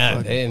too. They Yeah,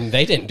 fucking- and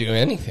they didn't do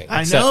anything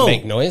I except know.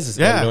 make noises,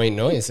 Yeah. annoying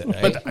noise at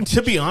night. but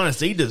to be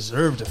honest, they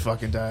deserve to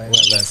fucking die.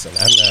 Well, listen,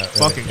 I'm not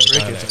really Fucking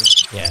big on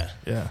crickets. it. Yeah,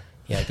 Yeah.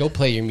 yeah. Go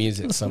play your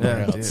music somewhere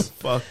Yeah, dude. else.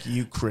 Fuck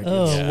you, crickets.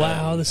 oh Yeah,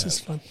 wow, this is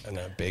fun. I'm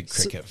a big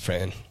cricket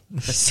fan.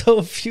 So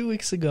a few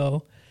weeks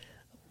ago,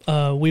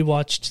 we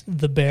watched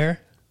The Bear,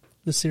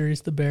 the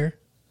series The Bear.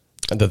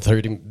 The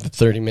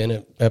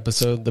 30-minute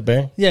episode, The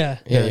Bear. Yeah,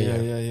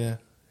 Yeah.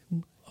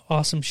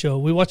 awesome show.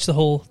 We watched the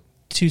whole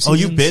 2 seasons. Oh,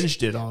 you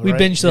binged it all, We right?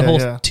 binged the Yeah, whole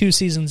yeah. 2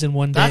 seasons in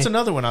one day. That's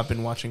another one I've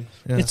been watching.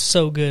 Yeah. It's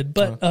so good.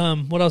 But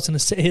what I was going to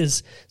say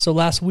is, so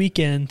last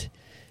weekend,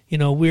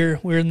 we're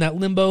in that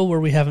limbo where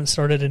we haven't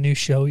started a new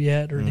show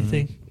yet or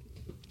anything.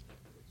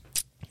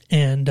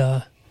 And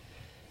does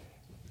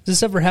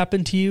this ever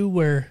happen to you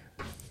where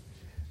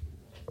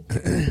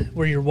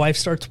your wife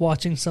starts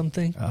watching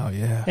something Oh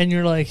yeah. and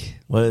you're like,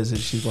 What is it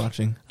she's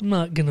watching? I'm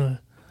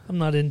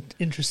not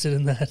interested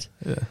in that.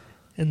 Yeah.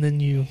 And then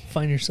you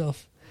find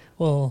yourself,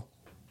 well,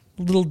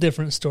 a little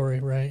different story,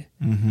 right?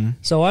 Mm-hmm.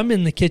 So I'm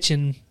in the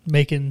kitchen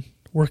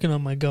working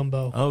on my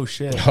gumbo. Oh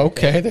shit.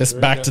 Okay, this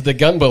back to the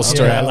gumbo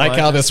story. Yeah, I like I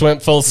how like this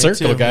went full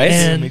circle, too. guys.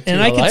 And me too.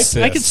 and I I like could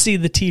I this. could see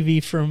the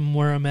TV from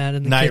where I'm at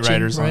in the Knight kitchen,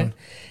 Rider's right? on.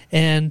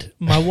 And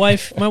my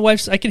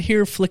wife's I could hear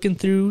her flicking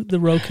through the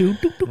Roku,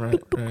 doop, doop, Right,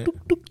 right.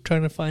 doop,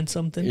 trying to find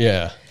something.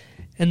 Yeah.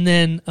 And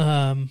then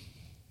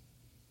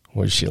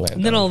Where did she land?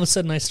 and then on? all of a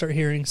sudden I start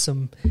hearing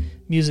some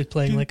music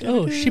playing, like,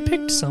 oh, she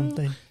picked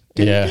something.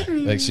 Yeah,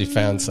 like she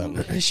found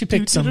something. She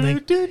picked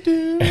something.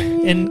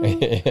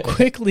 And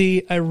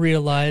quickly I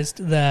realized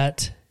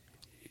that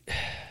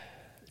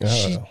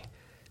Oh.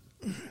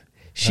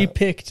 she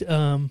picked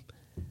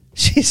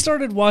she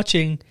started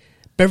watching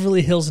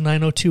Beverly Hills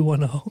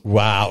 90210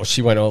 Wow,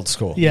 she went old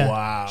school. Yeah.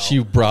 Wow. She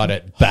brought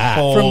it back.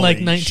 From like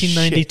Holy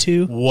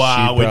 1992. shit.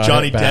 Wow, She with brought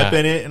Johnny it back. Depp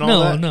in it and all No,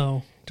 that?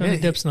 no. Johnny Yeah,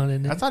 Depp's not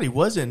in I it. thought he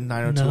was in No,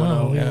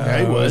 90210. yeah. Yeah,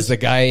 he It was was. the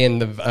guy in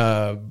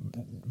the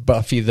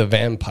Buffy the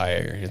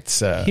Vampire.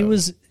 It's He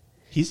was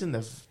He's in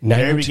the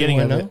very beginning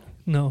of it. 90210?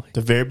 no.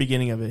 The very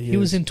beginning of it. He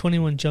was in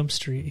 21 Jump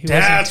Street. He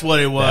That's what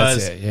it was.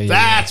 That's it. Yeah, yeah,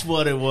 That's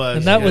what it was.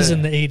 and that was Yeah.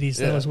 in the 80s.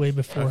 That Yeah. was way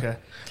before. Okay.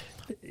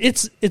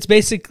 It's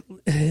basic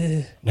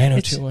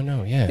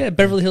 90210, yeah. yeah,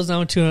 Beverly Hills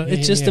 90210. Yeah,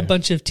 It's just yeah. a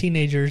bunch of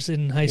teenagers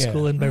in high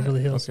school in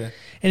Beverly Hills. Okay.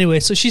 Anyway,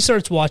 so she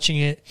starts watching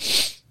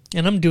it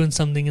and I'm doing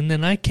something and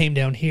then I came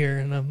down here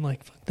and I'm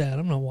like, fuck that.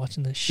 I'm not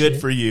watching this shit.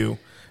 Good for you.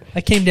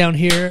 I came down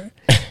here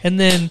and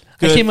then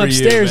I Good came for you,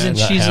 upstairs man. and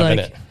Not she's having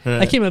like,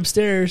 it. I came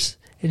upstairs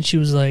and she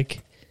was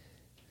like,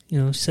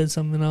 said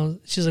something.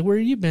 She's like, where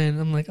you been?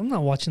 I'm like, I'm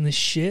not watching this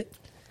shit.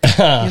 You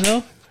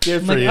know?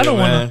 Good I'm for like, you, I don't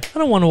man. want to. I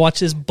don't want to watch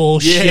this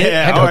bullshit.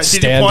 Yeah, I don't all right. Did you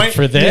stand point?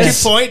 for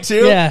this. Did you point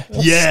too? Yeah.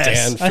 Yes.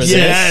 Stand for I this. said,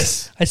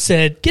 Yes. I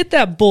said, get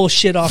that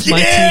bullshit off my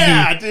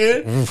Yeah, TV,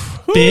 dude.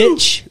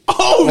 bitch.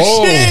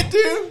 Oh, shit,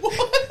 dude.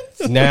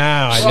 What?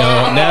 Now I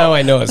know. Now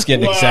I know it's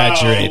getting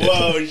exaggerated.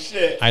 Whoa,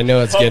 shit. I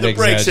know it's Pump getting the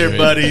brakes here,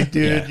 exaggerated. buddy,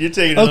 dude. Yeah. You're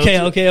taking Okay.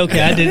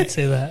 I didn't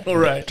say that. All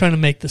right. Trying to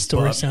make the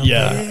story sound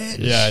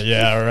better.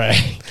 Yeah,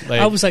 right.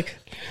 Like, I was like,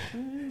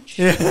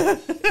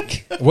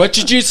 what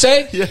did you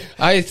say?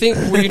 I think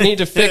we need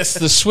to fix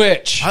the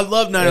switch I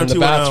love in the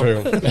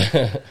 90210.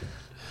 bathroom.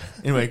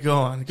 Anyway, go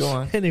on.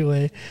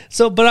 Anyway,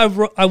 so but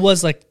I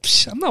was like,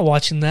 Psh, I'm not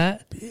watching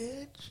that.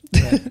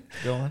 Yeah,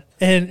 go on.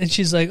 And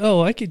she's like,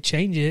 oh, I could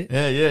change it.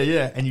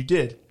 Yeah. And you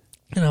did.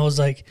 And I was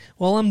like,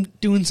 well, I'm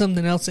doing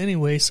something else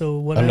ananyway, so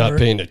whatever. I'm not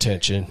paying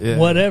attention. Yeah.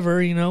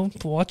 Whatever,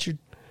 watch your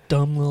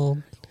dumb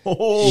little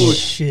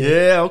shit.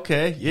 Yeah,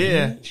 okay.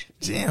 Yeah.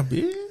 Damn,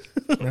 bitch.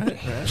 Right.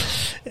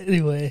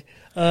 Anyway,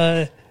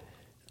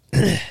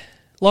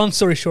 long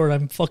story short,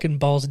 I'm fucking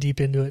balls deep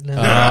into it now.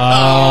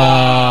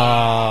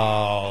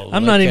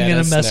 I'm not even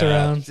gonna mess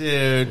around,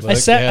 dude.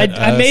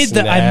 I made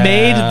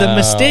the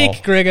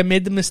mistake, Greg. I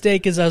made the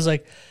mistake as I was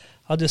like,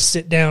 I'll just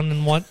sit down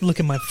and look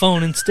at my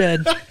phone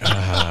instead.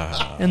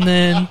 And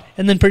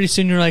then pretty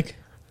soon you're like,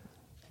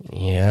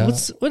 yeah.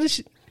 What is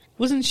she?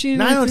 Wasn't she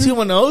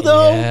 90210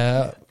 though?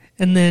 Yeah.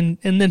 And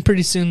then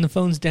pretty soon the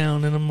phone's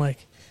down, and I'm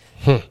like,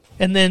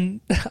 and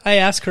then I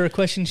ask her a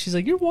question. She's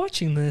like, "You're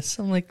watching this?"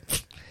 I'm like,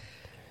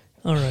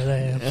 "All right, I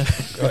am."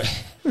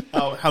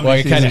 How Well,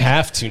 you kind of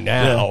have to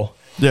now.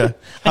 Yeah.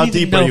 How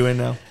deep are you in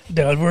now?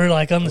 Dude, we're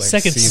like on the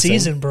second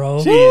season,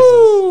 bro.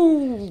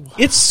 Jesus.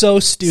 It's so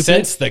stupid.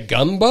 Since the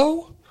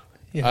gumbo?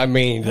 Yeah. I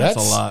mean, That's a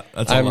lot.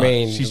 That's a lot.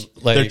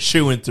 They're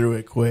chewing through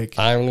it quick.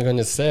 I'm going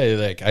to say,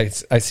 like,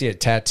 I see a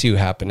tattoo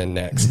happening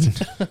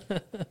next.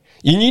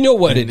 You know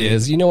what it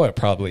is? You know what it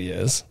probably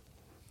is?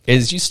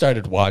 Is you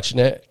started watching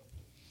it,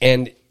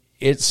 and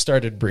it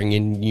started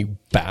bringing you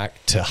back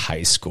to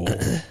high school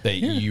that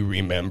you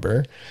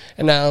remember.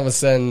 And now all of a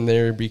sudden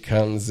there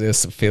becomes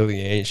this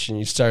affiliation.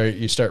 You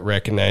start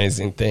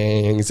recognizing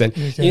things, and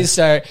you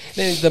start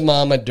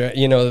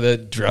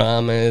the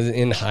drama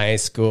in high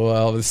school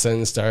all of a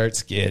sudden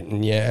starts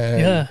getting you.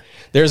 Yeah.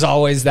 There's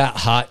always that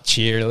hot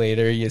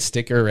cheerleader you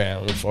stick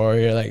around for.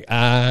 You're like,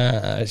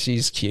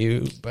 she's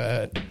cute,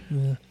 but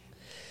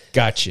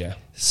gotcha.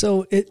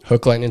 So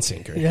Hook, line, and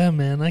sinker. Yeah,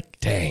 man.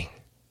 Dang.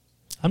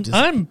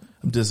 I'm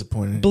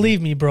disappointed. Believe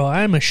me, bro.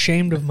 I'm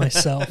ashamed of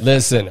myself.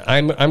 Listen,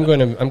 I'm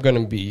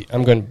gonna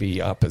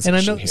be opposition.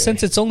 And I know here.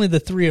 since it's only the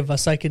three of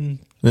us, I can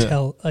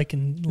tell. I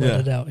can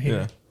let it out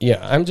here. Yeah,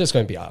 I'm just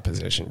gonna be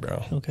opposition,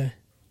 bro. Okay.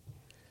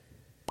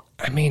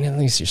 I mean, at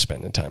least you're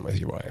spending time with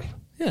your wife.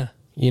 Yeah.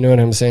 You know what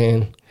I'm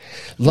saying?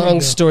 Long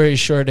story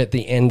short, at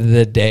the end of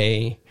the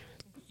day,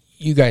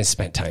 you guys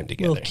spent time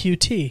together. Little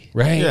QT.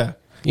 Right? Yeah.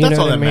 You That's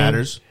know all what that I mean?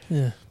 matters.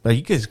 Yeah. But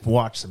you guys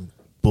watch some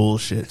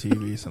bullshit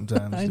TV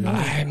sometimes. I dude. know.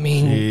 I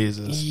mean,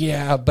 Jesus.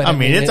 yeah, but I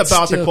mean, it's it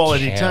about the still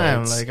quality counts.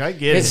 time. Like, I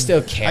get it. It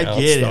still counts. I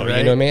get it, though. right?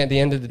 You know, man. At the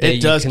end of the day,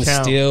 It does you can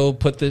count. still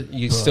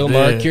still dude.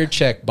 mark your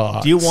check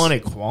box. Do you want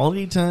it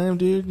quality time,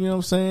 dude? You know what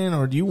I'm saying?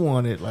 Or do you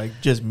want it like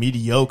just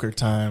mediocre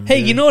time? Hey,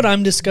 dude? you know what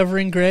I'm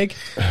discovering, Greg?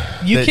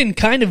 You can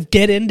kind of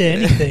get into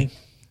anything.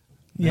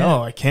 Yeah.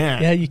 No, I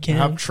can't. Yeah, you can.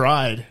 I've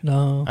tried.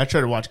 No. I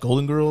tried to watch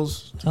Golden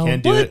Girls. Oh,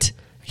 Can't do what? it.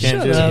 Can't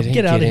Shut do up. it.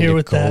 Get out of here into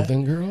with that.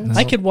 Golden Girls?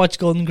 I could watch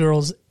Golden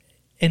Girls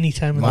any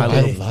time of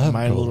the day.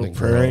 My Little Golden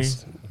Prairie.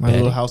 Girls. My Betty.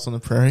 Little House on the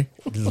Prairie.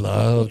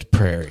 Loved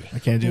Prairie. I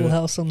can't do Little it.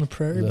 House on the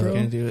Prairie, bro.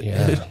 Can't do it.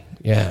 Yeah,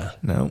 yeah.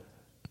 No.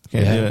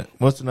 Can't Yeah. do it.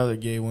 What's another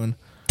gay one?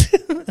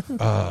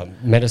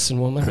 Medicine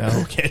Woman.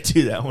 No, can't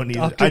do that one either.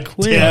 Dr. I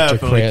Quinn.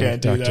 definitely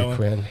can't do that Dr. one.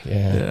 Quinn.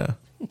 Yeah.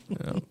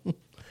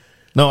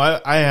 No,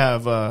 I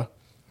have a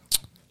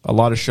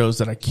lot of shows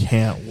that I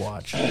can't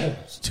watch.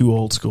 It's too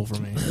old school for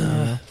me.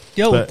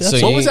 Yo, But, that's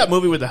so what you- was that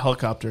movie with the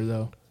helicopter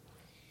though?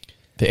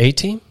 The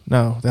A-Team?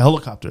 No, the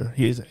helicopter.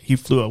 He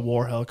flew a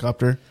war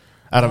helicopter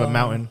out of a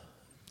mountain.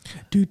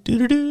 Do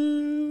do do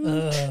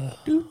do.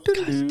 Do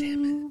do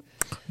do.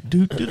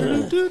 Do do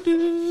do do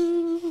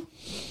do.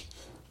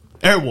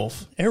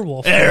 Airwolf.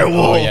 Airwolf. Airwolf,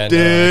 Oh, yeah,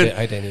 dude. no,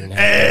 I didn't even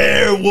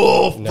have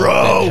Airwolf, it. No, bro.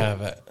 I didn't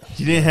have it.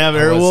 You didn't have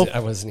Airwolf? I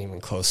wasn't even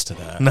close to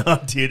that. No,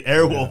 dude,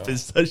 Airwolf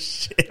is the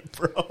shit,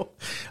 bro.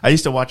 I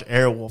used to watch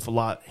Airwolf a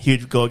lot.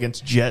 He'd go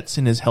against jets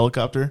in his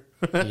helicopter.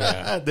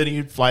 Yeah. Then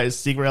he'd fly his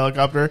secret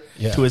helicopter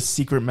Yeah. to his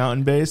secret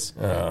mountain base.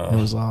 It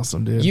was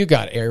awesome, dude. You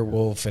got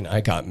Airwolf and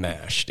I got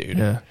MASH, dude.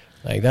 Yeah.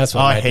 Like that's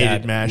what Oh, my I hated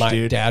dad, MASH, my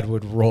dude. dad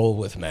would roll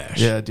with MASH.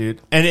 Yeah,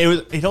 dude. And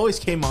it always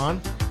came on.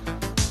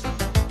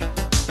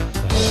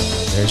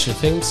 There's your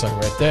theme song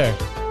right there.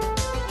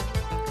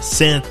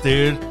 Synth,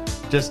 dude.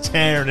 Just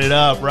tearing it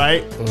up,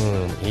 right?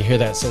 You hear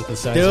that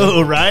synthesizer?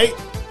 Dude, right?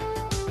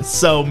 It's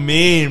so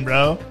mean,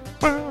 bro.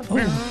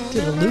 Oh,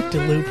 did a loop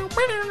de loop.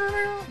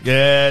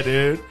 Yeah,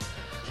 dude.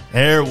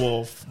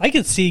 Airwolf. I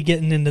could see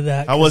getting into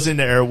that. I was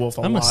into Airwolf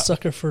a I'm lot. a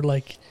sucker for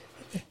like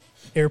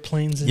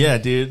airplanes and Yeah,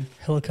 dude.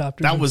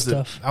 helicopters That and was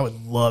stuff. I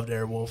would loved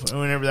Airwolf.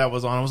 And whenever that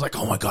was on, I was like,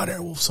 oh my god,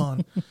 Airwolf's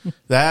on.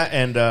 That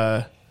and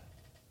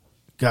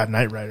God,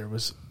 Knight Rider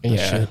was the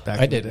Yeah, shit back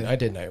I in the did. day. I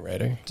did Knight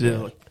Rider.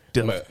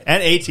 Did- Ma-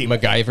 and A-Team.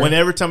 MacGyver.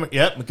 Whenever time,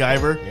 yep,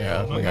 MacGyver.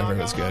 Yeah, MacGyver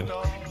was good.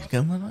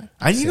 Come on.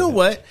 And you know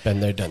what? Been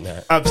there, done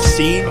that. I've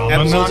seen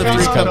episodes of Three's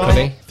Three's Company.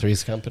 Company.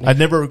 Three's Company. I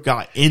never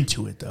got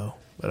into it though,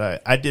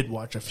 but I did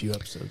watch a few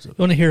episodes of it.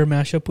 You want to hear a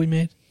mashup we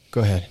made?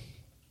 Go ahead.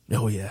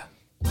 Oh yeah.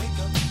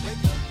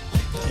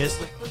 Yes.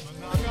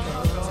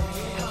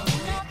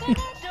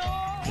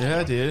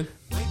 Yeah, dude.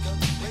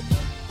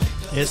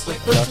 It's like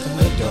Knock on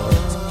the door.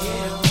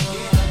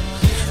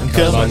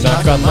 Come on,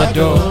 knock on my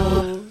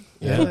door.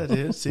 Yeah,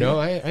 dude. See? No,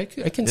 I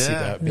can see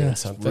that being Yeah.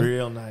 something.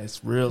 Real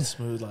nice, real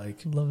smooth. Like,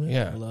 Love it.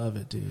 Yeah. I love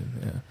it, dude.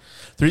 Yeah.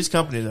 Three's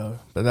Company though,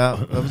 but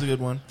that was a good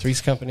one.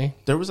 Three's Company.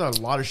 There was a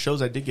lot of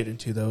shows I did get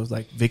into though,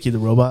 like Vicky the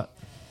Robot.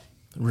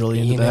 Really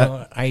into You that.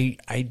 know,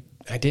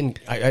 I didn't.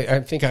 I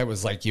think I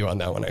was like you on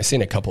that one. I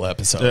seen a couple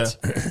episodes.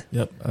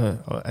 Yep.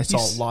 I saw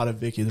a lot of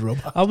Vicky the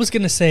Robot. I was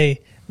gonna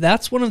say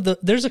that's one of the.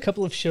 There's a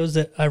couple of shows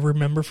that I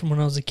remember from when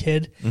I was a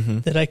kid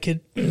that I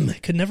could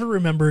never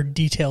remember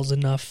details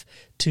enough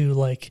to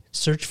like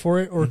search for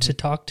it or to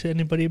talk to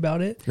anybody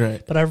about it.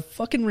 Right. But I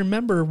fucking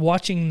remember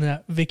watching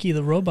that Vicky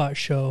the Robot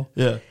show,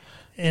 Yeah.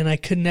 and I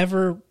could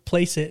never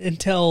place it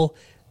until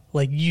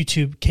like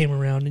YouTube came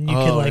around and you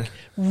could like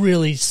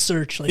really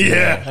search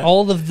like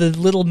all of the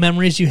little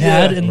memories you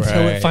had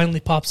until it Right. finally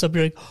pops up.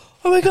 You're like,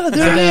 oh my God,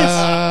 there it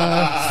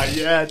is.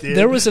 Yeah, dude.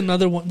 There was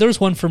another one. There was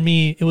one for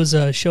me. It was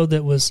a show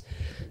that was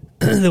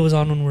that was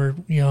on when we were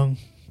young,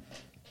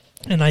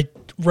 and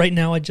right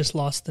now I just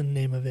lost the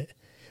name of it.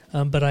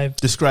 But I've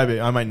Describe it.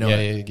 I might know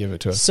it. Yeah, give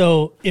it to us.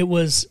 so it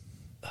was.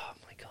 Oh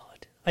my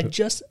God!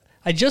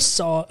 I just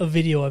saw a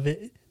video of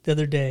it the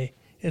other day,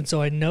 and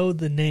so I know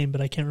the name,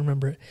 but I can't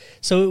remember it.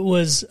 So it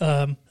was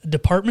a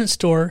department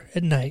store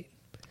at night,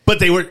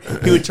 But he would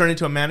turn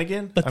into a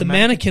mannequin? but the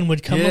mannequin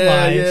would come yeah,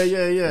 alive.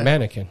 Yeah.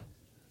 Mannequin.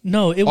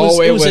 No, it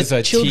was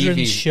a children's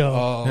TV show.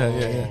 Oh.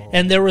 Yeah.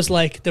 And there was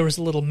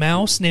a little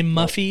mouse named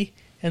Muffy,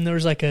 and there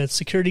was like a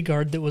security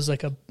guard that was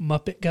like a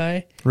Muppet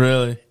guy.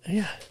 Really?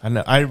 Yeah. I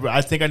know.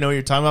 I think I know what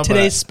you're talking about.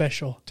 Today's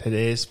special.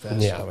 Today's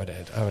special. Yeah, I would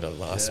have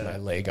lost my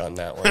leg on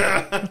that one.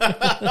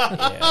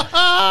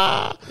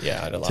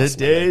 yeah, I'd have lost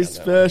Today's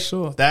my leg on that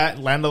special. That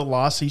Land of the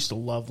Lost. I used to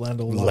love Land of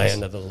the one. Lost.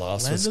 Land of the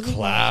Lost was of the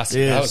classic.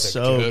 Yeah, That was a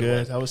so good.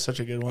 one. That was such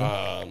a good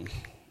one.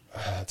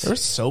 That's-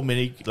 There's so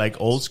many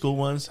like old school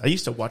ones. I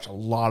used to watch a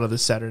lot of the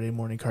Saturday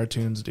morning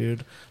cartoons,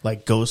 dude.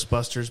 Like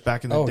Ghostbusters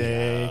back in the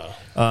day.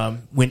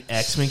 When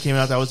X-Men came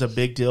out, that was a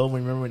big deal.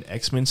 Remember when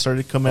X-Men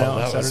started coming out on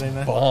that was Saturday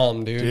night?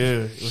 bomb, dude.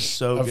 Dude, it was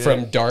so good.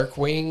 From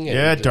Darkwing.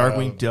 yeah, and,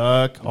 Darkwing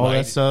Duck, all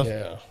that stuff.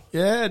 Yeah.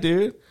 Yeah,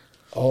 dude.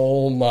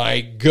 Oh my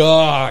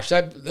gosh!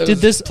 That Did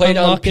was this played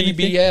on unlock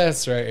anything?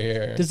 PBS right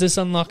here? Does this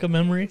unlock a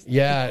memory?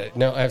 Yeah,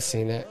 no, I've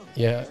seen it.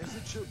 Yeah,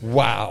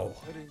 wow.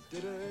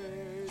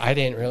 I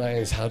didn't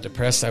realize how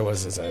depressed I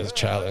was as a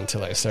child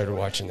until I started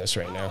watching this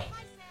right now.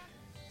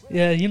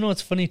 Yeah, you know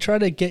what's funny? Try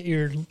to get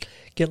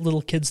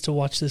little kids to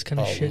watch this kind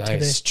of shit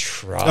Nice today.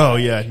 try. Oh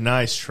yeah,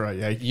 nice try.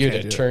 Yeah, You'd can't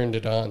have do it. turned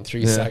it on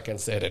 3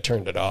 seconds. They'd have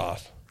turned it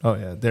off. Oh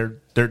yeah,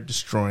 they're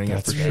destroying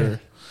That's it for right.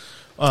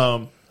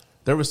 sure.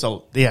 There was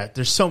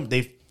there's some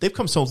they've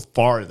come so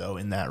far though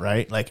in that,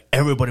 right? Like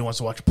everybody wants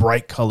to watch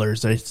bright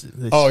colors.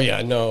 Oh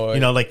yeah, no, you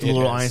know, like it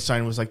Little is.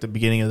 Einstein was like the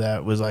beginning of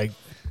that. Was like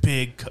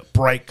big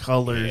bright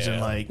colors and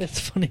Yeah. like That's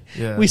funny.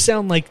 Yeah. We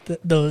sound like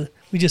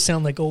we just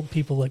sound like old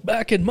people. Like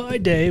back in my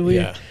day,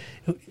 Yeah.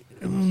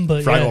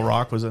 But Fraggle yeah.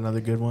 Rock was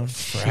another good one.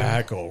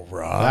 Fraggle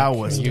Rock. That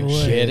was you the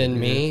way. kidding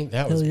me?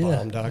 That was Hell yeah.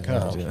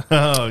 bomb.com.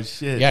 Oh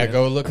shit! Yeah, man.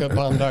 go look up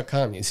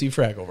bomb.com. You see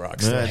Fraggle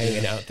Rock still Yeah,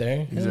 hanging out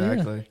there.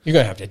 exactly. You're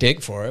gonna have to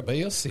dig for it, but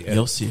you'll see it.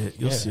 You'll see it.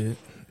 You'll Yeah. see it.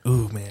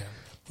 Ooh man,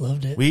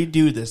 Loved it. we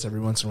do this every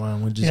once in a while.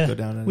 We just Yeah. go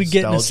down and We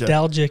get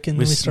nostalgic and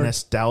then we start.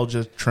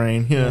 nostalgia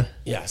train. Yeah.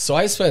 Yeah, so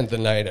I spent the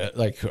night at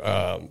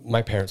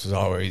my parents would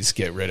always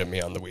get rid of me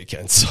on the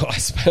weekends, so I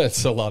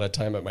spent a lot of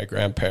time at my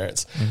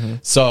grandparents.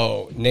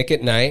 So Nick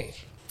at Night,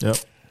 Yep.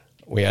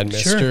 we had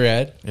Mr. Sure.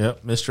 Ed,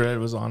 Yep. Mr. Ed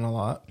was on a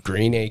lot.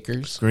 Green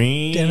Acres,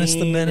 Green Dennis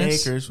the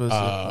Menace. Acres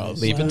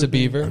was Leave It to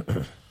Beaver.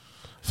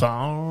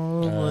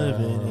 Farm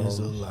living is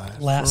a life.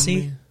 for Lassie?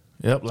 me.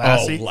 Yep,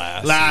 Lassie.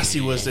 Lassie.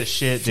 Lassie was the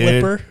shit,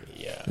 dude. Flipper.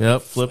 Yeah,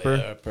 Yep, Flipper.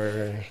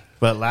 Flipper.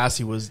 But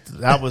Lassie was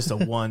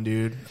the one,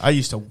 dude. I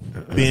used to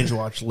binge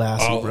watch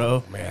Lassie, Oh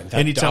bro. man, that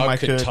anytime dog I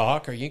could.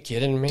 talk. Are you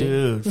kidding me?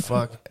 Dude,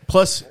 fuck.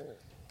 Plus,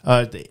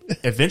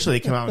 eventually they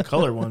came out in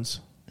color ones.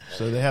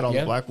 So they had all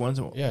Yeah. the black ones,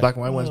 Yeah. black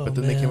and white ones, Oh, but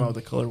then they came man. out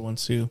with the colored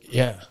ones too,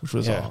 Yeah, which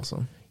was yeah.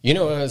 awesome. You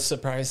know what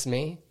surprised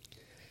me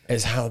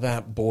is how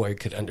that boy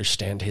could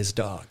understand his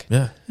dog.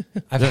 Yeah,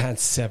 I've had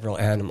several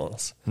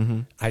animals.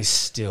 I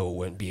still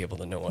wouldn't be able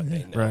to know what they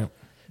know. right.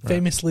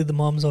 Famously, the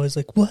mom's always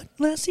like, "What,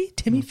 Lassie?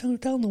 Timmy fell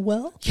down the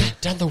well." Yeah,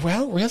 down the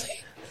well, really?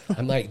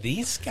 I'm like,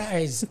 these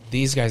guys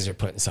are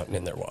putting something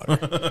in their water.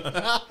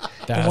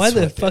 That's Why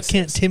the what fuck this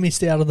can't is. Timmy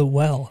stay out of the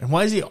well? And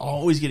why is he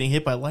always getting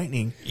hit by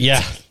lightning?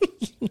 Yeah,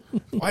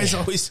 Why is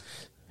always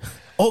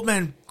old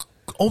man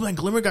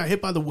Glimmer got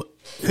hit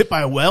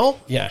by a well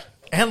yeah,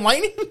 and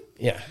lightning?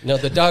 yeah. No,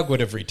 the dog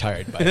would have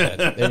retired by then.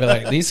 They'd be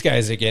like, these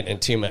guys are getting in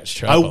too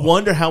much I trouble.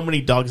 wonder how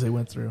many dogs they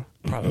went through.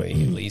 Probably at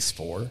least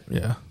 4.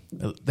 Yeah,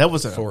 that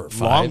was a 4 or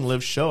 5.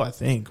 long-lived show, I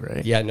think.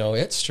 Right? Yeah, no,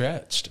 it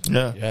stretched.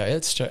 Yeah. yeah,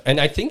 it stretched. And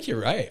I think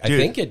you're right. I Dude.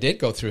 think it did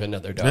go through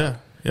another dog. Yeah,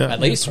 yeah. At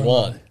least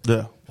one.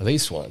 Yeah. At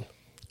least one.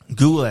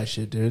 Google that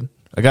shit, dude.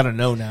 I gotta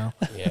know now.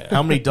 Yeah.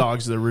 How many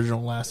dogs did the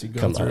original Lassie go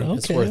Come through? on,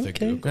 it's Okay, worth a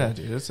okay. Google. Yeah,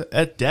 dude,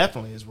 it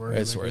definitely is worth.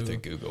 It's a worth Google. a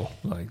Google.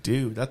 Like,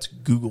 dude, that's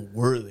Google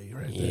worthy,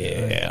 right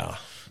there. Yeah.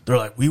 They're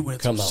like, we went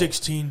Come through on.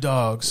 16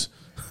 dogs.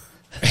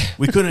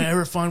 We couldn't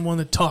ever find one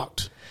that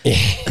talked.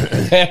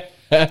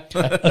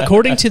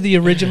 According to the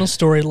original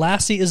story,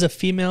 Lassie is a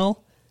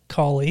female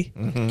collie,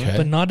 Okay.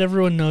 but not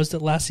everyone knows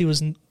that Lassie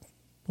was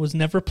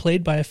never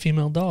played by a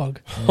female dog.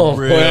 Oh,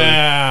 Really?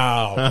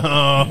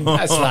 wow.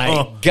 That's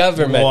like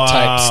government Wow.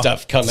 type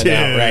stuff coming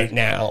out Dude. right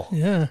now.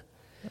 Yeah.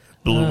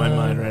 Blew my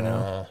mind right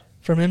now.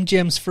 From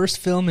MGM's first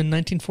film in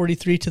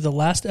 1943 to the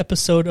last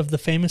episode of the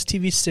famous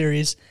TV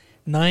series,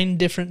 9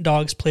 different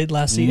dogs played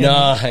Lassie.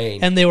 9.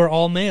 And they were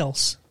all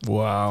males.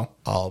 Wow.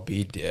 I'll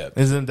be dipped.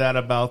 Isn't that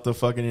about the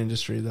fucking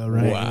industry, though,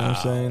 right? You know what I'm Wow.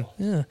 saying?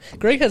 Yeah.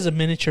 Greg has a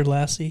miniature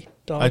Lassie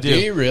dog. I Do do.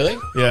 you really?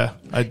 Yeah,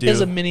 I do. He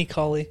has a mini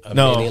collie. A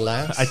no, mini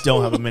lass? I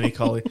don't have a mini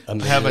collie. A I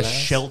mini have a lass?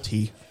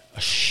 Sheltie,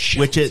 A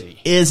which it Sheltie.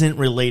 isn't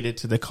related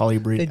to the collie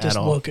breed They at just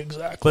all. look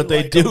exactly But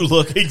they like do them.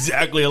 look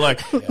exactly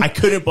alike. I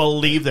couldn't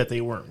believe that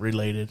they weren't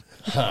related.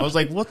 I was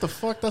like, what the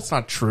fuck? That's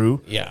not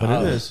true. Yeah,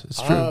 But it is. It's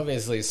true.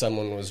 Obviously,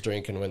 someone was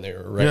drinking when they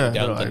were writing Yeah,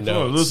 down they're the like,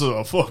 oh, notes. this is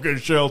a fucking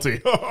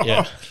Sheltie.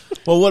 Yeah.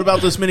 Well, what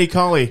about this mini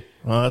collie?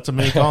 Well, that's a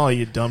mini collie,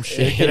 you dumb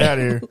shit. Get out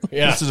of here.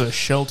 Yeah. This is a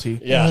Sheltie.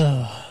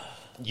 Yeah.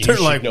 You They're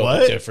should like, know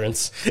what? the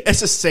difference. It's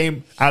the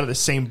same, out of the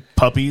same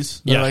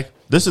puppies. They're Yeah. like,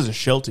 this is a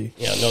Sheltie.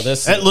 Yeah, no,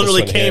 this That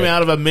literally this one came here-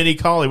 out of a mini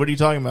collie. What are you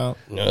talking about?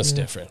 No, it's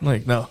different.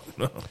 Like, no.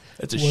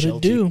 It's a What'd Sheltie.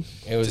 it do?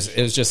 It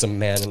was just a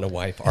man and a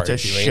wife It's a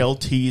arguing.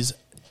 Sheltie's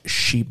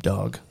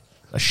sheepdog.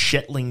 A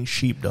Shetling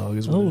sheepdog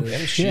is what Oh, it is. Them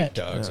shit.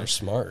 sheepdogs are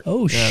smart.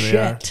 Oh, Yeah, they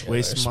are. shit.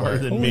 Way they're smarter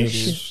smart. than Holy me,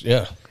 shit. dude.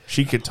 Yeah.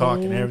 She could talk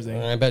and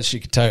everything. I bet she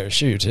could tie her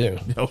shoe, too.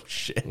 Oh,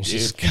 shit, dude.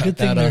 She's got Good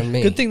thing, that on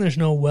me. good thing there's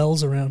no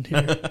wells around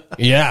here.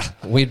 Yeah,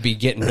 we'd be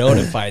getting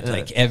notified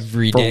like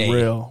every For day.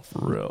 real,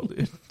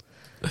 dude.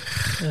 Oh,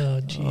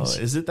 Oh, jeez.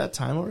 is it that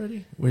time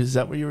already? Is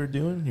that what you were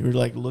doing? You were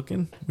like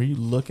looking? Were you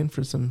looking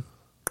for some?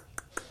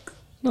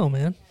 No,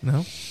 man.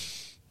 No.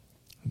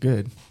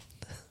 Good.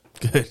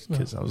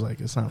 Because I was like,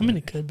 it's not. I mean,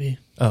 it could be.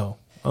 Oh,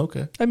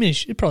 okay. I mean,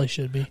 it probably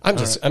should be. I'm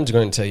just going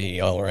to tell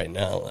you all right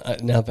now.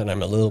 Now that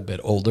I'm a little bit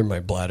older, my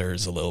bladder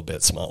is a little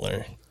bit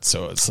smaller.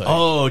 So it's like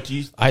Oh,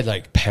 geez. I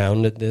like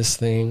pounded this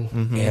thing,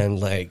 and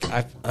like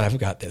I've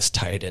got this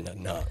tied in a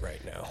knot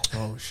right now.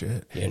 Oh,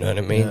 shit. You know what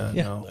I mean?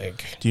 Yeah, no.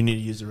 Like Do you need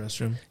to use the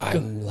restroom?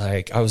 I'm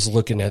like I was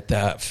looking at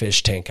that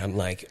fish tank. I'm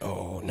like,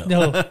 oh no.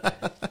 No.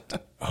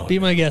 Oh, Be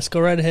no. my guest. Go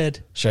right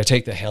ahead. Should I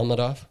take the helmet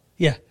off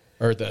Yeah.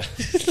 or the?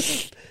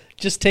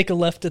 Just take a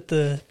left at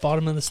the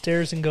bottom of the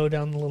stairs and go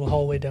down the little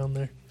hallway down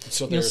there.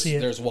 So You'll there's see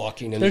it. there's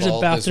walking There's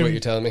involved. a Is bathroom. what you're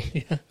telling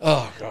me? Yeah.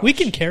 Oh god. We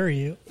can carry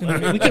you. We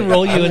can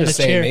roll you I'm in the just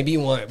saying, chair. maybe you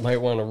might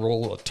want to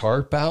roll a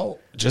tarp out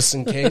just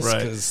in case. Right.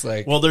 Because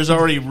like, Well, there's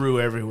already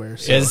roux everywhere.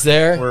 So Is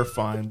there? We're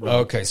fine. Bro.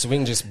 okay, so we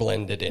can just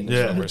blend it in.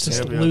 Yeah. We're Just Yeah,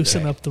 saying.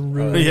 loosen Okay. up the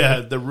room.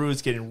 Yeah, the roux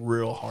is getting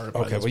real hard.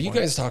 by Okay, this well, you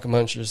point. guys talk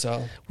amongst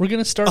yourself. We're going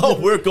to start. Oh,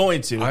 we're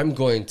going to. I'm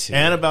going to.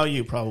 And about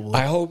you, probably.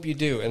 I hope you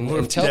do,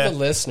 and tell Yeah. the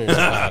listeners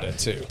about it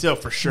too. Yeah,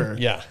 for sure.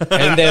 Yeah,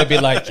 and they'll be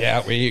like,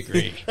 "Yeah, we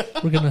agree."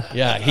 we're going to.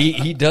 Yeah,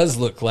 he does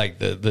look like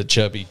the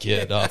chubby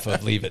kid off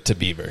of Leave It to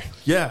Beaver.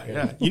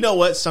 Yeah. You know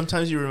what?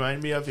 Sometimes you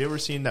remind me of. You ever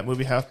seen that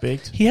movie Half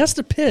Baked? He has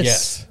to piss.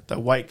 Yes, The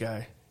white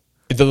guy.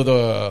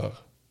 the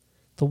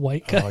The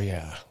white guy. oh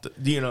yeah,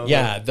 Do you know?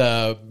 yeah,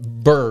 the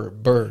Burr,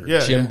 Yeah,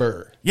 Jim yeah.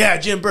 Burr. Yeah,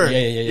 Jim Burr. Yeah.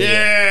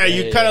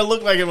 You Yeah, kind yeah. of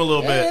look like him a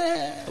little bit.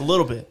 A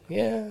little bit.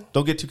 Yeah.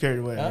 Don't get too carried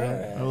away.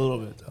 Right? A little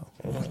bit, though.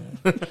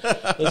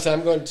 Listen,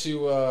 I'm going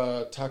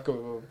to talk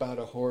about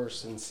a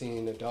horse and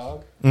seeing a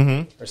dog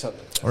or something.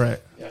 Like that. All right.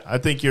 Yeah. I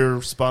think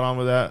you're spot on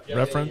with that Yeah,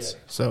 reference. yeah.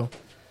 So,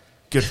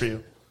 good for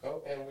you. Oh,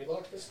 and we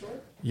locked this door.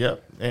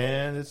 Yep.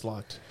 And it's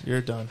locked.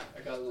 You're done.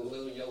 I got a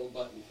little yellow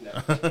button now.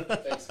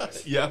 Thanks,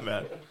 guys. Yeah,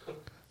 man.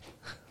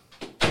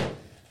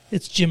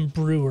 It's Jim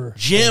Brewer.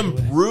 Jim by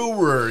the way.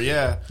 Brewer.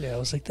 Yeah. Yeah, I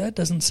was like, that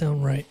doesn't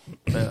sound right.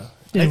 Yeah.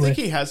 Anyway. I think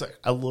he has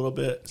a little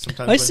bit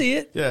sometimes. I like- see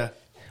it. Yeah.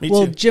 Me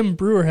Well, too. Jim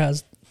Brewer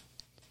has.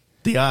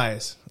 The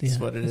eyes. That's Yeah,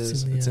 what it it's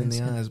is. in the It's in eyes,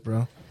 the yeah. eyes,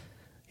 bro.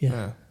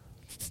 Yeah.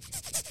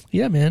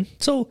 Yeah, man.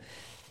 So,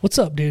 what's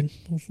up, dude?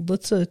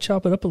 Let's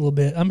chop it up a little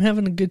bit. I'm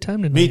having a good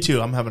time tonight. Me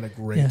too. I'm having a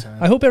great Yeah.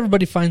 time. I hope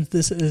everybody finds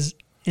this as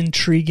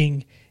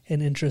intriguing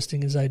and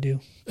interesting as I do.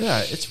 Yeah,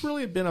 it's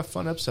really been a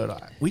fun episode.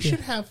 We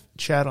should have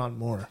Chad on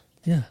more.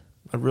 Yeah.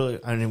 I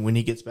mean, when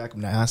he gets back,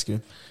 I'm going to ask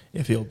him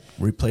if he'll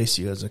replace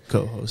you as a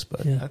co-host,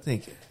 but Yeah. I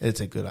think it's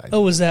a good idea.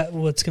 Oh, is that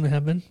what's going to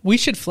happen? We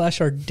should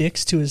flash our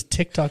dicks to his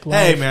TikTok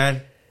live. Hey,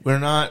 man, we're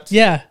not.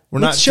 Yeah. We're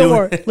let's not show doing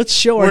our it. let's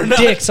show We're our not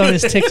dicks on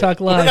his TikTok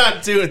We're live.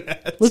 not doing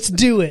that. Let's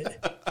do it.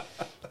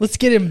 Let's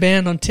get him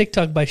banned on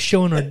TikTok by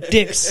showing our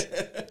dicks.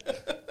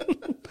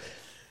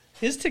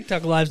 His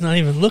TikTok live's not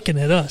even looking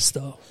at us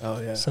though. Oh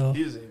yeah. So,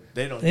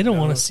 they don't. They don't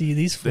know. want to see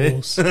these They-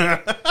 fools.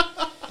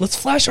 Let's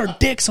flash our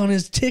dicks on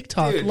his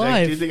TikTok Dude, like,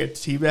 live. do you think a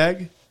tea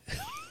bag?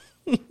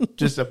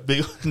 Just a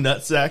big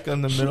nutsack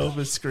on the middle of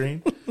his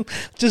screen.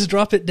 Just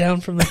drop it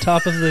down from the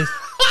top of the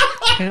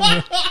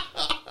camera.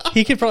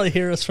 He could probably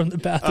hear us from the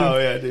bathroom. Oh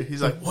yeah, dude.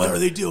 He's like, "What are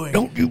they doing?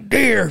 Don't you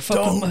dare fuck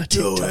Don't with my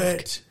do TikTok.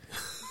 it."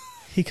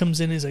 He comes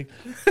in, he's like,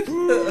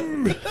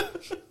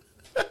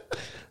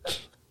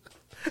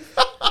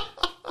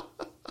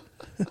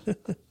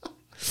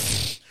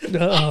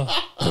 oh.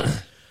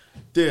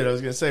 Dude, I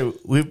was going to say,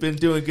 we've been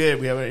doing good.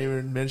 We haven't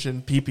even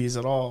mentioned peepees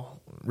at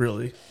all,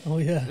 really. Oh,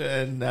 yeah.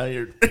 And now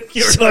you're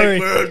Sorry.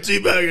 like, we're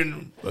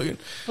teabagging. Fucking.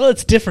 Well,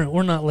 it's different.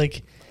 We're not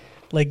like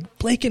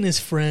Blake and his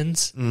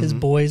friends, his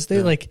boys.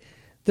 They're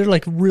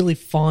like really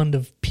fond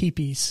of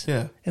peepees.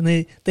 Yeah. And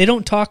they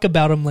don't talk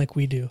about them like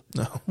we do.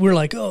 No. We're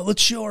like, oh,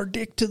 let's show our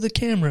dick to the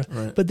camera.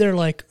 Right. But they're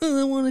like,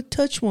 oh, I want to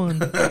touch one.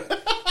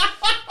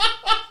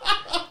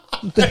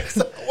 That's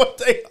not what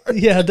they are.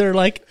 Yeah, they're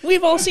like,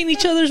 we've all seen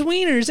each other's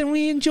wieners and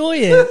we enjoy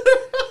it.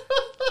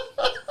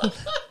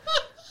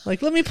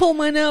 Like, let me pull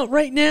mine out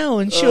right now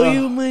and show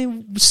you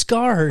my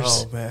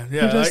scars. Oh, man.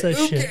 Yeah. Who does like,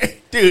 that shit? okay.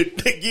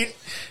 Dude,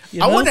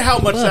 You I know? wonder how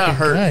much that Fucking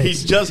hurt. guys.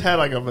 He's just had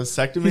like a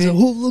vasectomy. He's like,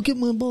 oh, look at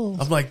my balls.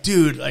 I'm like,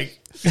 dude, like,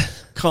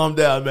 calm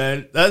down,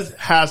 man. That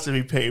has to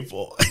be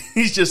painful.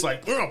 He's just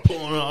like, we're not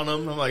pulling on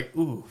him. I'm like,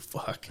 ooh,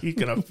 fuck. He's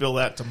going to feel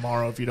that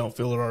tomorrow if you don't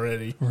feel it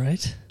already.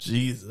 Right?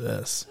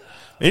 Jesus.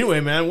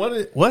 Anyway, man,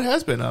 what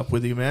has been up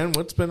with you, man?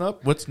 What's been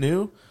up? What's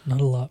new?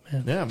 Not a lot,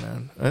 man. Yeah,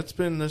 man. It's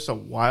been just a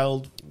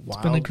wild It's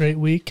been a great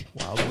week.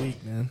 wild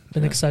week, man.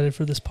 Been excited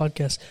for this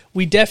podcast.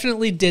 We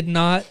definitely did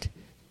not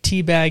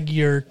teabag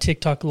your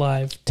TikTok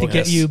live to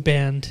get you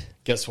banned.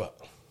 Guess what?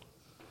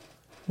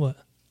 What?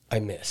 I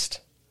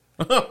missed.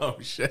 Oh,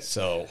 shit.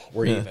 So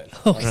we're even.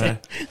 Okay.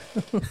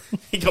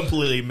 He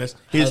completely missed.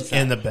 He's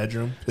in the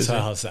bedroom. So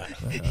how's that?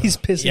 He's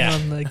pissing Yeah.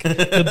 on like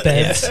the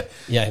beds.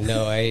 Yeah,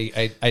 no,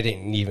 I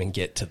didn't even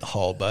get to the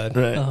hall, bud.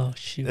 Right. Oh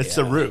shoot! It's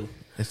the roux.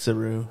 It's the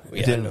roux.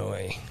 Yeah, no,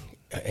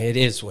 it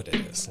is what it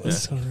is.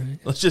 It's all right.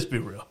 Let's just be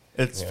real.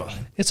 It's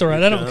fine. It's all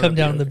right. I don't Yeah, come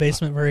down in the okay.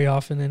 basement very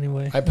often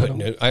anyway. I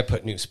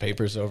put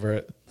newspapers over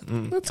it.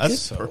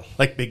 That's good.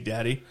 like Big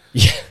Daddy.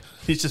 Yeah,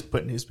 He's just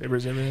putting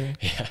newspapers in there.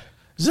 yeah.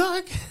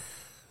 Zuck.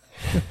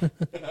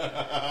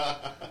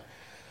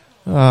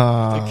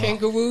 The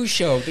Kangaroo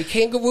Show. The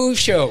Kangaroo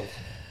Show.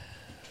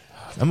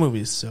 That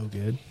movie is so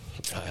good.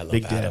 I love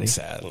Big Adam Daddy.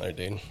 Sandler,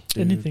 dude.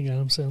 Anything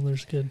Adam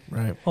Sandler's good.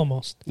 Right.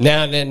 Almost.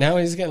 Now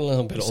he's getting a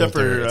little bit Except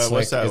older. for, It's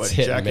what's that? it's What,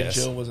 hit Jack and and miss.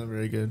 Jill wasn't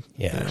very good.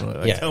 Yeah, You know,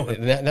 like yeah. that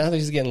one. Now that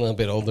he's getting a little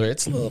bit older,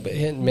 it's a little bit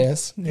hit and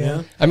miss.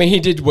 Yeah. I mean, he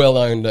did well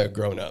on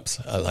Grown Ups.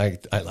 I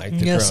like the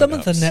Yeah. Grown Some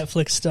of the Ups.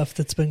 Netflix stuff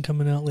that's been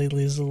coming out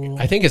lately is a little.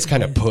 I think it's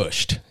kind of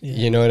pushed. Yeah.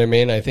 You know what I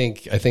mean? I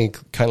think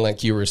kind of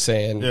like you were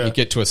saying, Yeah. you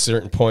get to a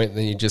certain point, and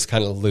then you just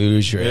kind of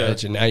lose your Yeah.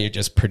 edge, and now you're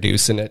just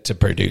producing it to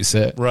produce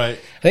it. Right.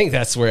 I think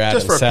that's where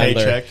Adam Just for a Sandler.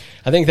 paycheck.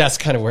 I think that's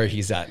kind of where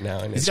he's at now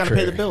in He's his got to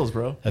career. pay the bills,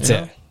 bro. That's You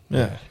know? it.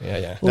 Yeah.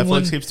 Yeah. Well,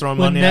 Netflix keeps throwing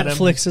when money at him.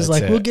 Netflix is That's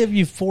like, it. we'll give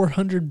you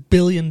 $400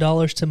 billion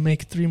to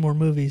make 3 more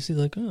movies. He's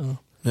like, oh.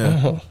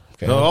 Yeah. Oh,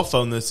 okay. No, I'll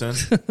phone this in.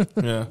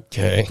 Yeah.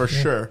 Okay. For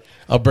sure.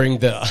 I'll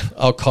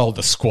call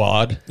the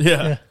squad.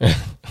 Yeah.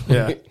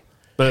 Yeah.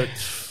 But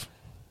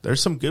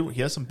there's some good.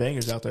 He has some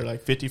bangers out there,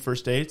 like 50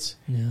 First Dates.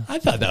 Yeah. I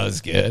thought that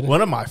was good.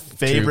 One of my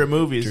favorite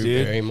movies, Drew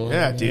dude. Barrymore.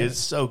 Yeah, dude, it's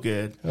so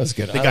good. That was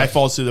good. The I guy like-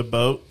 falls through the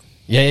boat.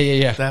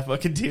 Yeah. That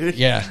fucking dude.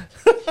 Yeah.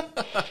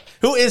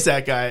 Who is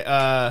that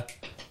guy?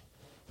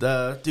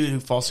 The dude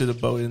who falls through the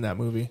boat in that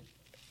movie.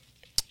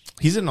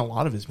 He's in a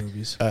lot of his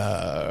movies.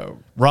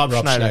 Rob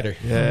Schneider.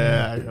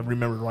 Yeah, I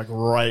remember like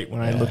right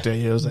when I looked at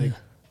you, I was like,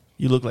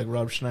 "You look like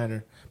Rob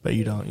Schneider, but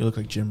you don't. You look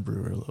like Jim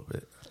Brewer a little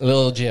bit,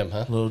 Little Jim,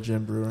 huh? little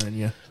Jim Brewer." And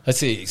yeah, Let's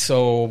see.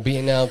 So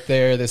being out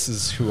there, this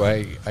is who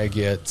I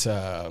get.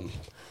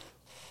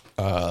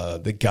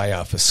 The guy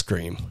off of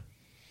Scream.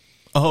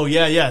 oh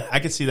yeah, I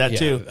can see that Yeah,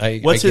 too. I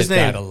What's his get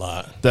name? that a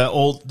lot.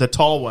 The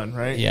tall one,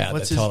 right? Yeah,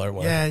 What's the taller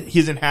one. Yeah,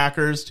 he's in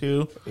Hackers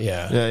too.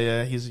 Yeah.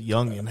 yeah. He's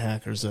young in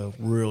Hackers, though,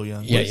 real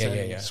young. Yeah, What's yeah, that?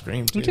 yeah, yeah.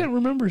 Scream I too. can't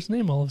remember his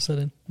name all of a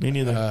sudden. Me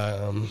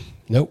neither.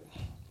 Nope.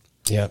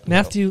 Yeah.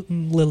 Matthew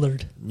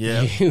Lillard.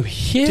 yeah. You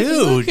hit.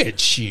 Dude. Look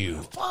at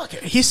you. Fuck,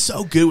 he's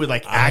so good with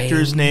like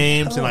actors'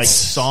 names and like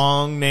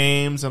song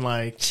names and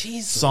like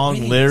Jeez song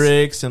Louise.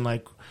 lyrics and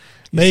like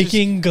he's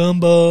Making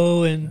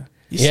gumbo and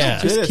he's Yeah.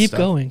 so good Just at keep stuff.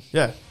 going.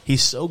 Yeah,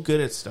 he's so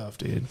good at stuff,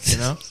 dude. You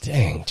know,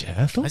 Dang,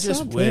 Jeff. don't I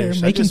just stop there. wish.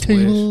 I Making just wish.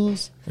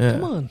 tables. yeah.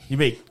 Come on. You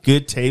make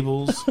good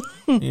tables.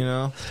 You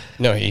know,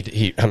 No,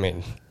 he. I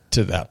mean,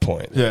 to that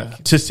point. yeah,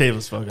 just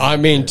tables fucking. I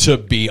mean, to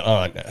be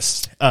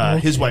honest,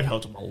 His wife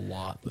helped him a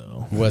lot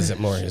though. was it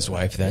more his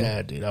wife then?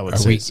 Yeah, dude, I would Are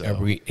say we- so.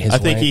 are we- his I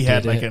think he wife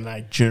had did like it?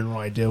 a general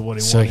idea of what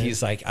he So wanted.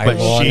 he's like, I but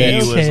want she it.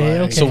 was Okay,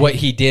 like, okay. So what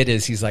he did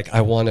is he's like, I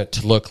want it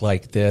to look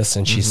like this,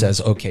 and she says,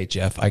 "Okay,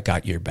 Jeff, I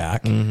got your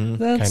back."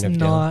 That's kind of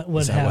deal. not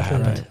what Is that what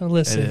happened. happened? Oh, it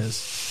listen,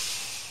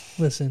 is.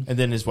 listen. And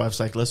then his wife's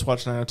like, "Let's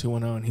watch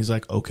 90210," and he's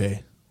like,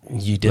 "Okay."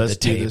 You did Let's the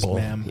do this, table,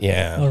 ma'am.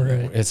 yeah. All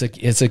right. It's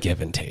a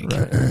give and take.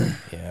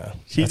 Yeah,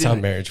 that's how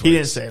marriage works. He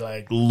didn't say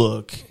like,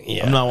 "Look,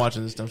 Yeah. I'm not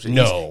watching this dumb shit."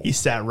 No. he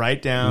sat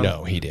right down.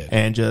 No, he did.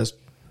 and just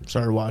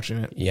started watching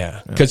it.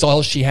 Yeah, because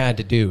all she had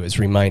to do is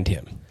remind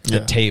him the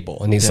Yeah.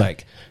 table, and he's Yeah.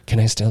 like, "Can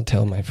I still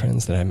tell my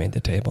friends that I made the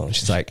table?" And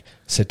she's like,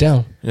 "Sit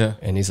down." Yeah.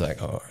 and he's like,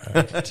 "Oh, all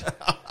right.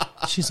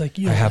 She's like,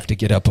 you I have to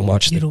get up and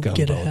watch you the don't gumbo,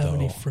 get to have though."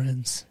 any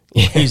friends.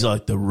 He's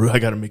like the roux. I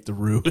got to make the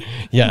roux.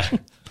 Yeah,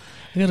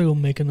 I gotta go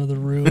make another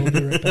roux. I'll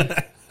be right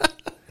back.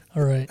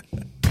 All right.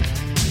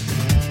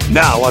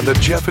 Now on the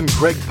Jeff and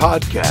Craig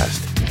podcast,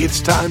 It's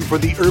time for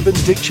the Urban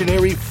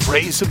Dictionary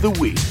Phrase of the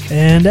Week.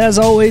 And as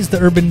always, the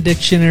Urban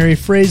Dictionary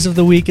Phrase of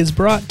the Week is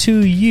brought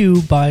to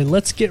you by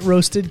Let's Get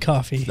Roasted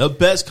Coffee. The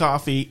best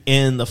coffee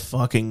in the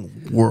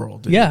fucking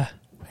world. Dude. Yeah.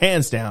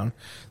 Hands down.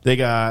 They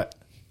got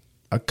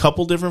a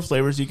couple different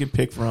flavors you can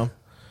pick from.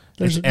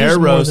 There's air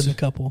more roasted. than a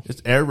couple.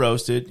 It's air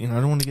roasted. You know, I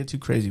don't want to get too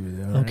crazy with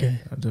it. All Okay.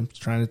 right? I'm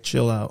just trying to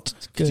chill out.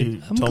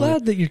 Good. I'm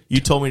glad that you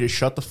told me to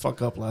shut the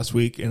fuck up last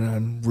week, and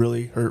I'm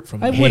really hurt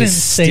from I that. wouldn't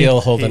He's say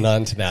still holding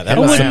on to that. That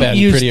I must have wouldn't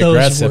been use pretty those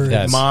aggressive. words.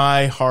 That's,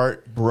 My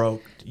heart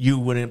broke. You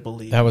wouldn't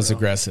believe that was bro.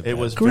 aggressive. It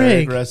was Greg,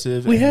 very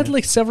aggressive. we and- had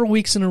like several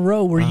weeks in a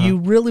row where you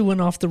really went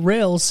off the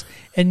rails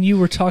and you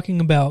were talking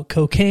about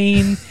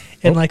cocaine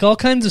and like all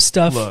kinds of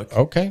stuff. Look,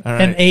 okay. all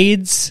right. And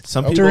AIDS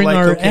Some people during like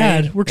our cocaine.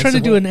 ad. We're trying to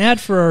do an ad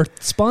for our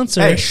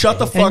sponsor. Hey, shut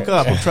the fuck And-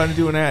 up. I'm trying to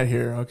do an ad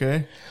here,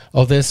 okay?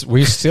 Oh,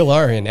 we still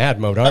are in ad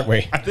mode, aren't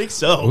we? I think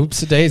so.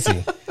 Oops a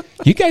daisy.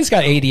 You guys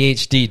got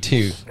ADHD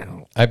too,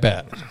 I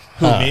bet.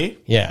 Who, me?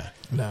 Yeah.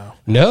 No.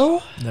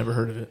 No? Never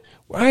heard of it.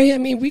 I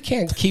mean, we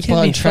can't keep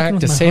Can't be on track fucking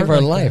to with my save heart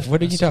our like life. that.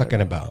 What are you talking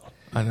about?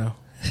 I know.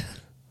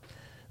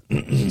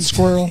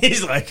 Squirrel?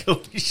 He's like,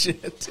 holy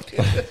shit.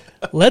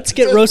 Let's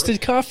Get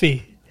Roasted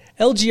Coffee.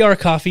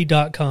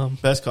 LGRcoffee.com.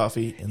 Best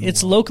coffee in the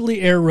It's world.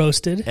 locally air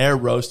roasted. Air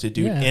roasted,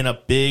 dude, Yeah. in a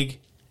big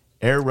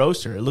air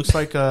roaster. It looks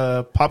like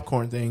a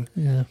popcorn thing,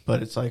 Yeah.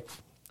 but it's like,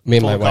 Me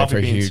and my full of wife coffee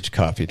are beans. huge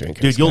coffee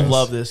drinkers. Dude, you'll guys.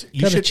 love this.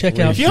 You Gotta should check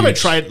out- If you haven't Huge.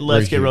 tried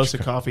Let's We're Get huge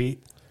Roasted Coffee,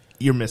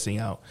 you're missing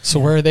out. So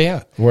where are they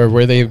at? Where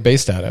were they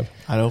based out of?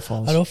 Idaho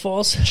Falls. Idaho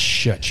Falls.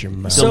 Shut your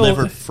mouth. So-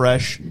 Delivered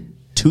fresh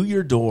to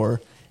your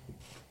door.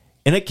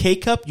 In a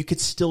K-cup, you could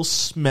still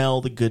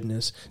smell the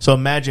goodness. So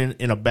imagine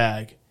in a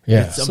bag.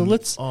 Yeah. It's So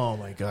let's- Oh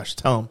my gosh,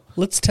 tell them.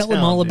 Let's tell them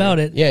Tell all 'em, about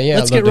dude. it. Yeah, Let's I'd Get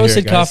love to hear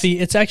Roasted it, guys. Coffee.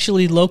 It's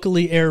actually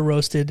locally air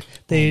roasted.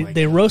 They my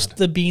they God. roast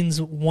the beans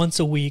once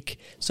a week.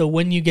 So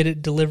when you get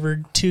it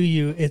delivered to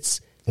you,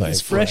 it's Like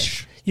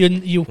fresh.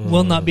 You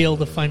will not be able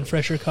to find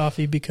fresher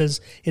coffee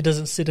because it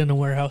doesn't sit in a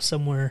warehouse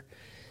somewhere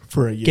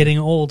For a year. getting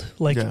old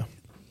like Yeah.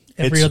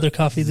 every It's other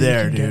coffee that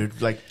there, you can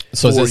dude. Like,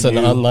 So is for this an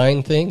you.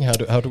 online thing? How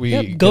do we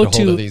get. get Go a hold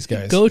to of these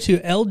guys? Go to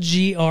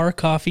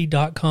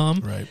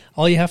lgrcoffee.com. Right.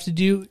 All you have to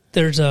do,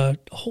 there's a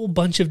whole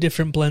bunch of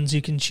different blends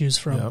you can choose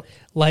from. Yep.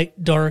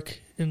 Light, dark,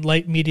 and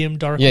light, medium,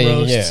 dark Yeah,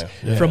 roasts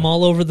yeah. from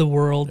all over the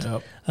world.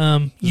 Yep.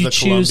 You the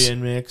choose.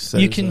 Colombian mix. you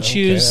There's can a- Okay,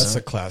 choose. that's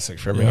a classic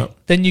for me. Yep.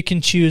 Then you can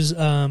choose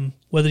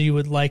whether you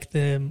would like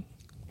them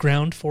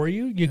ground for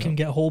you. You can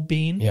get whole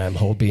bean. Yeah, I'm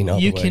whole bean all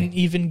You the way. can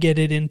even get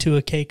it into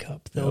a K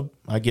cup. They'll Yep.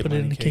 I get put it mine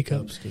in in a K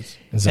cup. K-cups. 'Cause-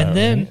 Is that And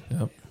then right?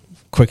 Yep.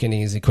 Quick and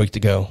easy, quick to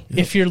go.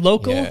 if you're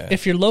local, Yeah.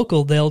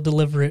 they'll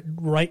deliver it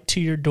right to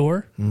your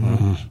door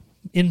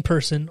in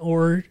person,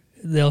 or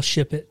they'll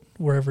ship it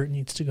wherever it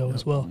needs to go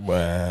as well.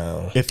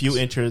 Wow. If you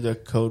enter the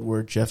code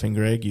word Jeff and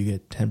Greg, you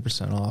get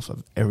 10% off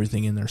of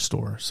everything in their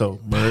store. So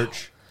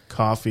merch,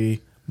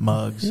 coffee,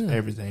 mugs,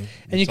 everything.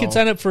 And you can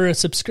sign up for a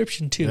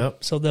subscription too.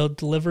 Yep. So they'll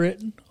deliver it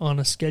on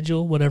a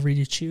schedule, whatever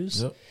you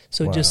choose. Yep.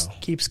 So it just Wow.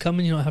 keeps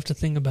coming. You don't have to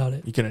think about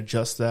it. You can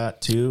adjust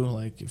that too.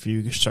 Like if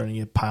you're starting to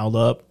get piled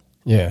up,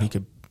 Yeah. you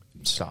could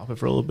stop it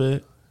for a little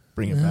bit,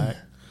 bring it back.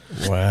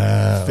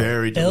 Wow.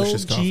 Very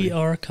delicious coffee.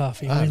 LGR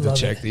Coffee. I We have to love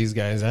check it. these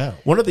guys out.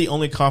 One of the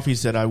only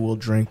coffees that I will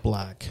drink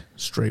black,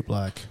 straight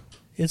black.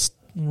 It's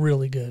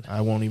really good.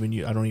 I don't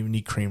even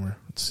need creamer.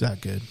 It's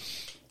that good.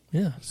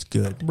 Yeah. It's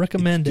good.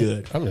 Recommend It's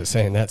it. Good. I'm just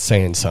saying that's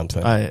saying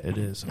something. It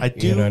is. I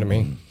do. You know what I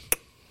mean?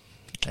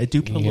 I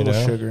do put a You little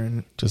know? sugar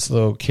in, Just a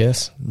little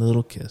kiss. a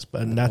little kiss,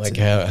 but that's Like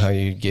it. how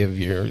you give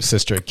your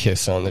sister a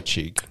kiss on the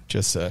cheek.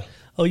 Just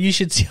Oh, you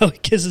should see how he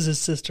kisses his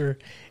sister,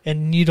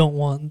 and you don't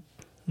want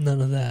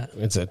none of that.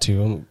 it's a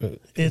two.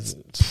 It's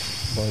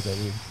more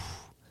than you.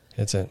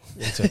 It's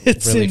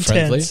it's really intense.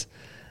 friendly.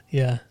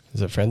 Yeah,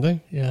 Is it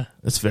friendly? yeah.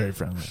 It's very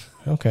friendly.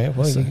 Okay,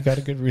 well you got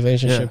a good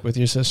relationship Yeah. with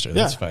your sister.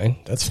 That's Yeah. fine.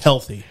 That's It's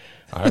healthy.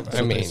 I That's what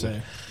they mean,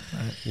 say.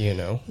 you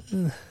know,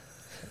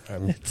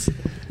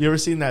 You ever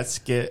seen that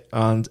skit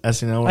on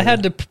SNL? I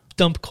had to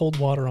dump cold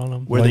water on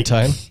him. Where one they-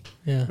 time.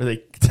 Yeah. where they're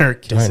Darn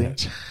kissing.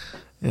 it.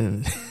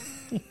 And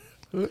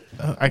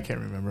I can't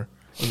remember.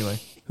 Anyway,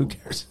 who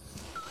cares?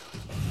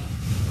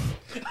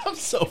 I'm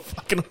so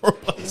fucking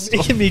horrible.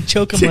 Making me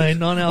choke on my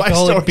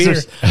non-alcoholic My beer.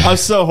 stories I'm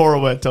so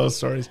horrible at telling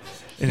stories.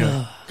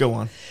 Anyway, go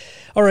on.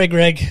 All right,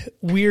 Greg.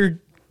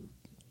 We're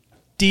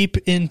deep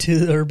into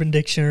the Urban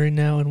Dictionary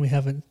now, and we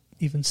haven't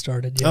even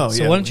started yet. Oh,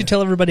 So yeah, why don't you yeah.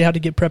 tell everybody how to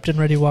get prepped and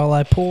ready while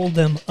I pull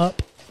them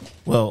up?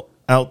 Well,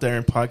 out there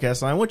in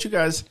podcast land, I want you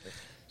guys,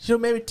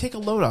 maybe take a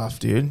load off,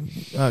 dude.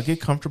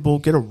 Get comfortable.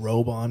 Get a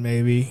robe on,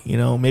 maybe.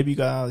 Maybe you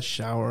got out of the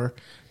shower.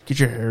 Get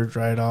your hair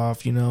dried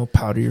off.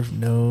 Powder your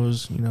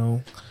nose.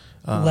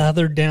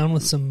 Lathered down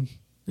with some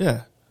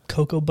Yeah.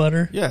 cocoa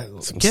butter. Yeah,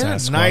 Some get a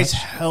Sasquatch. nice,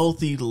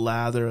 healthy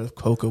lather of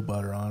cocoa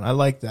butter on. I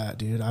like that,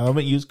 dude. I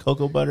haven't used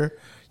cocoa butter.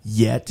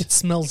 yet. It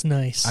smells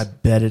nice. I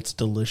bet it's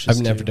delicious.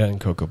 I've never too. done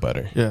cocoa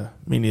butter. Yeah,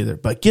 me neither.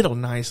 But get a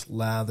nice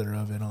lather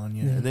of it on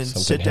you, and then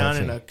Something sit down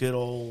in healthy. a good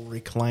old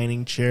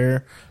reclining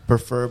chair,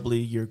 preferably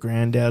your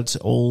granddad's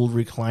old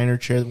recliner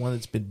chair, the one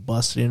that's been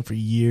busted in for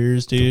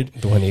years, dude.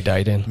 The one he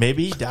died in.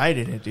 Maybe he died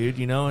in it, dude.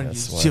 You know, and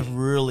That's you why. just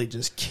really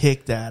just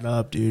kick that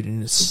up, dude,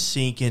 and just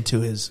sink into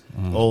his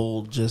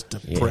old, just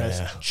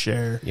depressed Yeah.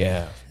 chair.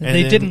 Yeah. And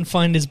they then- didn't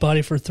find his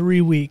body for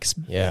 3 weeks,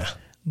 Yeah.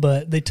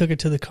 but they took it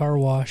to the car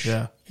wash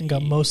Yeah. and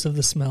got most of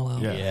the smell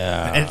out. Yeah,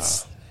 Yeah.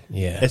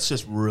 And it's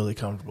just really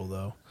comfortable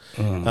though.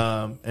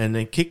 And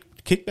then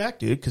kick back,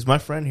 dude, because my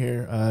friend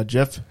here,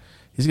 Jeff,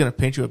 he's gonna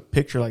paint you a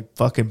picture like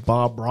fucking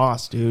Bob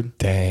Ross, dude.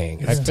 Dang.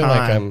 It's I feel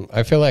time.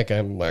 like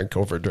I'm like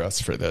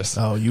overdressed for this.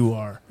 Oh, you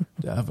are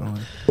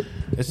definitely.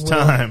 It's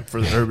time for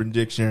the Urban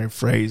Dictionary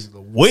phrase of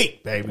the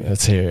week, baby.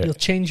 Let's hear You'll it.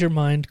 change your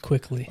mind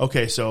quickly.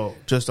 Okay, so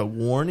just a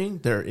warning: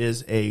 there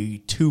is a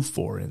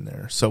 2-4 in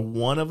there. So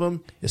one of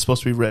them is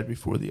supposed to be read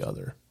before the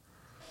other.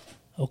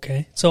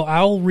 Okay, so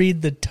I'll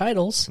read the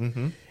titles,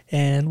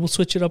 and we'll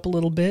switch it up a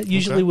little bit.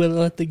 Usually, we'll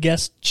let the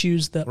guest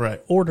choose the Right.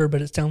 order,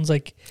 but it sounds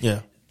like Yeah.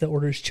 the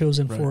order is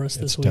chosen for us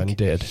It's this done week.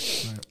 did.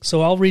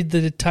 So I'll read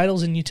the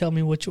titles, and you tell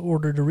me which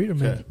order to read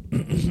them Okay.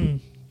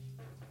 in.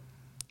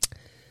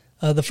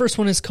 The first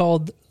one is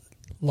called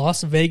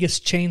Las Vegas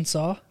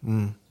Chainsaw,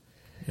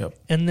 Yep.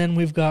 and then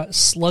we've got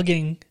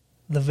Slugging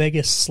the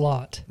Vegas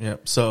Slot.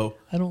 Yep. So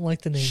I don't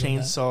like the name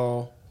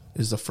chainsaw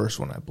is the first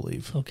one, I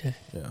believe. of that. Okay.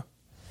 Yeah.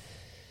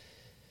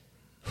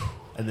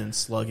 And then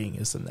slugging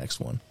is the next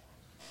one.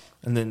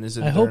 And then is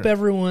it? I hope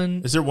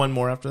everyone Is there one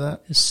more after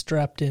that? is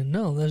strapped in.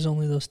 No, there's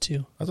only those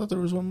two. I thought there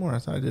was one more. I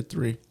thought I did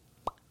 3.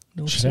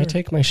 No, Should sir. I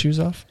take my shoes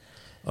off?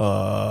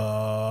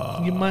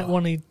 You might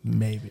want to.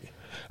 Maybe.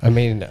 I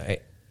mean,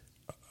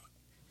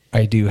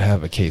 I do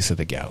have a case of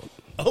the gout.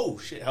 Oh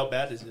shit! How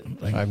bad is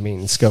it? Like, I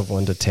mean, scale of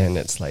 1 to 10,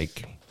 it's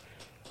like,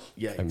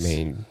 yikes! I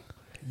mean,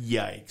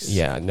 yikes!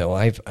 yeah, no,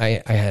 I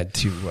had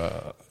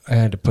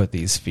to put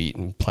these feet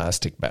in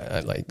plastic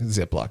like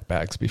Ziploc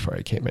bags before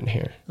I came in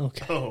here.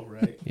 Okay. Oh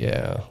right.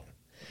 Yeah.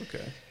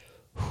 Okay.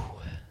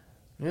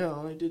 Yeah, I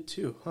only did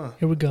 2. Huh?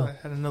 Here we go. I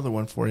had another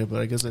one for you,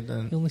 but I guess I You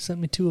didn't. only sent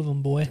me 2 of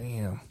them, boy.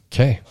 Damn.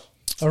 Okay.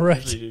 All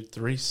right. Usually do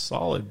 3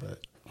 solid, but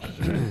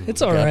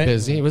It's all Got right.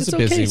 busy. It was It's a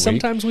busy okay. week.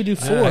 Sometimes we do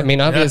 4. I mean,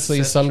 obviously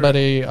that's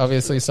somebody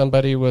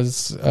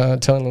was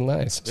telling the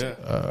lies Yeah,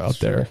 out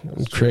there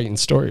and creating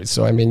stories.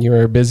 So I mean, you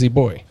were a busy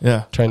boy.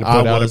 yeah, Trying to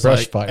put out a was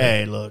brush like, fire.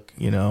 Hey, look,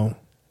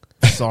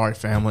 sorry,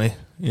 family.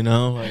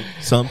 Like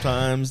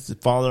sometimes the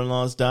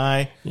father-in-laws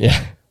die, Yeah.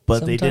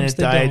 but they Sometimes didn't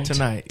they die don't.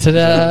 tonight.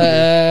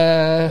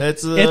 Ta-da!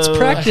 It's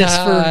practice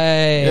for.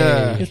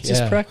 Yeah. It's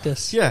just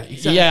practice. Yeah,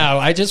 exactly. Yeah,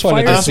 I just wanted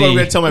Fire- to That's what I'm see.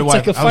 going to tell my It's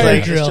wife. like a I was fire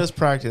like, drill. it's just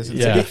practice. It's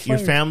Yeah. like, your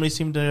Fire. family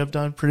seemed to have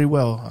done pretty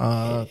well.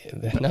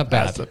 Not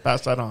bad.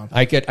 Pass that on.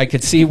 I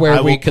could see I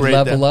where we will could grade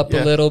level them. up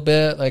Yeah. a little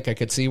bit. Like I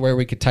could see where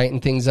we could tighten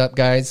things up,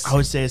 guys. I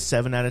would say a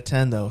 7 out of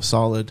 10 though,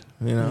 solid.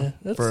 Yeah,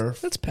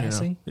 that's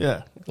passing.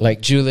 Yeah.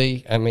 Like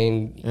Julie, I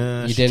mean,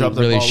 Yeah, you she dropped didn't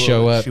the really ball a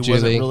show little up, bit. She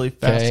Julie. wasn't really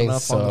fast Okay,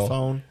 enough on the so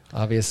phone.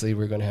 Obviously,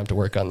 we're going to have to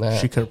work on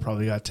that. She could have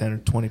probably got 10 or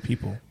 20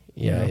 people.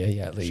 Yeah, You know?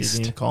 yeah, at She least.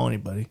 didn't even call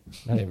anybody.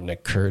 Not even a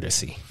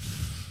courtesy.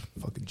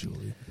 Fucking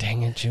Julie.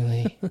 Dang it,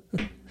 Julie.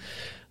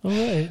 All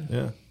right.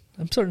 Yeah.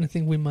 I'm starting to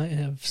think we might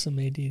have some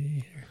ADD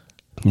here.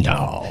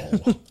 No.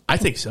 I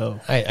think so.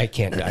 I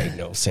can't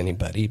diagnose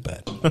anybody,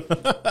 but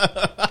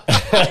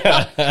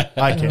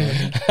I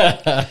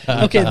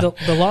can. Okay,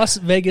 the Las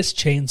Vegas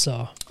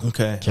Chainsaw.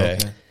 Okay.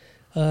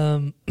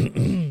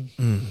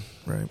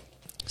 Right.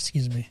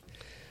 Excuse me.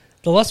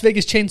 The Las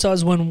Vegas Chainsaw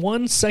is when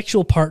one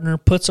sexual partner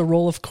puts a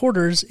roll of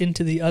quarters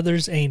into the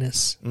other's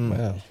anus,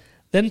 wow.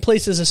 then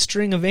places a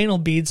string of anal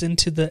beads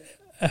into the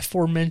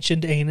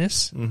aforementioned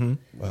anus.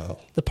 Wow.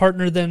 The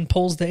partner then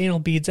pulls the anal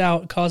beads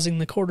out, causing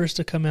the quarters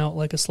to come out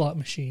like a slot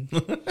machine.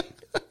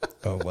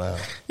 Oh, wow.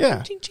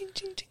 Yeah. Ching, ching,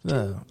 ching,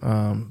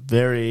 ching.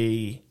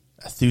 Very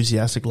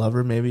enthusiastic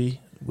lover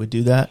maybe would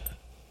do that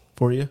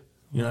for you.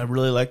 I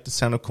really like the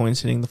sound of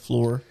coins hitting the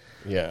floor.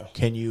 Yeah.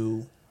 Can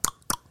you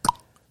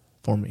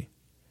for me?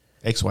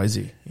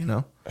 XYZ,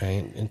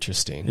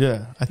 Interesting.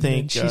 Yeah, I And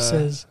think she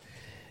says,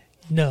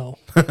 no.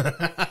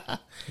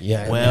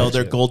 Yeah. well,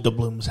 they're imagine. gold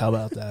doubloons. How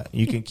about that?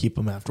 You can keep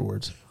them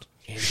afterwards.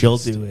 She'll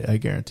do it. I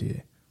guarantee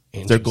you.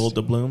 If they're gold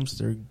doubloons,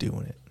 they're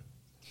doing it.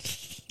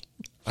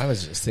 I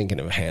was just thinking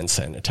of hand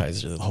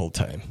sanitizer the whole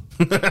time.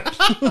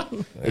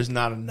 There's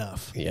not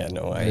enough. Yeah,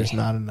 no, There's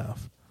not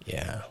enough.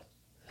 Yeah.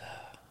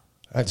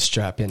 I'd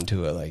strap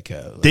into it like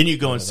Then you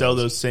go and sell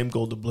those same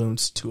gold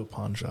doubloons to a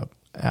pawn shop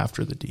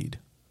after the deed.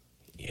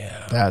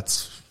 Yeah.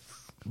 That's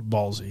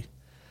ballsy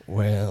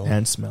Well,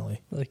 and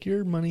smelly. Like,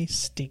 your money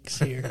stinks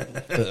here.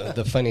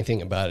 the funny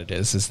thing about it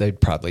is they'd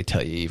probably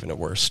tell you even a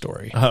worse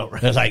story. Oh, right.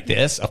 They're like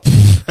this. Oh,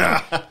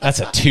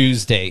 that's a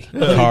Tuesday,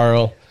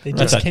 Carl. They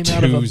That's just a came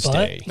out of a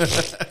Tuesday.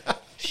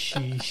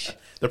 Sheesh.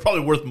 They're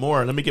probably worth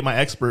more. Let me get my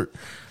expert.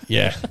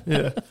 Yeah.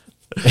 Yeah.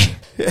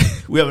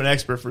 We have an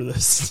expert for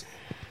this.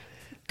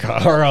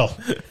 Carl.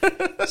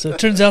 So it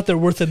turns out they're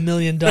worth $1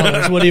 million.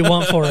 What do you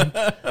want for them?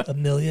 $1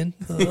 million?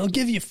 I'll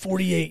give you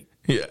 $48.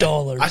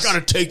 I got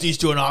to take these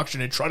to an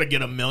auction and try to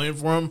get $1 million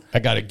for them. I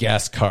got a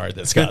gas card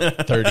that's got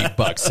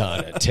 $30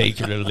 on it. Take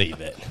it or leave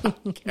it.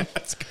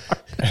 Gas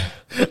card.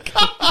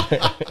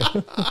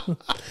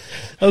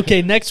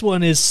 Okay, next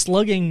one is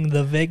slugging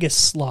the Vegas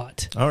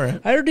slot. All right.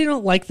 I already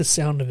don't like the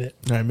sound of it.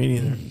 All right, me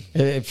neither.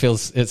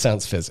 It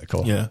sounds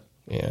physical. Yeah.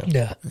 Yeah.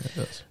 Yeah. It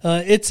does.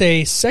 It's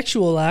a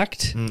sexual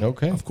act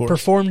Okay. Of course.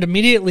 performed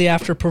immediately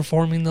after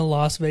performing the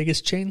Las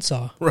Vegas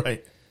chainsaw.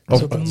 Right.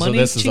 So the money,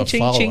 this is ching, a ching,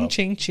 follow-up. ching,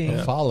 ching, ching.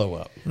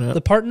 Follow-up. Yeah.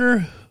 The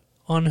partner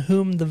on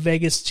whom the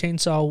Vegas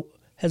chainsaw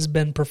has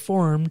been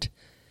performed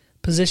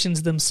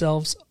positions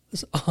themselves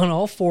on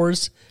all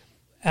fours,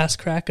 ass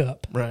crack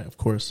up. Right, of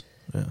course.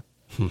 Yeah.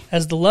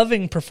 As the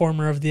loving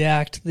performer of the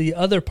act, the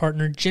other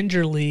partner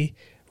gingerly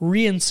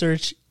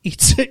reinserts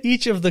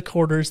each of the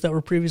quarters that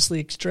were previously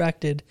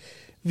extracted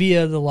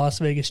via the Las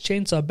Vegas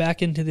chainsaw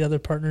back into the other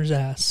partner's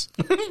ass,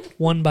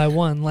 one by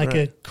one, like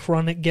a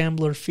chronic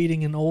gambler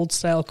feeding an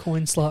old-style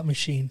coin slot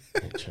machine.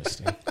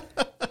 Interesting.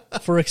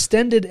 For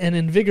extended and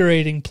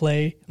invigorating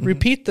play,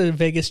 repeat the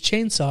Vegas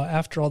chainsaw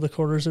after all the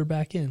quarters are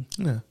back in.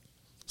 Yeah.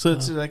 So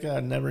it's like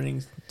a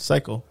never-ending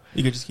cycle.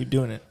 You could just keep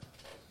doing it.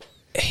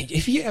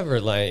 If you ever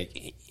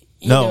you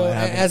No, know, I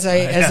haven't.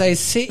 as I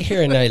sit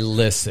here and I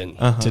listen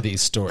to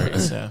these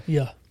stories, Yeah.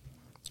 Yeah.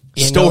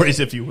 you know, Stories,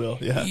 if you will.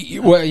 Yeah.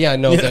 well, yeah,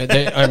 no,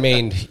 I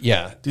mean,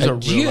 yeah. These are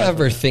Do you real life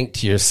ever events. think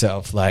to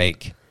yourself,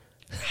 like,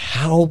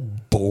 how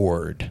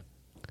bored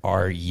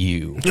are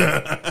you?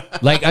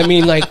 I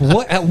mean,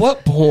 what? At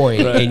what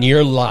point in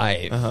your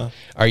life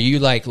are you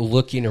like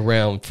looking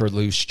around for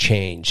loose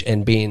change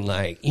and being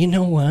like, you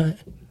know what?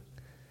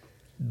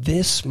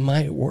 This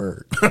might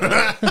work,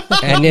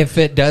 and if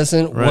it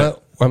doesn't, Right.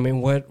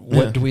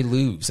 what do we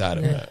lose out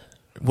of it?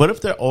 What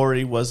if there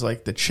already was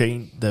like the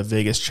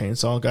Vegas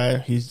chainsaw guy?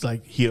 He's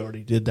like, he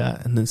already did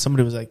that. And then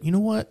somebody was like, you know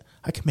what?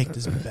 I can make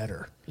this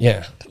better.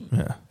 Yeah.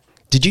 Yeah.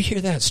 Did you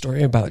hear that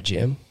story about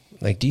Jim?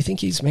 Like, do you think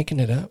he's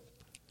making it up?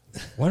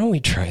 Why don't we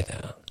try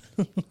that?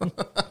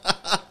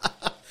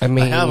 I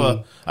mean,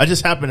 I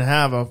just happen to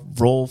have a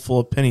roll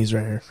full of pennies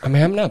right here. I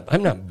mean,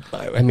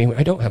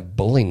 I don't have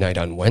bowling night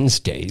on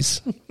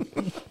Wednesdays.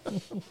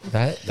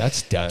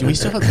 That's done. Do we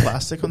still have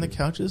plastic on the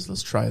couches?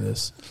 Let's try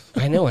this.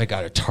 I know I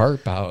got a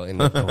tarp out in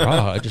the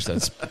garage.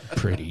 That's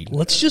pretty.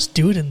 Let's just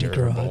do it in the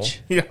Durable. garage.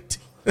 Yeah.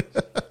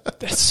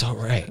 That's so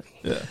right.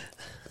 Yeah.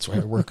 That's why I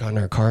work on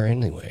our car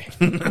anyway.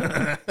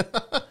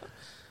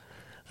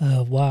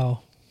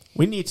 Wow.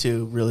 We need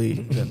to really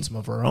invent some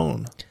of our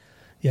own.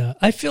 Yeah.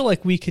 I feel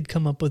like we could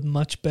come up with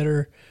much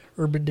better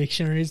urban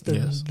dictionaries than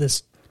Yes.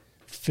 this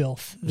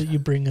filth that you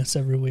bring us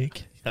every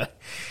week.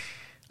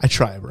 I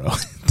try, bro.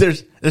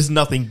 There's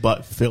nothing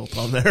but filth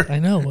on there. I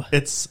know.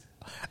 It's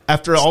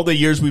after all the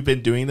years we've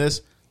been doing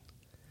this,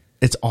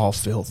 it's all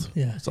filth.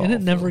 Yeah. It's all And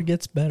it never filth.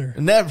 gets better.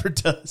 It never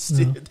does,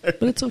 dude.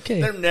 But it's okay.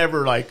 They're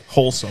never like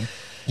wholesome.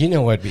 You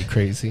know what'd be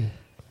crazy?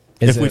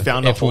 If we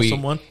found a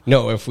wholesome one?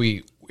 No, if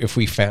we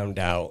found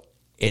out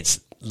it's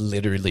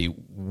literally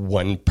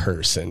one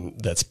person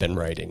that's been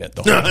writing it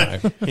the whole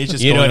time. He's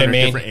just You know going what I under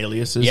mean? different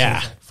aliases.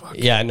 Yeah, Fuck.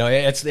 yeah. No,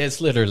 it's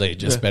literally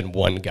just been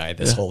one guy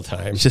this whole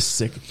time. He's just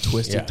sick and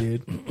twisted, Yeah.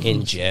 dude.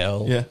 In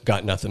jail. Yeah.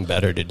 Got nothing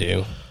better to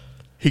do.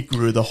 He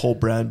grew the whole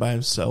brand by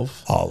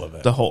himself. All of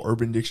it. The whole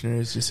Urban Dictionary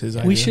is just his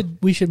idea.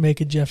 We should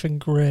make a Jeff and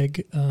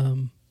Greg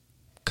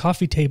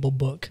coffee table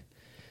book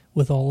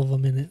with all of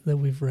them in it that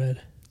we've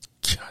read.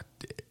 God,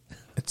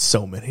 it's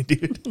so many,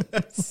 dude.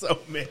 So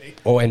many.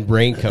 Oh, and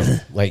rank them.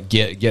 Like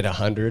get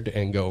 100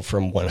 and go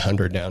from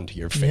 100 down to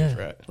your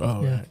favorite.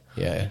 Oh, Yeah. right.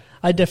 Yeah.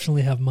 I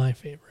definitely have my Yeah.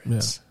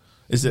 favorites.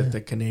 Is it the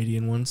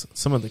Canadian ones?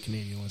 Some of the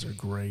Canadian ones are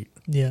great.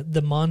 Yeah,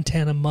 the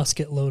Montana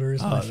musket loader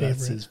is my That's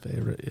favorite. his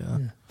favorite, yeah.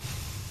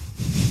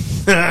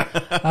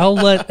 I'll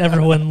let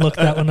everyone look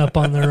that one up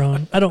on their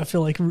own. I don't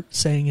feel like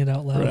saying it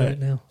out loud right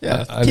now.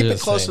 Yeah, I'm keep it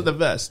just close saying. to the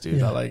vest, dude.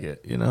 Yeah. I like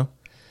it, you know?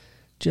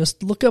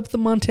 Just look up the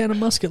Montana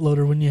musket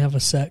loader when you have a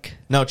sec.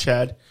 Now,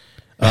 Chad,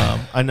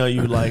 I know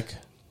you like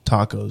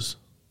tacos.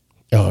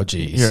 Oh,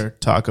 geez. You're a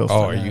taco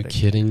Oh, are you fanatic.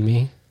 kidding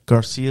me?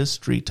 Garcia's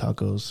Street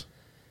Tacos,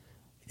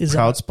 Is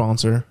proud that,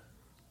 sponsor,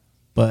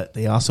 but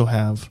they also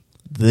have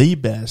the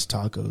best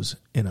tacos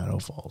in Idaho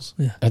Falls.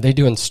 Are they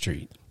doing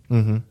street?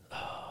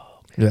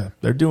 Yeah,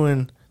 they're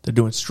doing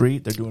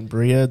street, they're doing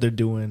birria, they're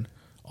doing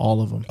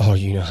all of them. Oh,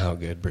 you know how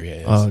good Bria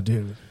is. Oh,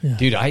 dude, yeah.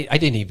 Dude, I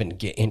didn't even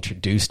get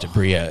introduced to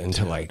Bria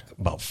until like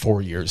about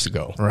 4 years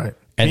ago. right?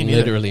 And Me neither.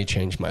 literally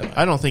changed my life.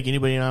 I don't think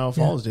anybody in Idaho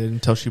Falls did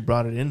until she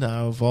brought it into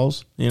Idaho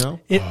Falls. You know,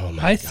 Oh,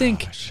 my I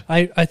think gosh.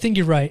 I think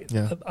you're right.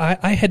 Yeah.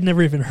 I had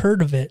never even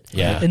heard of it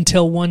Yeah.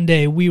 until one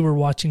day we were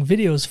watching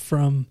videos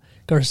from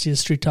Garcia's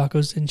Street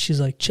Tacos, and she's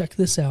like, "Check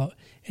this out,"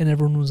 and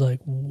everyone was like,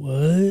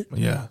 "What?"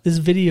 yeah, This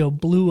video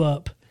blew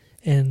up,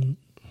 and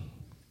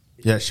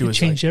yeah. She it was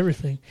changed like,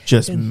 everything.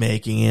 just And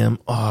making him.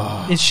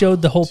 Oh, it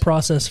showed the whole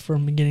process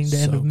from beginning to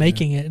end So of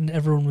making it, and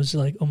everyone was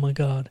like, "Oh my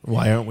god!"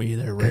 why aren't we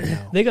there right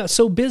now? They got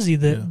so busy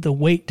that Yeah. the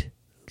wait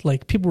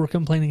like people were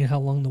complaining how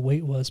long the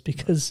wait was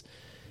because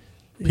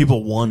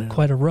People wanted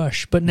quite a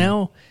rush. But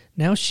now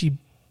she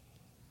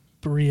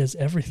Berea's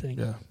everything.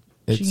 Yeah.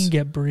 She can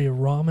get Berea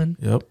ramen,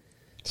 Yep.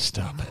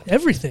 Stop it.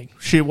 everything.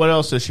 What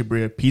else does she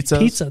bring? Pizza?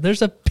 Pizza.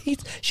 There's a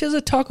pizza. She has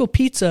a taco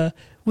pizza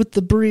with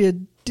the Berea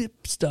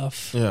dip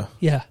stuff. Yeah.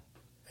 Yeah.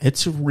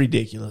 It's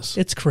ridiculous.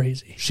 It's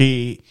crazy.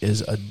 She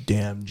is a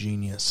damn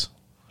genius.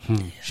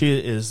 She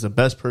is the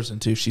best person,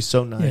 too. She's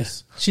so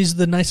nice. Yeah. She's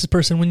the nicest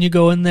person. When you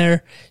go in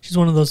there, she's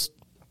one of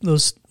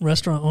those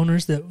restaurant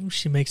owners that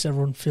she makes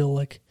everyone feel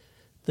like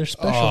they're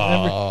special.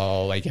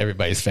 Oh, like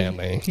everybody's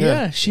family.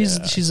 Yeah,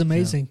 she's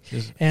amazing. Yeah.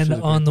 She's and a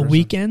great on the person.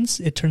 weekends,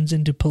 it turns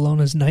into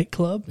Palona's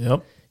nightclub.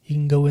 Yep. You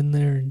can go in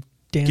there and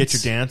dance. Get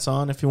your dance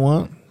on if you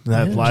want. They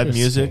have live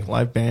music,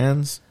 live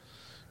bands.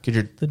 Get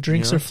your The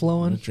drinks are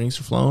flowing. The drinks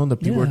are flowing. The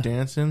people are Yeah.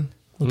 dancing.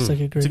 Looks like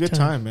a great It's a good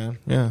time, man.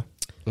 Yeah.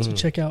 So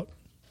check out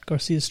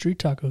Garcia's Street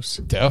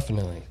Tacos.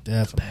 Definitely.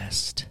 Definitely.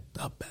 Best.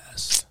 The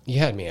best. You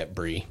had me at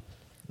Brie.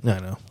 I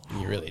know.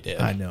 You really did.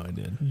 I know I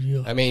did.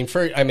 Yeah. I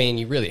mean,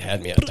 you really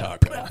had me at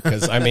taco.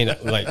 Because, I mean,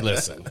 like,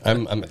 listen,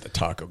 I'm at the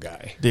taco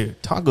guy.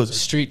 Dude, tacos.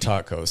 Street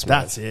tacos, man.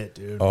 That's it,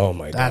 dude. Oh,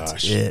 my That's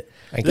gosh. it.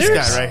 I This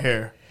guess. guy right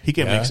here, he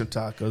can Yeah. make some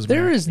tacos.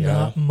 There man. is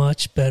not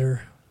much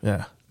better.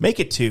 Yeah. Make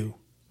it two.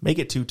 Make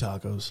it 2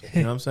 tacos.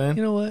 You know what I'm saying?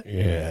 You know what?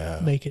 Yeah.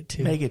 Make it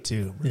too. Make it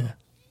 2. Bro.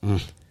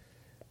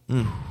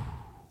 Yeah.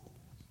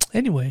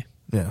 Anyway,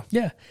 Yeah.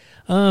 yeah.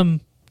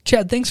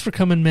 Chad, thanks for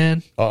coming,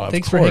 man. Oh, of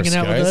thanks for course, hanging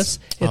out with guys. us.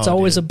 It's Oh,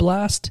 always dude. a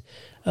blast.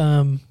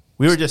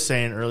 We were just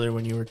saying earlier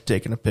when you were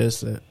taking a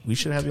piss that we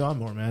should have you on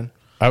more, man.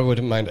 I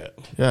wouldn't mind it.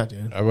 Yeah,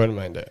 dude. I wouldn't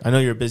mind it. I know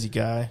you're a busy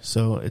guy,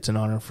 so it's an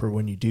honor for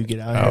when you do get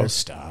out Oh, here.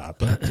 stop.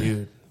 But,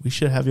 dude, we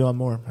should have you on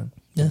more, man.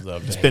 Yeah.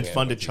 Love It's to been hang out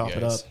fun to with you chop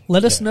it guys. up.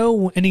 Let us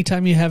know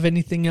anytime you have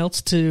anything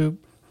else to,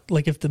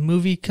 like if the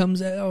movie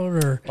comes out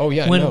or Oh,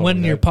 yeah, when no,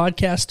 your that-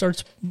 podcast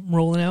starts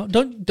rolling out.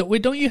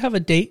 Don't you have a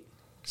date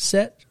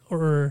set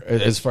or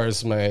As far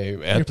as my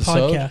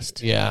episode,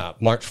 podcast. yeah,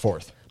 March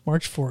 4th.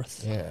 March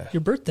 4th? Yeah.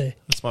 Your birthday.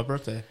 It's my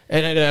birthday.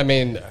 And I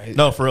mean,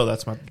 No, for real,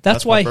 that's my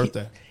Why my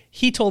birthday.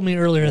 he told me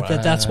earlier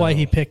that that's why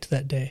he Wow. picked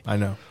that day. I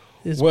know.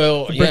 His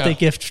well, birthday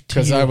gift to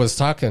because you. I've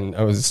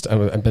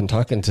been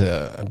talking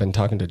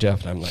to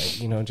Jeff, and I'm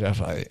like,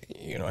 Jeff, I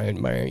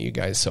admire you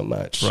guys so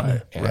much,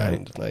 Right, and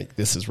right. like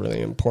this is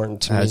really important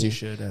to As me. you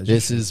should, as you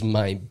this should. is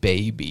my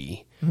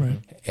baby, Right.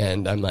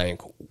 and I'm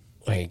like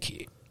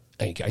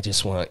I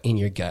just want in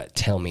your gut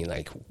tell me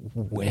like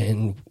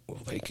when,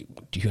 like,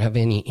 do you have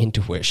any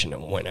intuition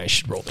on when I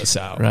should roll this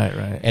out? Right,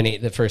 right. And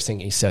the first thing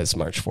he says,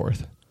 March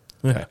 4th.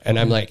 Yeah. And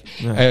I'm like,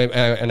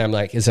 and I'm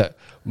like, is that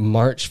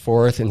March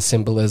 4th in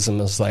symbolism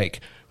is like,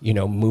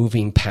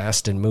 moving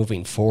past and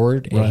moving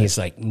forward? And Right. he's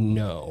like,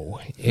 no,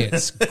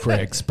 it's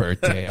Greg's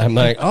birthday. I'm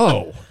like,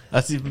 oh,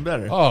 That's even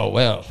better.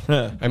 well,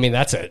 Yeah. I mean,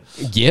 that's a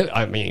gift.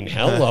 I mean,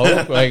 hello,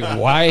 like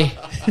why?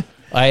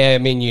 I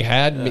mean, you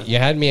had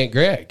me at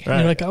Greg. Right.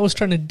 You're like, I was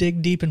trying to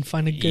dig deep and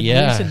find a good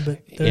Yeah. reason, but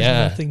there's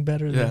Yeah. nothing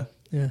better than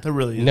That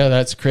really is. No,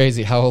 that's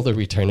crazy. How old are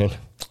we turning?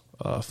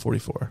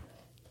 44.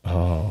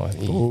 Oh,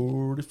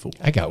 44.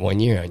 I got 1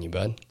 year on you,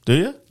 bud. Do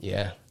you?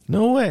 Yeah.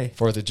 No way.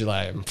 4th of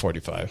July, I'm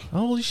 45.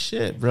 Holy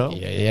shit, bro.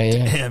 Yeah.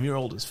 Damn, you're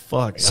old as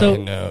fuck. So- I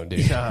know,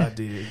 dude. God,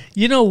 dude.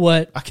 You know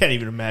what? I can't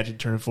even imagine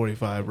turning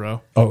 45,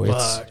 bro. Oh,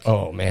 Fuck.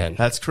 oh man.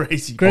 That's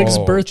crazy. Greg's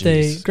Oh,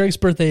 birthday. geez. Greg's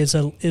birthday is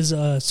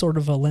a sort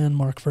of a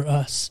landmark for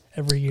us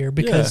every year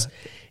because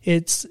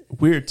it's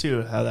Weird,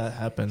 too, how that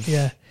happened.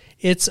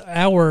 it's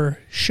our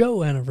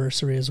show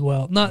anniversary as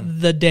well. Not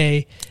the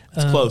day,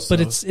 close, but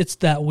though. it's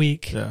that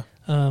week.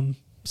 Yeah.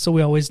 So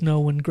we always know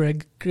when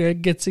Greg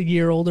gets a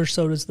year older.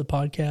 So does the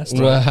podcast.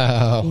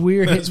 Wow.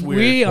 That's weird.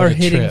 We What are a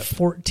hitting trip.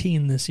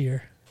 14 this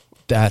year.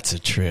 That's a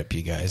trip,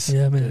 you guys.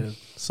 Yeah, man. Dude,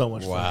 so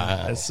much fun.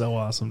 Wow. That's so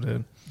awesome,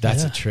 dude.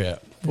 That's Yeah. a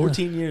trip.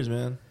 14 years,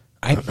 man.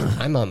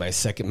 I'm on my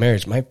second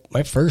marriage. My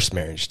first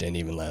marriage didn't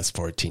even last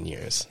 14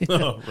 years.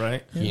 Oh,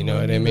 right? You know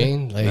what I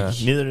mean? Like Yeah,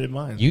 neither did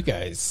mine. you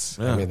guys.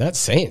 Yeah. I mean, that's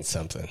saying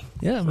something.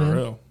 Yeah, For man.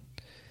 real.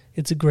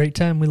 It's a great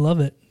time. We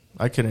love it.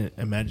 I couldn't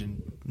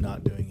imagine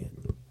not doing it.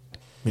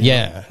 You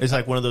Yeah. know? It's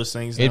like one of those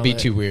things. It'd now be that-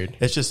 too weird.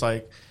 It's just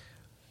like,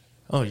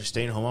 oh, you're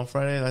staying home on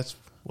Friday? That's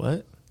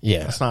what? Yeah.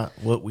 That's not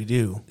what we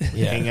do.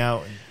 Yeah. Hang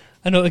out. And,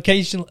 I know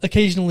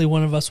occasionally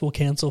one of us will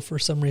cancel for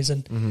some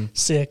reason,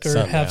 sick or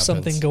Something have happens.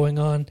 something going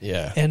on.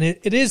 Yeah. And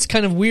it is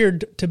kind of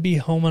weird to be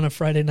home on a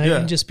Friday night Yeah.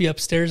 and just be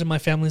upstairs and my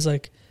family's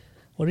like,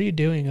 what are you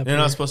doing up you're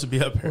here? not supposed to be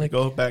up here. Like-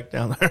 Go back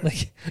down there.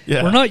 Like,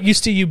 Yeah. We're not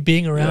used to you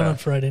being around Yeah. on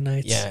Friday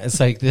nights. Yeah, it's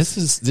like this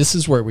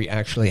is where we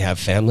actually have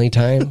family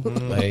time.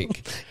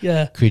 Like,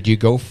 Yeah. could you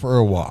go for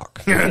a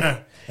walk?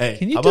 Hey,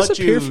 Can you how about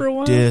disappear you for a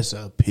while?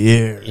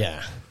 Disappear.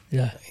 Yeah.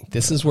 Yeah.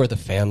 This is where the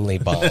family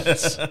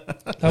bonds. I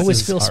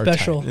always is feel our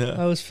special. time. Yeah.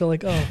 I always feel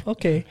like, oh,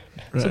 okay.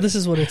 So Right. this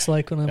is what it's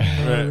like when I'm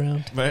not Right.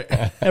 around.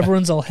 Right.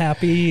 Everyone's all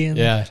happy and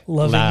Yeah,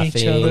 loving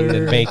laughing each other.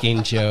 and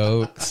making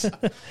jokes,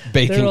 They're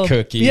baking all-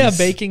 cookies. Yeah,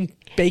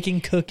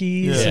 baking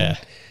cookies. Yeah. And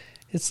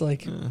it's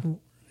like,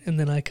 and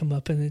then I come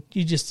up and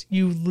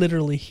you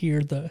literally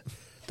hear the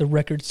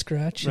record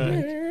scratch.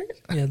 And Right.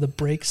 yeah, the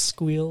brakes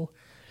squeal.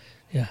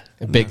 Yeah.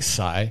 A big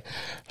sigh.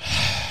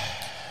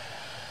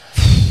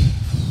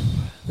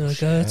 They're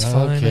like, oh, that's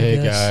fine. Okay,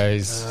 I guess.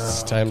 guys,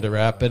 it's time to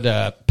wrap it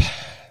up.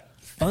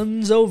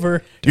 Fun's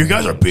over. You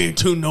guys are being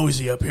too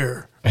noisy up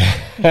here.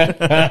 Yep.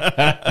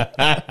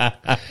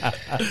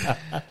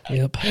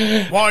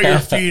 Why are your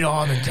feet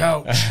on the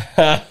couch?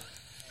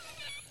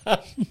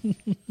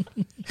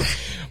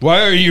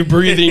 Why are you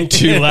breathing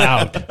too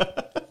loud?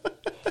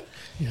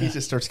 He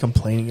just starts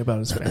complaining about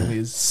his family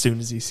as soon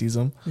as he sees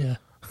them. Yeah.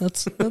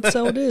 That's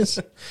how it is.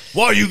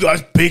 Why are you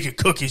guys baking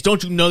cookies?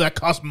 Don't you know that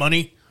costs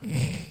money?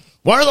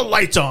 Why are the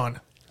lights on?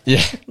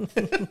 Yeah.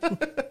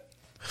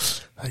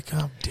 Like,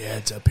 I'm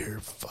dad's up here.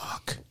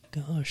 Fuck.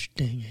 Gosh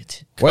dang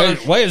it.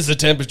 Why is the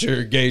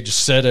temperature gauge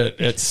set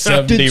at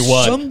 71? Did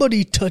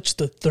somebody touch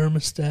the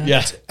thermostat?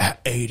 Yeah. At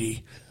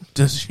 80.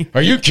 Does she?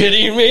 Are you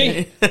kidding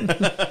me?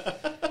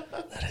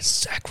 That is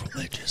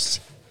sacrilegious.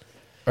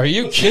 Are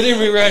you kidding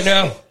me right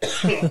now?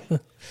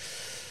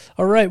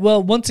 All right.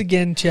 Well, once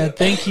again, Chad,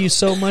 thank you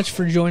so much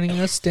for joining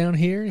us down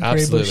here in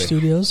Grey Bush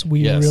Studios.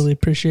 We really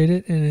appreciate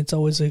it, and it's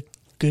always a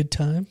good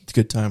time. It's a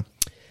good time.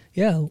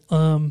 Yeah.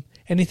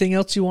 Anything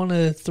else you want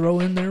to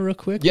throw in there real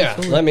quick? Yeah,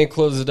 let me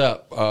close it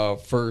up.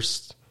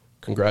 First,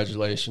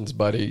 congratulations,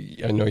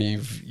 buddy. I know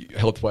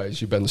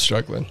health-wise, you've been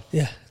struggling.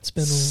 Yeah, it's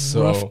been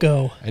a rough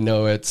go. I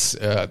know it's,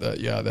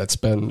 that's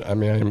been, I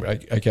mean,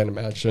 I can't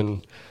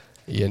imagine,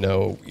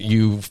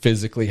 you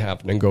physically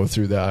having to go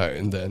through that,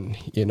 and then,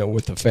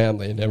 with the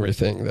family and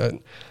everything,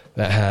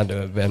 that had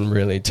to have been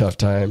really tough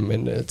time.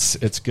 And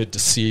it's good to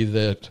see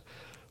that,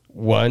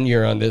 one,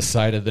 you're on this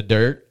side of the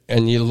dirt,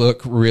 and you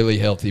look really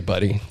healthy,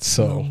 buddy.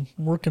 So I'm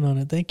working on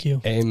it. Thank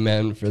you.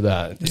 Amen for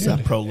that. Is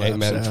that prolapse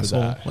Amen for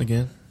that.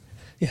 again?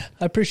 Yeah,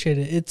 I appreciate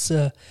it. It's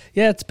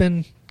it's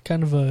been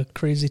kind of a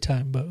crazy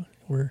time, but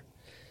we're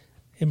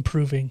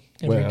improving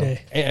every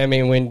day. I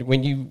mean,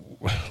 when you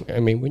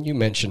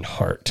mention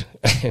heart,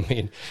 I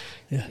mean,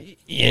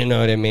 you know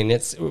what I mean?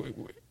 It's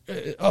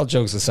all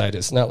jokes aside,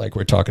 it's not like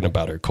we're talking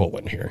about our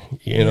colon here.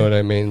 You know what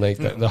I mean? Like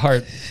the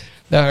heart.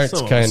 The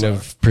heart's kind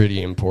of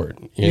pretty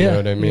important, you know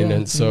what I mean?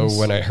 And so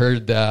when I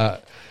heard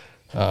that,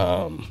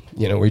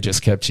 we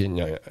just kept you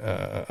you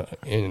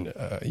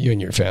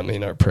and your family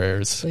in our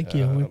prayers. Thank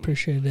you. We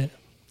appreciate it.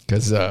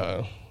 Because,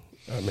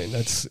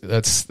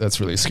 that's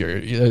really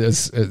scary.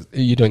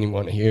 You don't even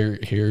want to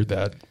hear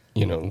that,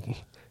 you don't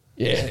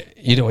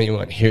even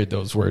want to hear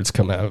those words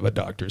come out of a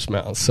doctor's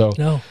mouth. So,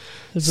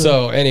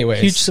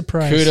 anyways, huge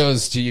surprise.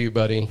 Kudos to you,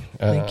 buddy.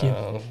 Thank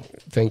you.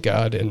 Thank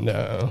God.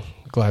 And,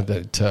 glad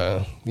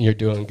that you're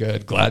doing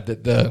good. Glad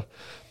that the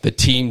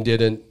team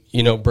didn't,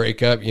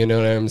 break up. You know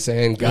what I'm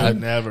saying?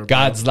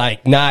 God's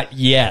like, not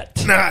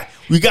yet. Nah,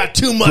 we got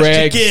too much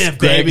to give,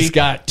 baby. Greg's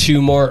got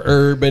 2 more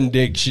Urban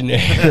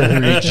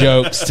Dictionary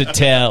jokes to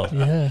tell.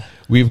 Yeah.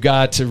 We've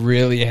got to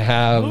really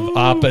have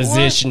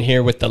opposition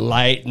here with the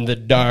light and the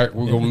dark.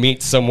 We're going to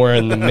meet somewhere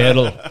in the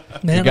middle.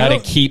 Man, we got to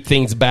keep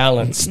things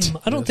balanced.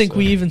 I don't think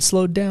we even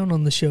slowed down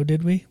on the show,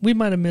 did we? We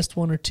might have missed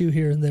 1 or 2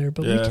 here and there,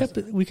 but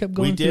we kept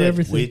going through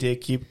everything. We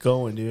did keep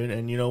going, dude.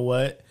 And you know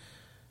what?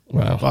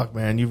 Wow. Fuck,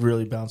 man, you've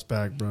really bounced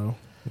back, bro.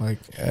 Like,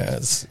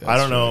 that's I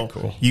don't know. Really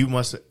cool. You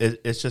must.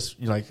 It's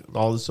just like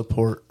all the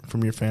support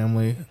from your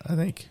family. I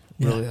think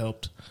really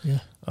helped. Yeah.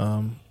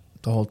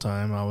 The whole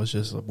time I was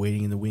just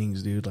waiting in the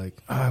wings, dude.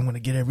 Like, I'm gonna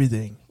get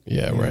everything.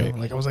 Yeah, right.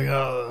 Like I was like,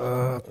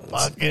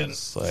 fucking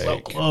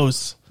so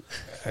close.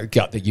 I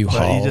got the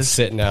U-Haul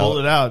sitting out. Pulled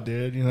it out,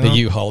 dude. The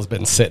U-Haul's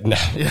been sitting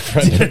out in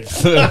front of every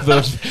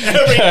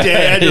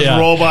day. I just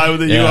roll by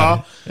with the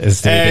U-Haul. It's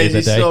the day of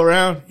the day. Still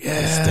around? Yeah.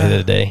 It's the day of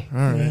the day. All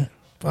right.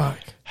 Fuck.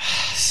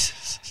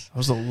 I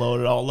was gonna load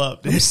it all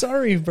up, dude. I'm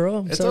sorry, bro.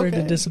 I'm sorry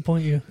to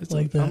disappoint you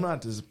that. I'm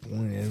not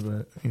disappointed,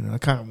 but I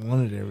kind of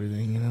wanted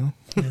everything,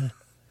 Yeah.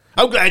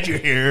 I'm glad you're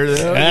here,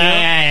 though.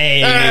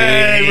 Hey,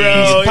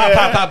 bro.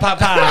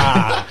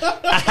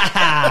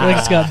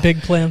 Greg's got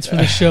big plans for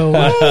the show.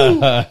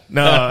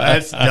 No,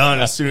 that's done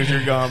as soon as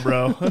you're gone,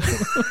 bro.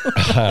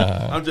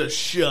 I'm just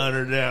shutting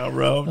her down,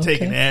 bro. I'm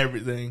taking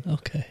everything.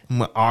 Okay. I'm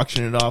going to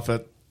auction it off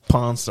at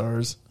Pawn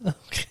Stars.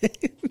 Okay.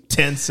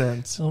 10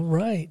 cents. All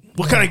right.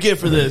 What can I get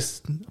for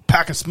this? A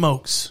pack of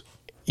smokes.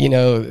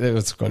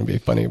 What's going to be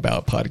funny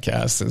about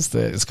podcasts is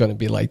that it's going to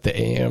be like the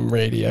AM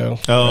radio.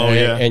 Oh, right?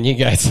 Yeah. And you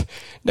guys,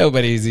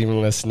 nobody's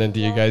even listening to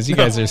you guys. You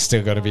guys are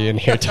still going to be in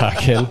here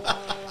talking.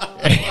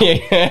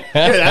 Yeah,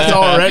 that's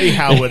already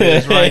how it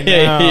is right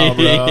now,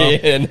 bro.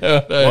 We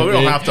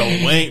don't have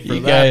to wait for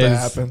that to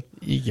happen.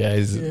 You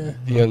guys,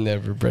 you'll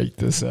never break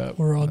this up.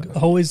 We're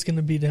always going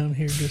to be down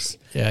here just...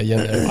 Yeah, you'll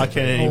never. I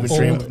can't even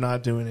dream of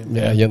not doing it.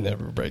 Yeah, you'll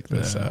never break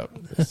this up.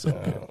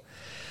 So,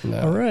 no.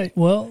 All right.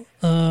 Well,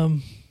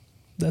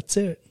 that's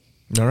it.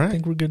 All right. I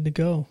think we're good to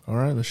go. All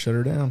right, let's shut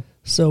her down.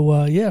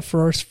 So,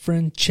 for our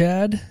friend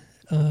Chad.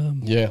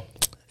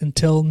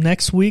 Until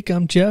next week,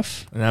 I'm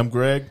Jeff. And I'm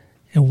Greg.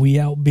 And we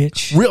out,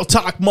 bitch. Real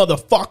talk,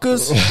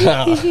 motherfuckers.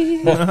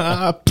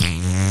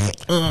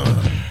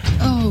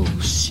 Oh,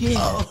 shit.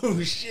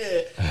 Oh,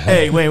 shit.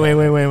 Hey, wait.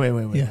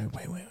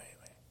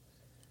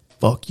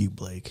 fuck you,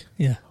 Blake.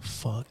 Yeah.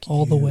 Fuck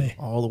All the you. way.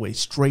 All the way.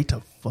 Straight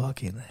to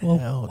fucking Well,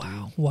 hell,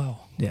 wow. dude. Wow.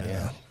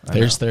 Yeah.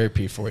 There's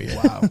therapy for you.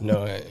 Wow.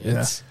 No,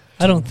 it's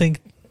I don't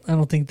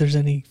think there's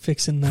any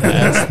fixing that.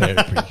 that's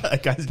therapy.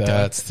 That guy's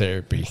That's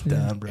therapy.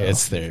 done, bro.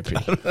 It's therapy.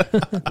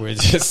 We're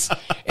just.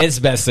 It's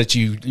best that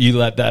you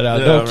let that out.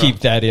 Yeah, Don't bro. keep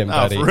that in,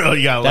 buddy. For real,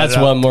 you gotta let That's it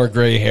out. one more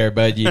gray hair,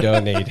 bud. You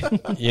don't need.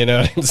 You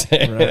know what I'm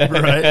saying? Right.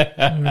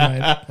 All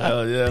right.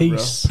 Hell yeah,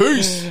 Peace. bro.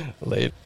 Peace. Later.